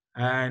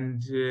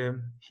 and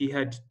he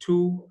had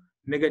 2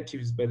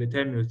 negatives by the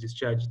time he was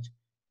discharged.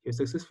 He was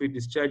successfully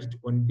discharged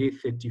on day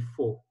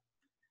 34.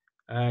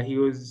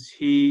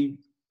 He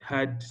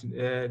had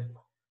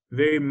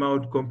very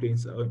mild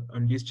complaints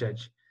on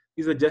discharge.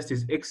 These are just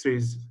his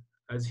x-rays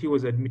as he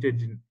was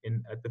admitted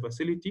at the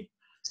facility,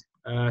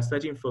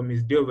 starting from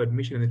his day of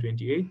admission on the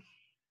 28th,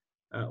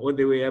 all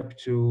the way up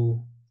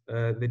to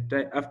the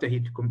time after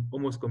he'd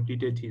almost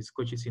completed his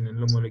colchicine and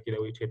low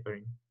molecular weight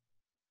heparin.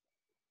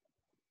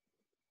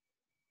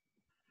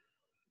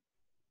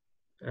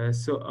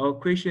 So our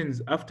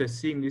questions after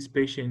seeing this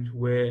patient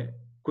were,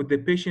 could the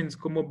patient's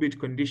comorbid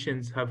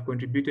conditions have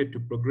contributed to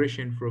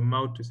progression from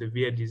mild to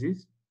severe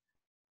disease?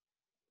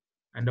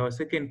 And our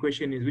second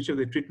question is, which of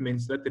the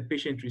treatments that the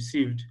patient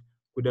received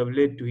could have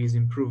led to his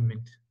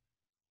improvement?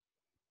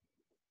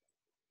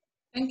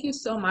 Thank you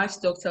so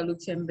much, Dr.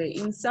 Luchembe.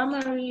 In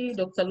summary,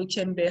 Dr.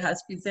 Luchembe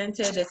has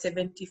presented a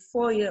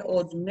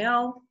 74-year-old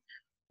male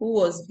who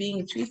was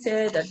being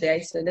treated at the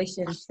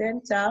isolation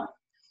center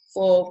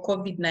for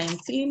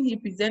COVID-19. He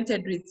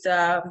presented with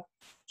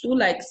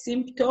flu-like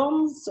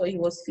symptoms. So he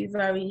was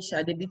feverish,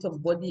 had a bit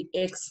of body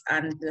aches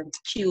and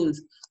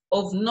chills.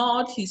 Of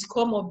note, his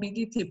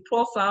comorbidity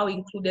profile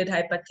included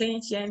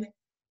hypertension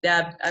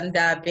and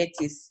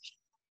diabetes.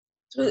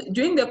 So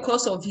during the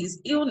course of his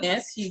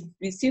illness, he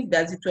received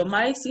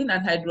azithromycin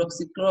and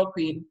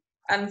hydroxychloroquine.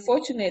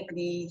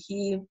 Unfortunately,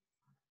 he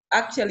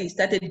actually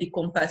started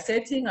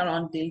decompensating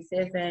around day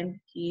 7.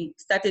 He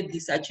started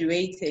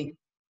desaturating.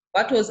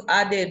 What was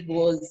added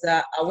was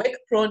awake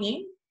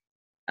proning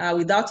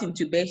without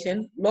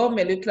intubation, low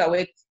molecular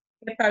weight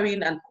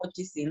heparin and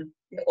colchicine.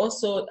 They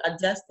also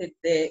adjusted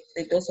the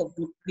dose of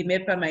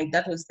glimepiride,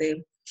 that was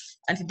the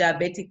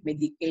anti-diabetic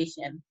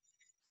medication.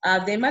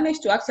 They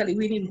managed to actually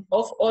wean him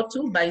off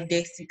O2 by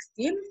day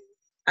 16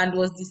 and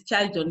was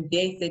discharged on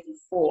day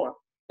 34.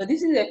 So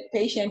this is a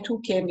patient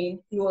who came in,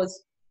 he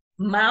was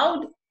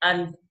mild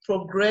and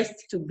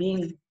progressed to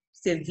being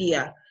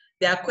severe.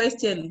 Their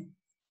question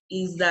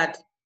is that,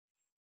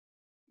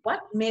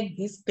 what made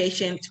this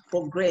patient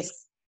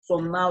progress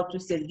from mild to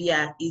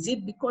severe? Is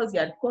it because he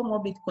had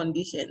comorbid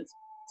conditions?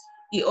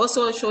 He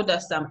also showed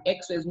us some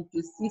x-rays, which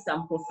you see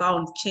some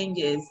profound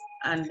changes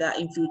and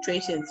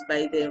infiltrations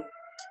by the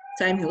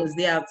time he was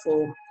there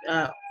for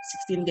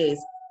 16 days.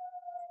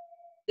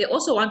 They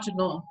also want to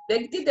know,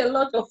 they did a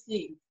lot of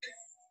things.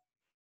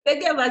 They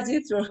gave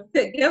azithro,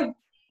 they gave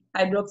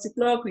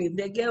hydroxychloroquine,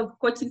 they gave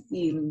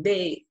colchicine,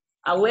 they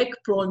awake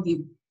proned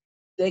him,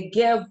 they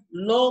gave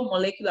low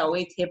molecular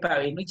weight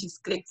heparin, which is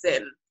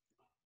Clexane.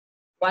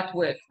 what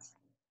worked.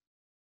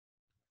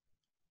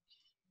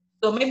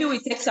 So maybe we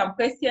take some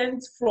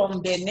questions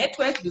from the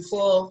network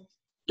before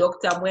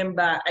Dr.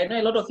 Mweemba. I know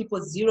a lot of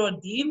people zeroed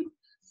in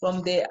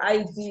from the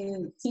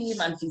ID team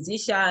and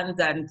physicians,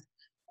 and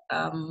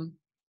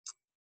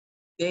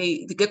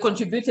they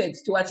contributed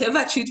to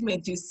whatever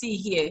treatment you see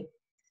here.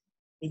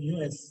 In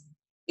US.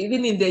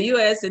 Even in the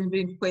US and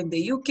in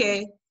the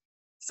UK.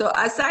 So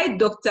aside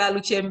Dr.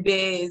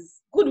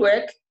 Luchembe's good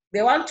work,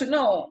 they want to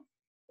know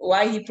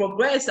why he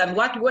progressed and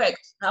what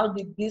worked. How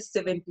did this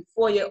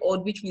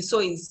 74-year-old, which we saw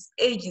his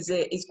age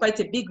is quite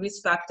a big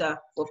risk factor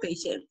for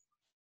patients.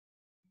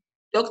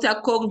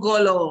 Dr.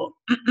 Kongolo,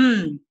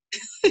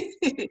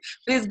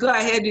 please go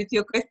ahead with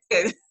your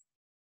question.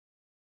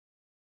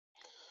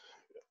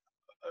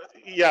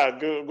 Yeah,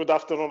 good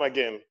afternoon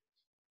again.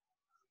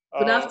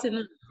 Good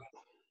afternoon.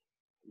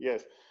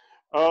 Yes.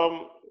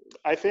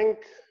 I think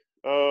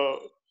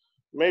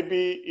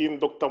maybe in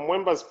Dr.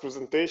 Mweemba's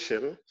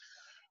presentation,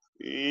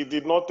 he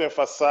did not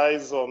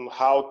emphasize on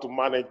how to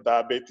manage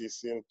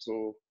diabetes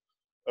into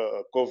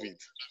COVID.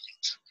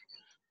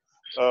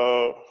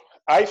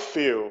 I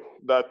feel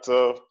that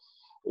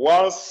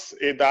once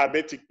a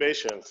diabetic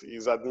patient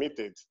is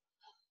admitted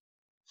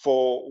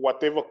for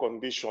whatever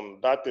condition,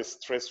 that is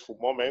stressful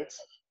moment,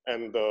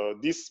 and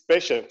this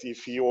patient,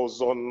 if he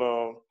was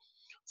on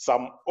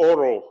some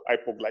oral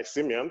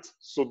hypoglycemiant,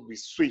 should be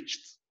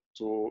switched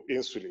to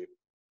insulin.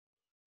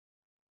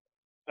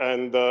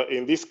 And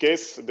in this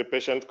case, the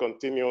patient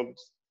continued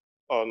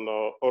on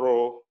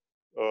oral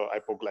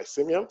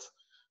hypoglycemiant,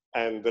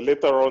 and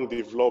later on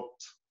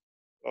developed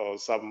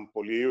some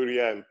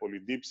polyuria and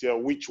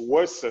polydipsia, which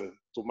worsened,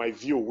 to my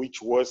view,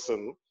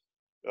 worsened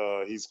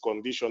his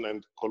condition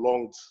and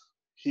prolonged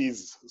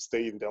his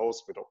stay in the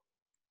hospital.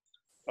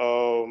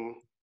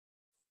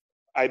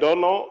 I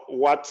don't know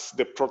what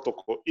the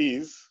protocol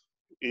is.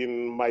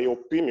 In my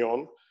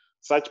opinion,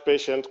 such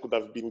patients could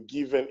have been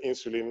given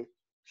insulin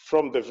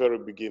from the very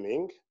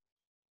beginning.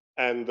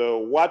 And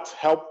what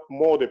helped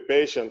more the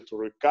patient to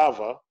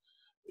recover,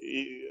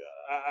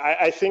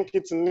 I think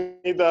it's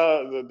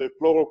neither the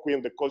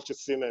chloroquine, the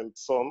colchicine, and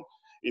so on.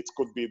 It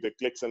could be the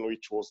Clexane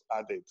which was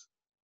added.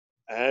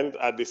 And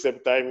at the same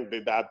time,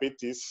 the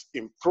diabetes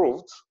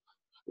improved,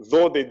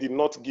 though they did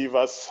not give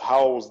us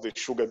how was the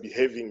sugar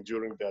behaving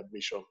during the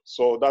admission.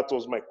 So that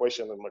was my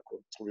question and my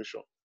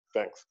contribution.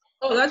 Thanks.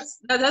 Oh, I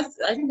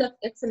think that's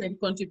excellent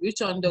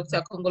contribution,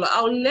 Dr. Kongolo.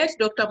 I'll let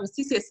Dr.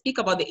 Musise speak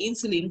about the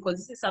insulin, because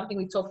this is something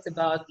we talked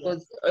about,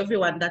 because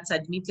everyone that's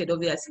admitted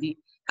obviously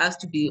has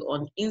to be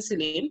on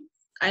insulin.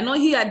 I know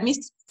he had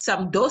missed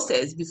some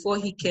doses before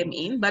he came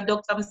in, but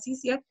Dr.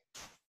 Musise?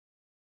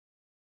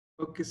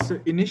 Okay, so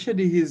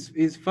initially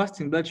his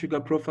fasting blood sugar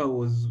profile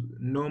was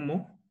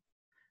normal.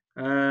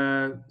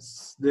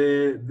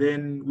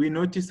 Then we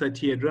noticed that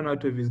he had run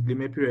out of his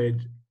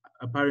glimepiride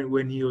apparently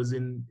when he was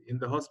in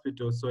the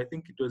hospital. So I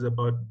think it was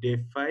about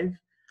day 5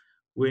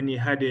 when he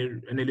had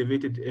an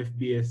elevated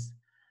FBS.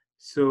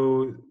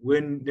 So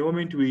the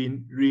moment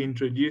we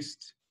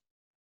reintroduced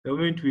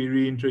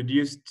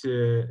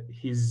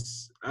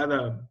his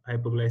other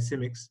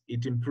hypoglycemics,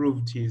 it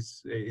improved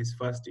his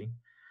fasting.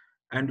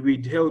 And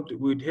we'd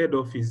head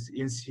off his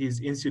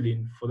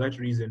insulin for that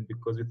reason,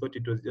 because we thought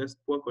it was just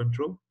poor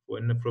control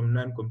from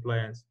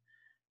non-compliance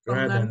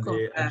rather than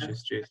the actual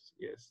stress.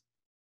 Yes.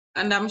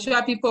 And I'm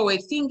sure people were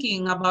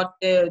thinking about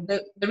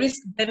the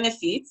risk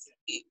benefits.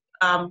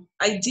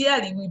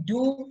 Ideally, we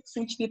do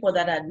switch people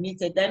that are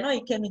admitted. I know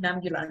he came in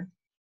ambulance,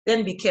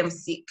 then became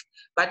sick.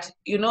 But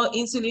you know,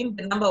 insulin,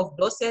 the number of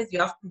doses you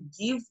have to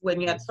give when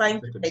you are trying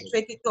to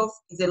titrate it off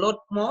is a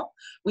lot more,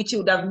 which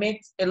would have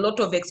made a lot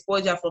of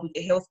exposure from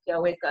the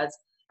healthcare workers.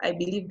 I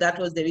believe that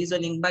was the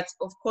reasoning. But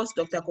of course,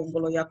 Dr.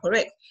 Kongolo, you're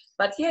correct.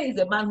 But here is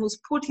a man who's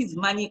put his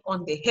money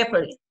on the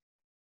heparin.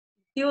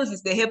 He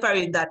uses the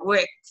heparin that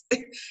works.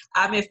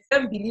 I'm a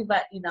firm believer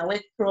in a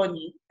wet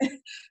crony.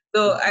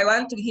 So I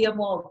want to hear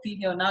more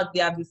opinion out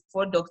there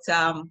before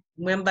Dr.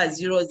 Mweemba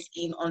zeroes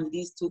in on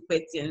these two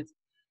questions.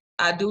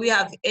 Do we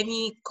have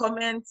any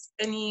comments,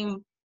 any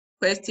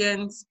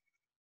questions?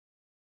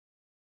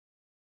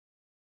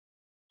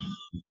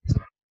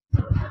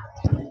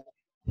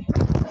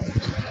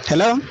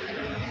 Hello?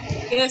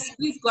 Yes,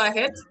 please go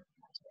ahead.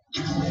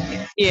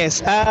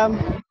 Yes,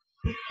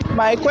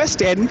 my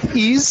question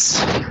is,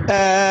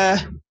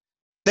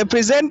 the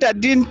presenter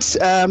didn't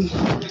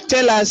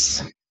tell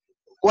us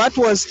what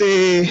was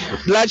the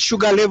blood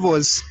sugar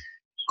levels,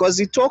 because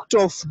he talked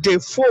of day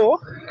 4.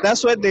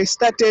 That's when they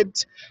started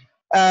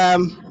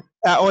on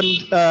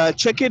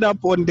checking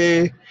up on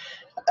the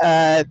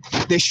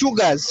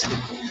sugars.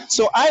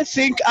 So I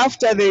think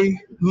after they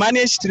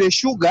managed the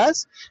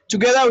sugars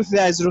together with the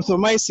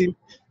azithromycin,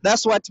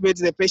 that's what made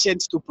the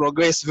patient to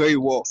progress very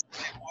well.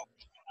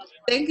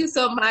 Thank you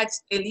so much,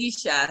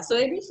 Elisha. So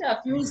Elisha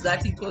feels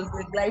that it was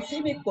the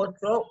glycemic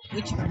control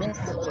which makes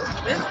a lot of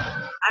sense,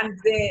 and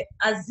the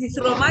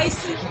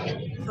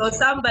azithromycin. So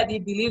somebody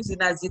believes in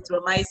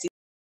azithromycin.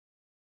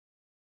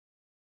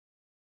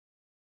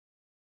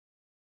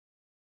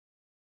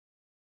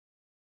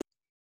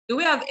 Do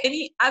we have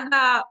any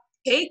other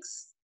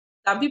takes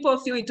Some people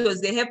feel it was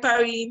the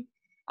heparin.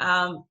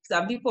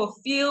 Some people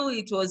feel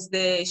it was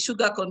the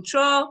sugar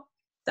control.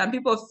 Some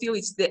people feel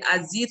it's the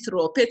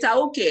azithro.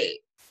 Petauke.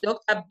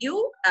 Dr.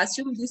 Bill, I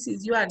assume this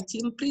is you and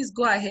team. Please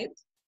go ahead.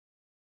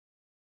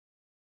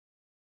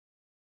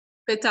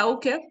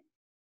 Petauke.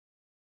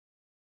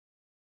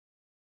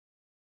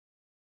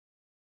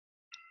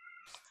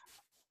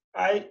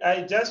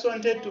 I just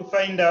wanted to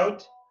find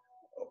out.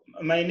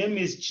 My name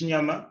is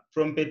Chinyama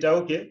from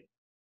Petauke.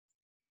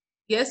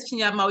 Yes,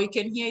 Chinyama, we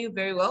can hear you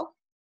very well.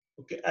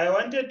 Okay, I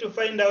wanted to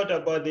find out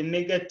about the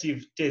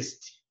negative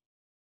test.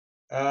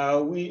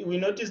 We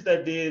noticed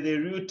that the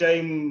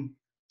real-time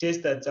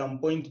test at some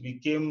point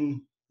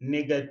became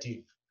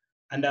negative,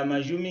 and I'm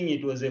assuming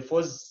it was a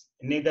false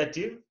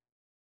negative.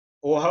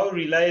 Or how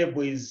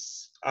reliable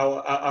is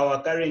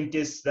our current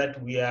tests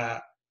that we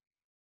are?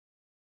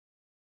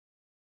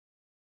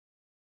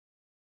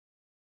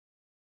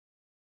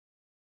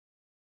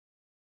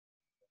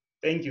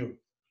 Thank you.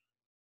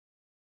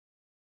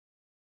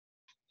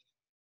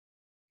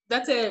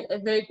 That's a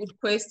very good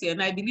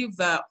question. I believe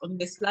on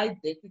the slide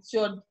deck, it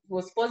showed it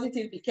was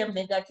positive, became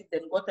negative,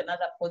 then got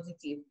another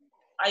positive.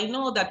 I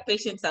know that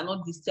patients are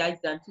not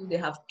discharged until they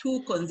have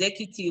 2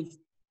 consecutive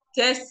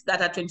tests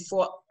that are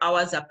 24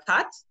 hours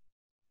apart.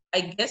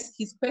 I guess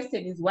his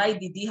question is, why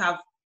did he have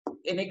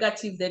a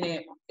negative then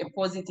a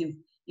positive?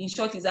 In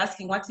short, he's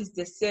asking what is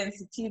the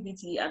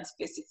sensitivity and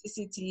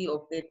specificity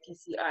of the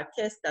PCR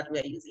test that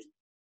we're using.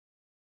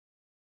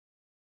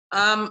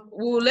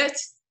 We'll let,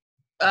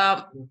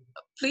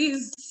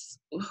 please,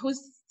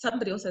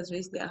 somebody else has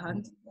raised their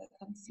hand. I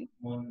can't see.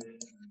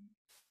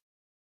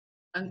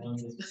 And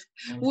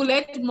we'll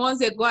let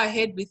Monze go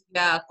ahead with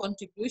their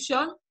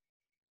contribution.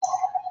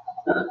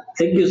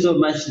 Thank you so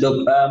much,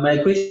 Doc. My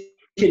question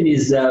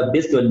is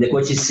based on the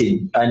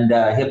colchicine and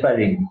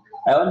heparin.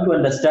 I want to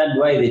understand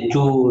why the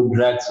 2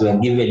 drugs were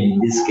given in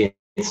this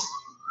case.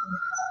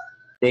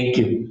 Thank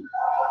you.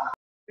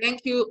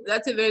 Thank you.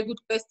 That's a very good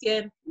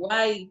question.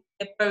 Why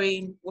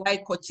heparin? Why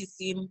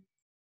colchicine?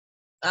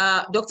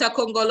 Dr.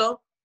 Kongolo,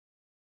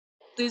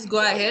 please go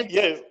ahead.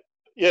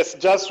 Yes,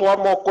 just one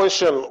more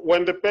question.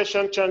 When the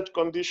patient changed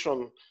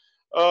condition,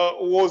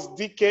 was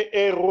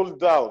DKA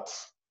ruled out?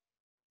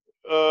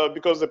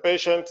 Because the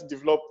patient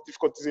developed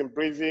difficulties in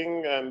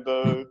breathing and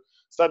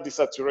started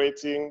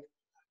desaturating,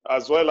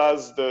 as well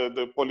as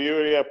the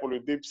polyuria,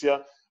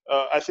 polydipsia.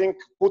 I think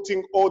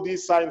putting all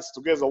these signs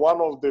together,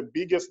 one of the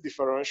biggest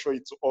differential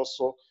is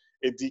also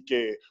a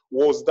DKA.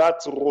 Was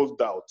that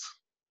ruled out?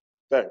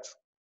 Thanks.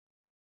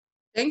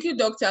 Thank you,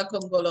 Dr.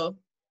 Kongolo.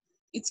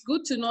 It's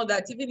good to know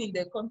that even in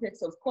the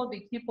context of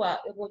COVID, people are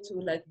able to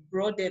like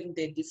broaden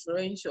the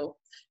differential.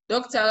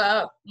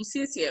 Dr.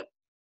 Musisi.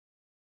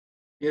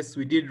 Yes,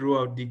 we did rule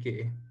out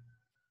DKA.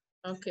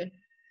 Okay.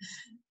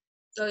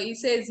 So he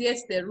says,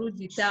 yes, they ruled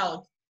it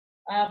out.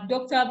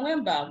 Dr.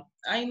 Mweemba,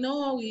 I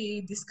know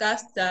we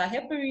discussed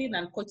heparin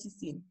and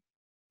colchicine.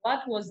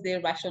 What was the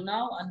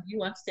rationale, and do you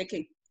want to take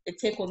a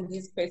take on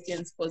these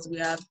questions because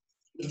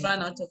we've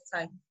run out of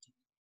time?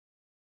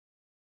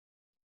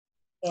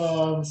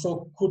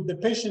 So could the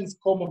patient's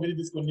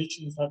comorbidities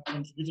conditions have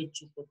contributed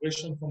to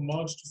progression from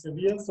mild to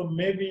severe? So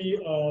maybe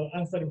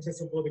answering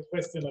first of all the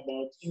question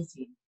about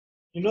insulin.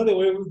 You know, the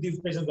way these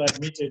patients are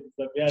admitted,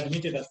 that they are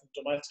admitted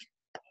asymptomatic.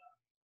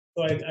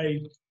 So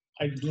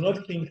I do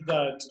not think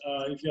that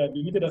if you are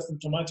admitted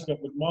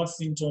asymptomatic with mild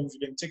symptoms,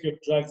 you can take your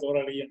drugs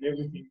orally and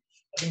everything.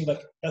 I think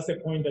that that's a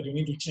point that you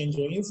need to change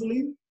your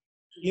insulin.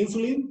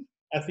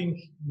 I think,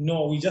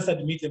 no, we just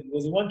admit them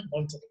because we want to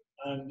monitor them.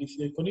 And if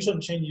the condition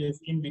changes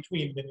in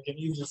between, then you can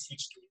easily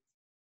switch to it.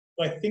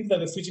 So I think that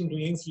the switching to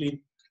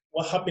insulin,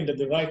 what happened at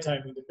the right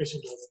time when the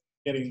patient was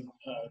getting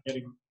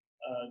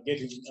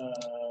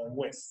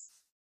worse.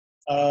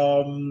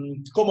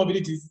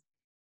 Comorbidities,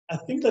 I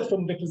think that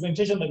from the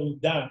presentation that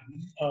we've done,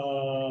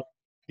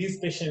 these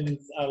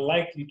patients are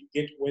likely to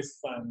get worse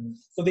fun.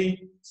 So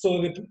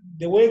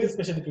the way this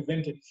patient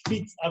presented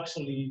fits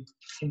actually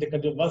in the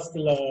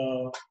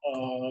cardiovascular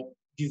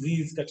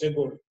disease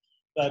category.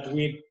 That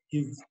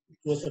he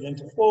was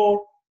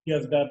 74, he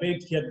had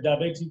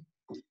diabetes,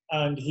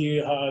 and he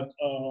had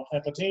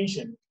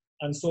hypertension.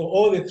 And so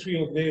all the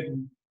 3 of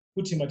them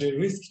put him at a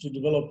risk to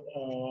develop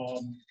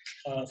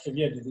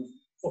severe disease.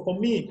 So for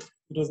me,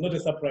 it was not a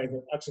surprise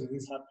that actually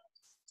this happened.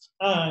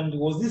 And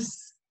was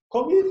this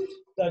COVID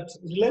that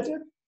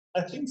related?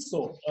 I think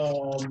so.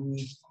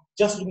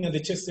 Just looking at the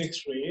chest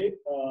X-ray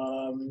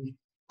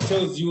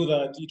tells you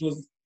that it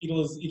was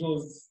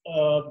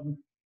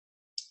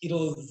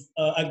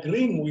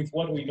agreeing with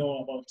what we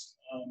know about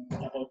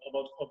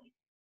COVID.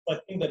 So I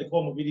think that the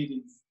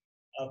comorbidities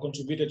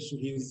contributed to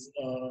his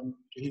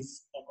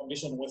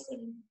condition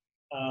worsening.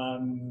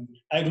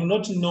 I do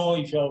not know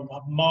if you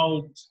have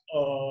mild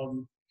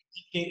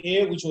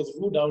DKA, which was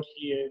ruled out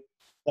here,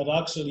 that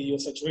actually your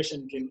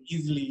saturation can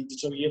easily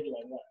deteriorate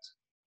like that.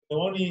 The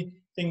only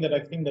thing that I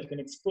think that can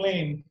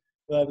explain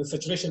the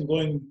saturation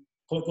going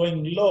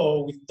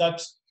low with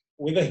that,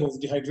 whether he was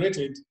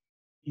dehydrated,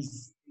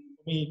 is,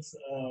 for me, it's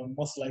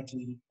most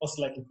likely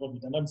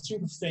COVID. And I'm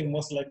still saying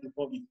most likely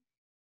COVID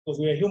because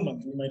we are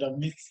humans, we might have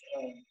missed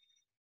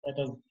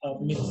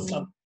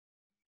some.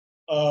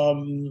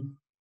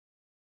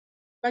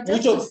 But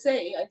just to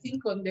say, I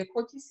think on the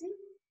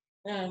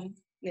colchicine,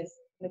 yes,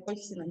 the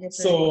colchicine and heparin.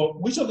 So,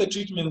 which of the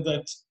treatments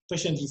that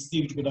patients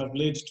received could have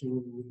led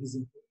to his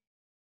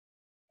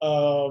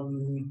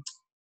improvement?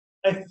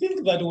 I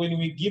think that when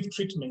we give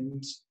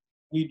treatment,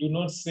 we do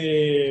not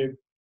say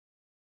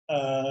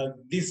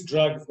this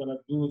drug is going to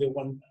do the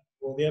one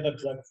or the other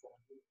drug for one.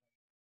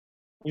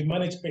 We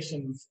manage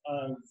patients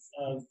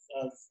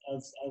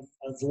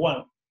as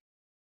one.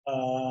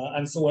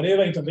 And so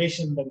whatever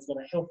intervention that is going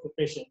to help the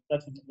patient,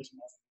 that intervention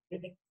has to be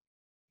taken. If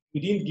we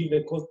didn't give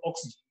the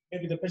oxygen,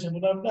 maybe the patient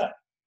would have died.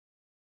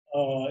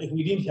 If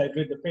we didn't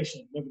hydrate the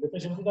patient, maybe the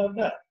patient would have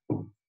died. If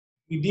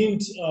we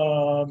didn't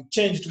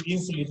change to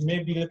insulin,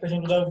 maybe the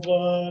patient would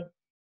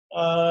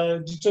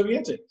have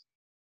deteriorated.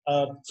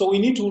 So we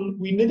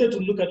needed to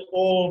look at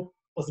all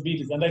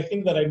possibilities. And I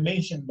think that I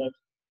mentioned that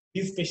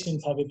these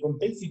patients have a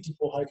propensity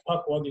for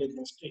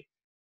hypercoagulable state.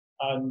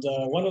 And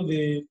one of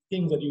the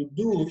things that you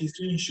do is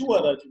to ensure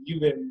that you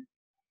give them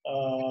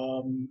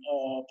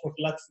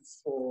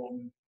prophylaxis for,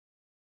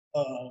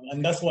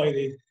 and that's why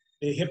the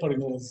heparin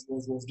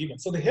was given.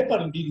 So the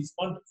heparin did its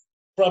wonders.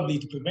 Probably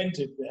it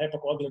prevented the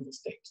hypercoagulable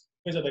state.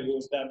 Especially that he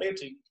was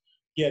diabetic,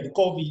 he had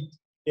COVID,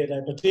 he had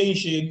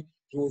hypertension,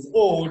 he was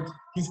old,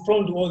 he's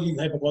prone to all these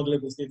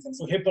hypercoagulable states. And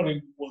so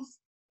heparin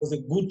was a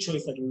good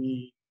choice that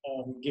we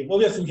gave.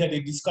 Obviously, we had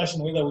a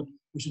discussion whether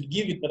we should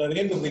give it, but at the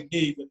end of the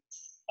day,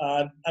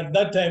 at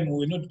that time, we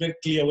were not very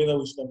clear whether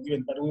we should have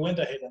given, but we went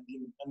ahead and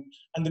gave it.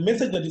 And the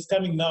message that is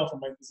coming now from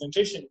my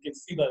presentation, you can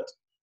see that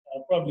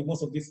probably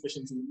most of these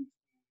patients will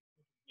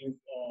give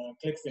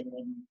Clexane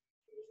when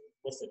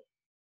posted.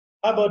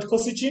 How about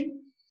colchicine?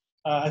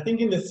 I think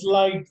in the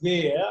slide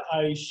there,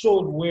 I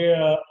showed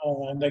where,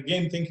 and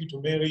again, thank you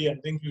to Mary and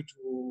thank you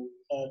to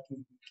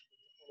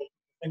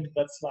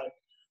that slide.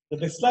 But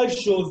the slide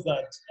shows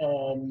that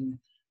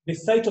the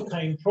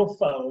cytokine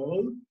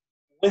profile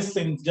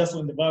worsens just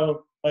when the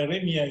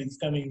viremia is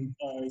coming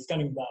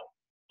down,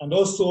 and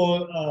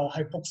also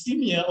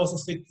hypoxemia also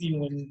sets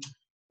in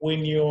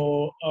when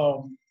your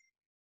viral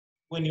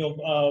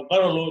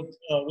load,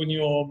 when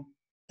your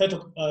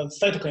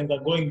cytokines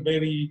are going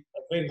very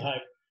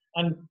high,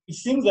 and it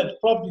seems that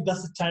probably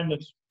that's the time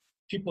that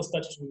people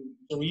start to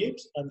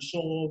deteriorate and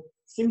show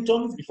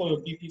symptoms before your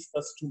BP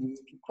starts to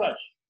crash.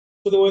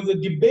 So there was a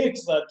debate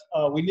that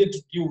we needed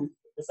to deal with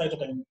the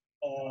cytokine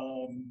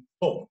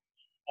storm.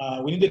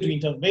 We needed to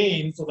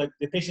intervene so that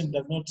the patient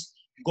does not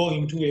go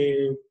into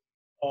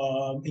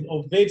an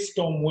overt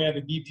storm where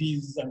the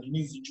BPs and he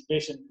needs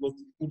intubation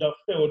would have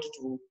failed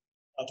to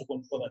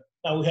control that.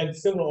 Now we had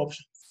several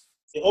options.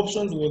 The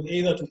options were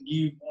either to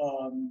give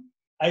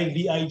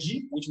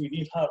IVIG, which we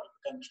didn't have in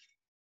the country.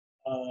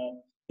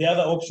 The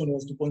other option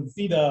was to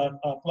consider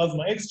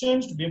plasma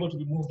exchange to be able to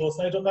remove those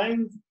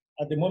cytokines.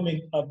 At the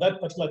moment, at that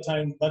particular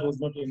time, that was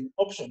not an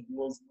option.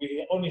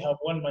 We only have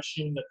one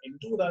machine that can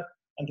do that,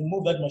 and to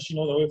move that machine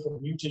all the way from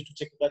UT to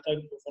take that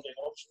time was not an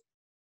option.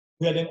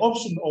 We had an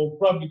option of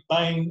probably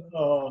buying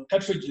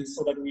cartridges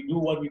so that we do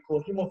what we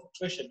call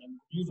hemofiltration and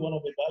use one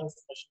of the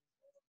dialysis machines.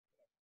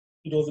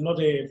 It was not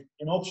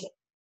an option.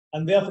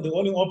 And therefore, the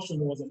only option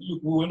was, we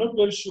were not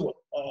very sure.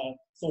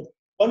 So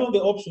one of the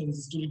options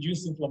is to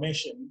reduce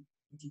inflammation,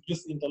 to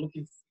reduce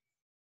interleukin,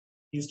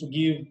 is to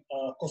give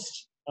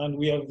colchicine. And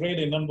we have read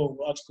a number of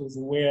articles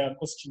where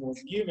colchicine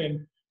was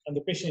given and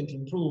the patient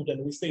improved.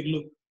 And we said,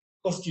 look,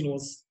 colchicine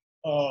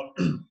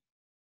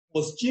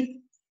was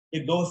cheap.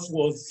 The dose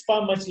was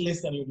far much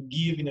less than you would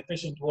give in a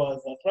patient who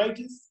has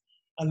arthritis.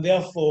 And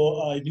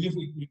therefore, even if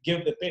we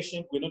gave the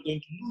patient, we're not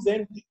going to lose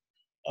anything.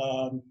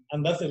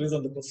 And that's the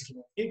reason the colchicine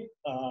was given.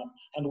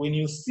 And when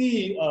you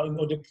see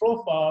the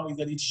profile, is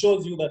that it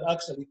shows you that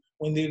actually,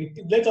 when they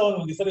later on,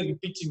 when they started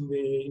repeating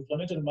the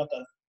inflammatory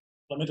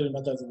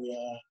matters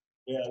were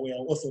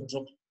also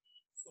dropped.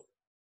 So,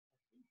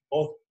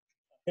 both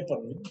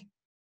heparin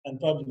and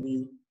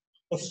probably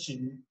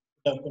colchicine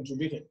have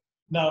contributed.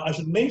 Now, I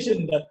should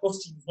mention that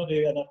colchicine is not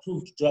an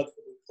approved drug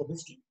for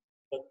this treatment,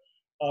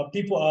 but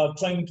people are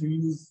trying to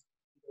use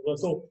it.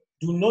 So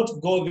do not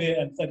go there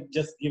and start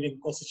just giving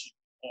colchicine.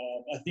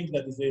 I think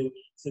that is a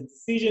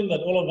decision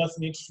that all of us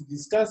need to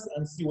discuss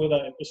and see whether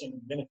a patient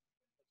will benefit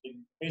from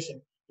the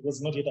patient. It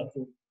was not yet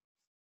approved.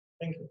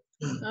 Thank you.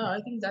 Oh, I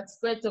think that's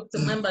great, Dr.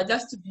 Mweemba.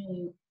 Just to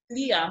be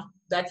clear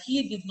that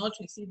he did not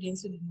receive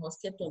insulin, was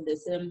kept on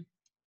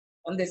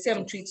the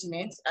same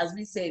treatment, as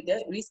we say,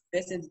 the risk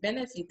versus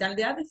benefit. And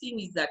the other thing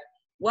is that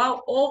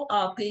while all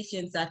our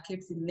patients are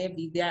kept in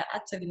Navy, they are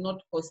actually not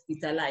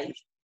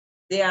hospitalized.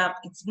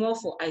 It's more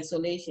for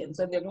isolation.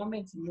 So the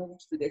moment you move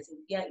to the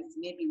severe is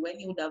maybe when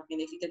you would have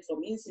benefited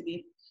from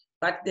insulin,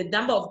 but the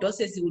number of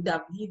doses you would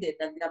have needed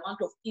and the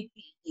amount of PPE,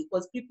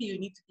 because PPE you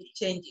need to keep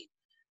changing.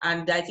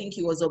 And I think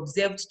he was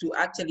observed to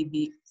actually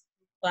be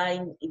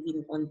fine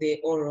even on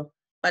the oral.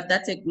 But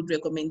that's a good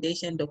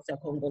recommendation, Dr.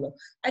 Kongolo.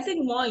 I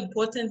think more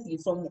importantly,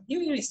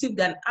 you received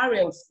an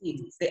array of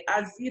things, the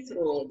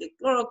azithro, the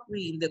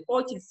chloroquine, the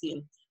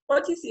colchicine.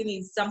 colchicine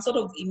is some sort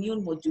of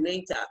immune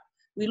modulator.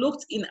 We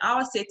looked in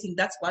our setting,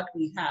 that's what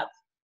we have.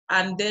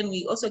 And then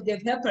we also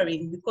gave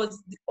heparin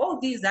because all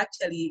these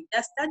actually,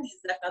 there are studies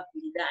that have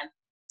been done.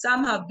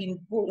 Some have been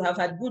good, have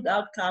had good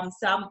outcomes,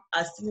 some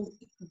are still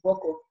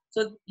vocal.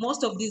 So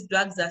most of these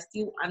drugs are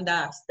still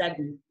under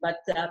study, but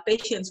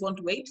patients want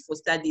to wait for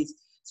studies.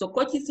 So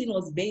colchicine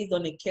was based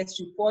on a case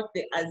report.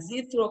 The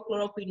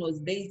azithromycin was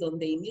based on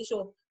the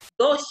initial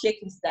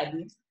dose-shaking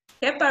studies.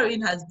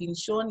 Heparin has been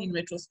shown in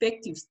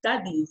retrospective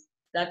studies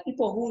that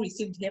people who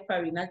received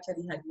heparin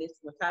actually had less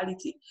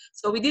mortality.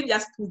 So we didn't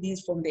just pull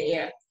these from the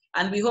air.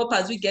 And we hope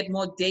as we get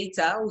more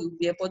data, we'll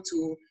be able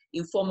to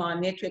inform our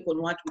network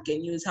on what we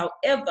can use.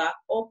 However,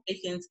 all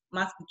patients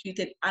must be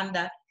treated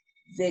under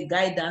the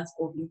guidance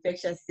of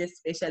infectious disease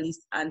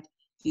specialists and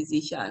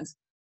physicians.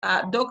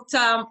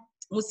 Dr.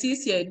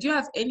 Musisi, do you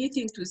have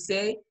anything to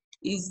say?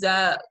 Is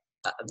the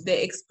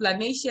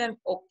explanation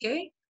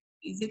okay?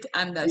 Is it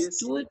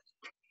understood?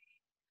 Yes.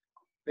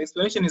 The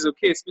explanation is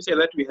okay, especially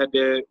that we had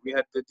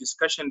the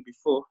discussion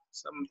before.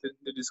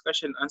 The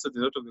discussion answered a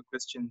lot of the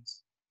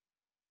questions.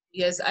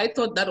 Yes, I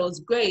thought that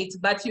was great,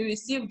 but you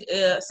received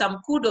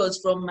some kudos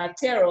from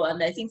Matero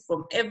and I think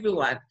from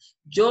everyone.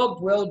 Job,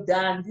 well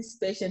done. This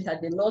patient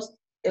had a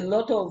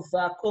lot of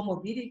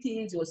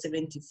comorbidities. He was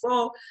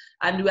 74,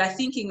 and we are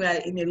thinking we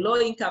are in a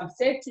low-income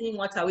setting.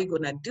 What are we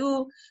gonna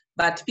do?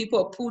 But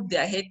people put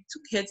their heads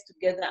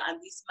together, and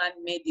this man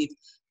made it.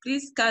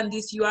 Please scan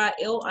this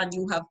URL, and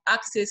you have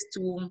access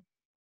to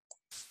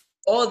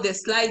all the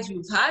slides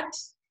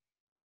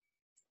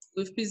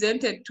we've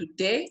presented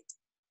today.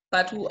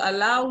 But we'll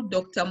allow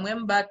Dr.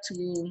 Mweemba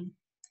to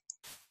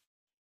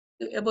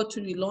be able to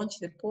relaunch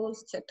the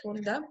post,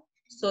 Chatonda,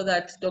 so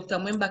that Dr.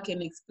 Mweemba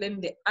can explain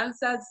the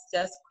answers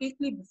just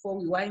quickly before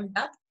we wind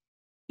up.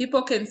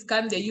 People can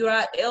scan the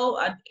URL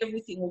and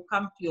everything will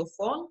come to your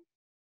phone.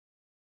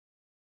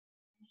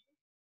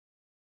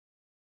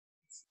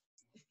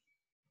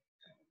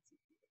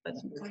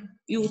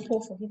 You will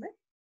pour for him, right?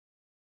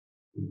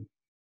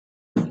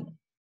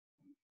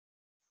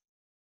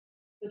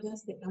 So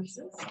that's the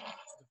answers.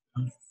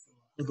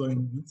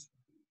 Going.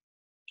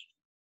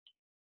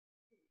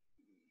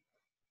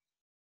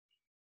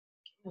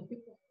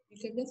 You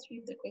can just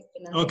read the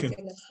question. And okay.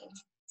 tell us.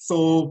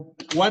 So,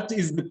 what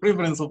is the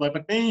prevalence of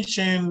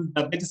hypertension,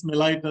 diabetes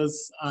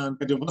mellitus, and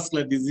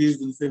cardiovascular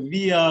disease in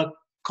severe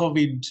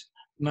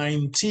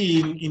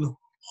COVID-19 in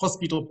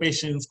hospital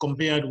patients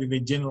compared with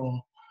the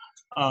general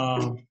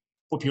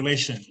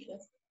population?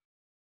 Yes.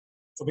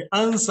 So the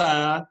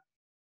answer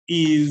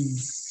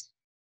is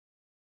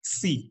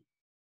C.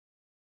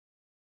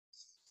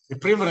 The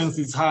prevalence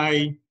is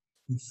high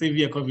in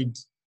severe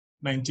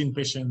COVID-19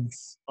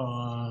 patients,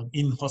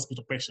 in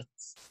hospital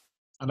patients.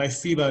 And I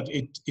see that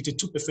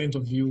 82%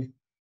 of you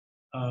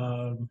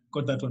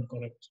got that one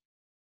correct.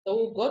 So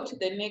we'll go to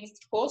the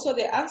next poll. So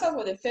the answer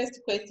for the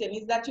first question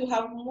is that you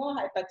have more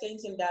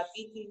hypertension,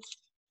 diabetes,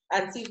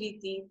 and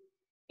CVD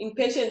in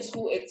patients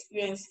who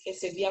experience a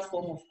severe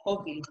form of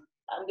COVID.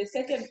 And the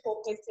second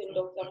poll question,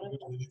 Dr.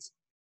 Mweemba.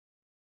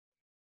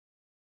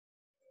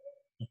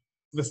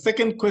 The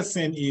second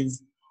question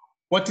is,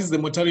 what is the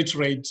mortality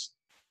rate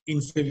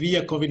in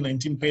severe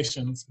COVID-19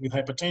 patients with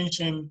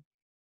hypertension,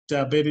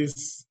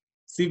 diabetes,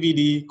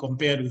 CVD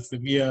compared with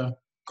severe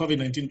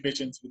COVID-19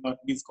 patients without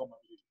these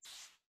comorbidities?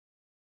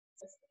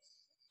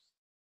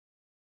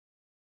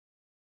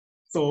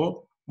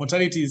 So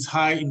mortality is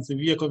high in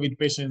severe COVID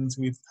patients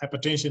with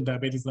hypertension,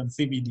 diabetes, and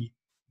CVD.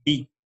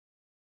 B.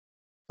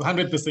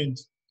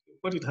 100%.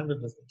 What is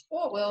 100%?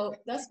 Oh, well,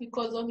 that's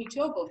because only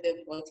 12 of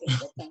them got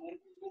it.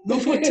 No,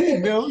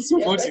 14. They're also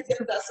 14.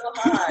 Questions are so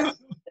hard.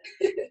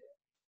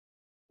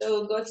 So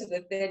we'll go to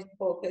the third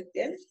poll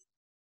question.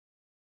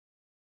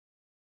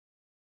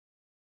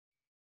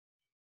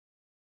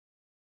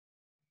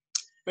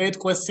 Third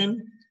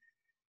question,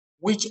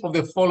 which of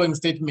the following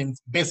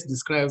statements best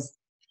describes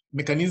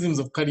mechanisms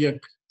of cardiac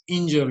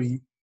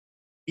injury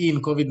in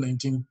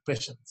COVID-19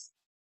 patients?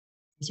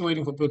 I'm still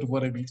waiting for people to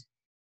vote a bit.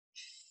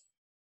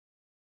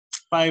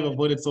 5 have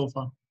voted so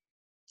far.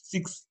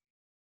 6,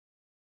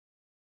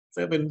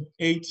 7,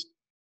 8,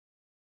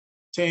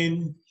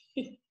 10,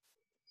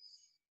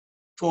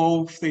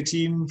 12,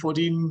 13,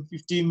 14,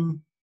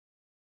 15.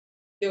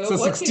 So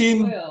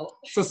 16, well.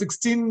 So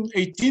 16,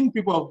 18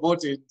 people have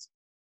voted.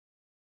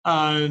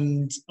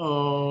 And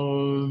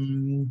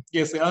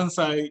yes, the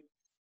answer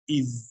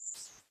is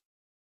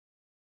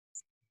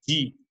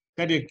D.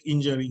 Cardiac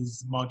injury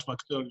is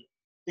multifactorial.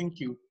 Thank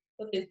you.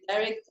 So there's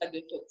direct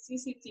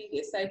cardiotoxicity,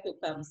 the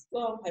cytokine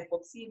storm,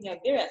 hypoxemia,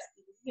 various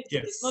things.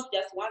 Yes. It's not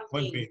just one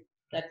thing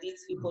that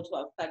leads people to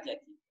have cardiac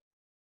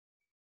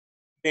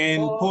injury.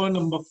 And poll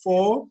number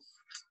 4,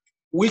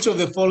 which of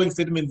the following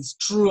statements is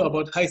true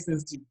about high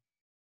sensitive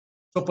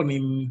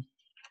troponin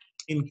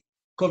in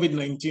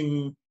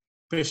COVID-19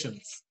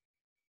 patients?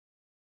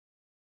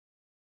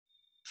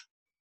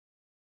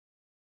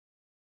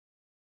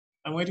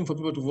 I'm waiting for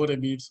people to vote a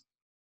bit.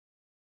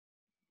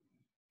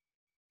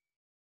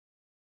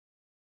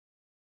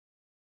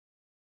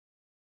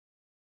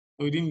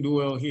 We didn't do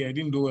well here. I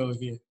didn't do well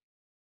here.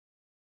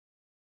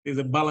 there's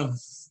a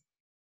balance.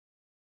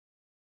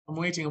 I'm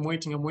waiting.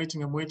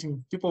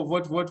 People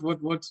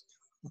vote.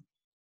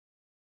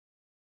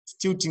 It's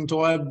tilting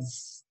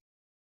towards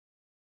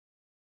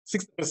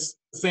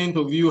 60%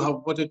 of you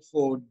have voted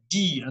for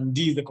D, and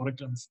D is the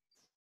correct answer.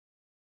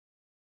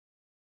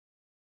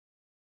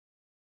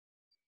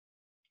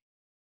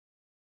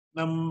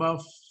 Number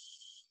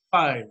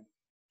 5.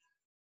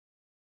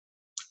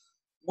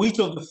 Which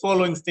of the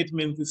following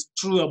statements is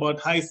true about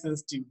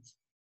high-sensitive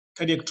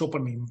cardiac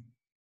troponin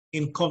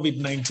in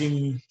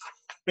COVID-19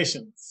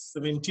 patients?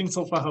 17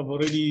 so far have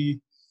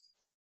already.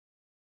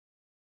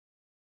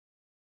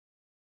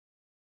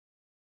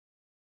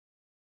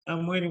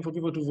 I'm waiting for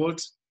people to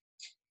vote.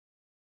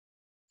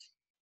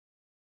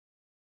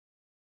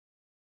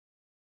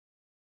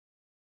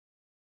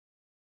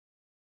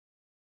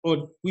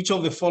 Or which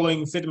of the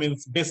following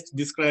statements best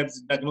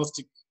describes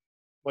diagnostic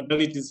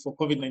modalities for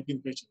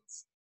COVID-19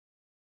 patients?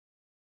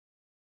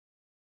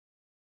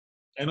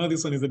 I know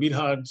this one is a bit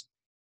hard,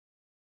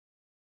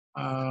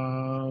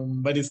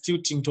 but it's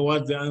tilting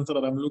towards the answer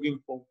that I'm looking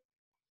for.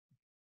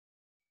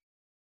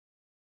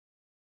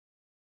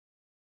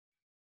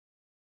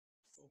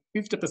 So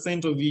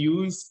 50% of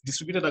you,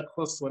 distributed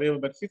across whatever,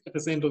 but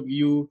 50% of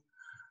you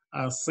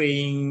are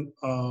saying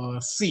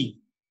C.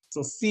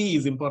 So C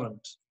is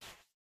important.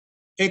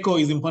 Echo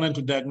is important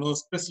to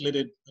diagnose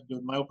stress-related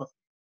myopathy.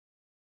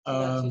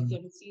 You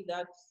can see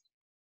that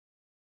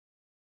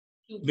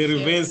the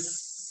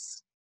reverse.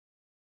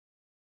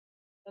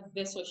 That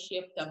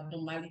vessel-shaped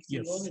abnormality.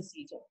 Yes. You only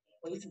see it.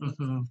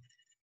 Mm-hmm.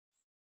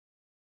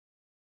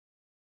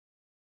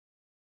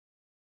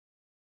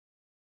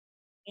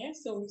 Yeah,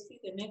 so we see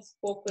the next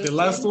 4 questions. The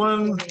last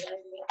one.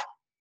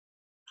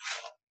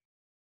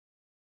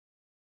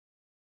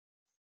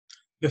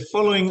 The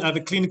following are the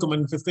clinical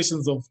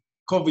manifestations of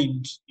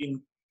CVD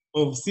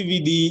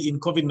in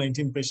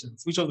COVID-19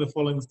 patients. Which of the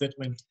following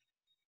statement?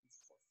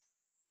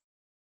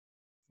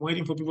 I'm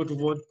waiting for people to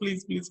vote.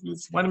 Please.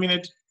 1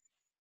 minute.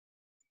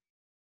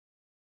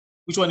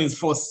 Which one is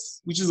false?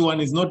 Which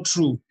one is not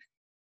true?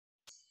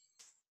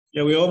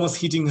 Yeah, we're almost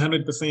hitting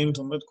 100%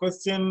 on that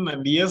question.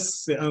 And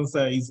yes, the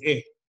answer is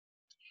A.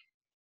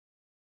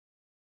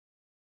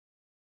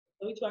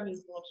 Which one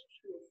is not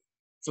true?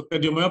 So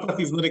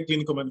cardiomyopathy is not a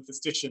clinical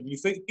manifestation.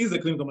 It is a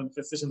clinical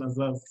manifestation as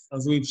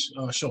we've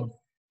shown.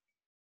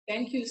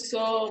 Thank you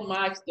so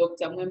much,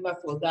 Dr. Mweemba,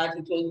 for that.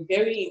 It was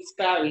very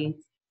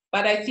inspiring.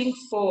 But I think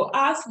for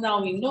us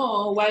now, we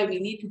know why we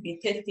need to be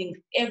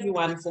testing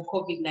everyone for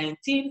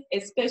COVID-19,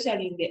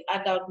 especially in the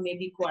adult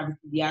medical and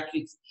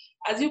pediatrics.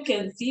 As you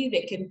can see,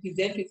 they can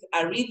present with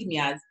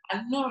arrhythmias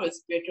and no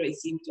respiratory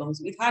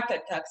symptoms, with heart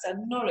attacks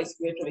and no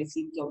respiratory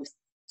symptoms.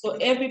 So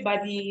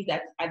everybody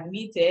that's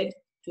admitted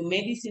to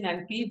medicine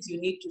and peds, you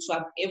need to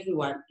swab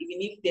everyone,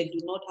 even if they do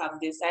not have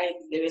the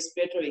signs, the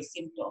respiratory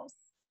symptoms.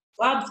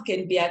 Swabs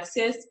can be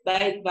accessed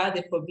by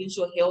the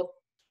provincial health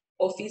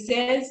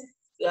offices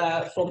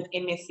from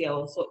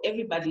MSL. So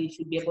everybody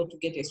should be able to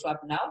get a swab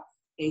now.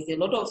 There's a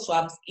lot of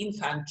swabs in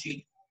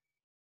country.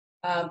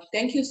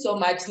 Thank you so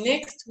much.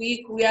 Next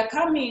week, we are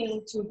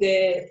coming to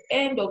the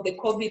end of the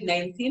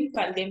COVID-19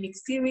 pandemic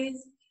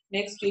series.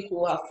 Next week,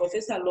 we'll have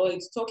Professor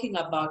Lloyd talking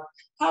about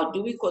how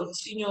do we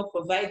continue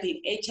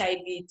providing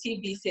HIV,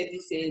 TB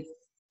services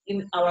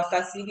in our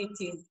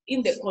facilities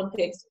in the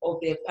context of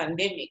the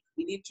pandemic.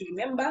 We need to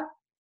remember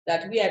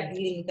that we are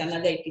dealing with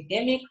another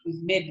epidemic.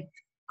 We've made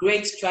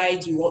great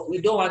strides.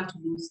 We don't want to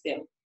lose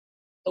them.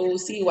 So we'll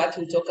see what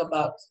we'll talk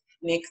about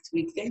next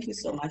week. Thank you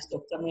so much,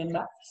 Dr.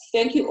 Mweemba.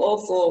 Thank you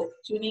all for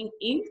tuning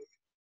in,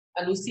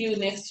 and we'll see you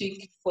next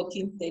week,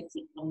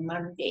 14:30 on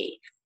Monday.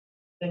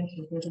 Thank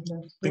you very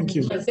much. Thank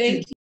you. Thank you.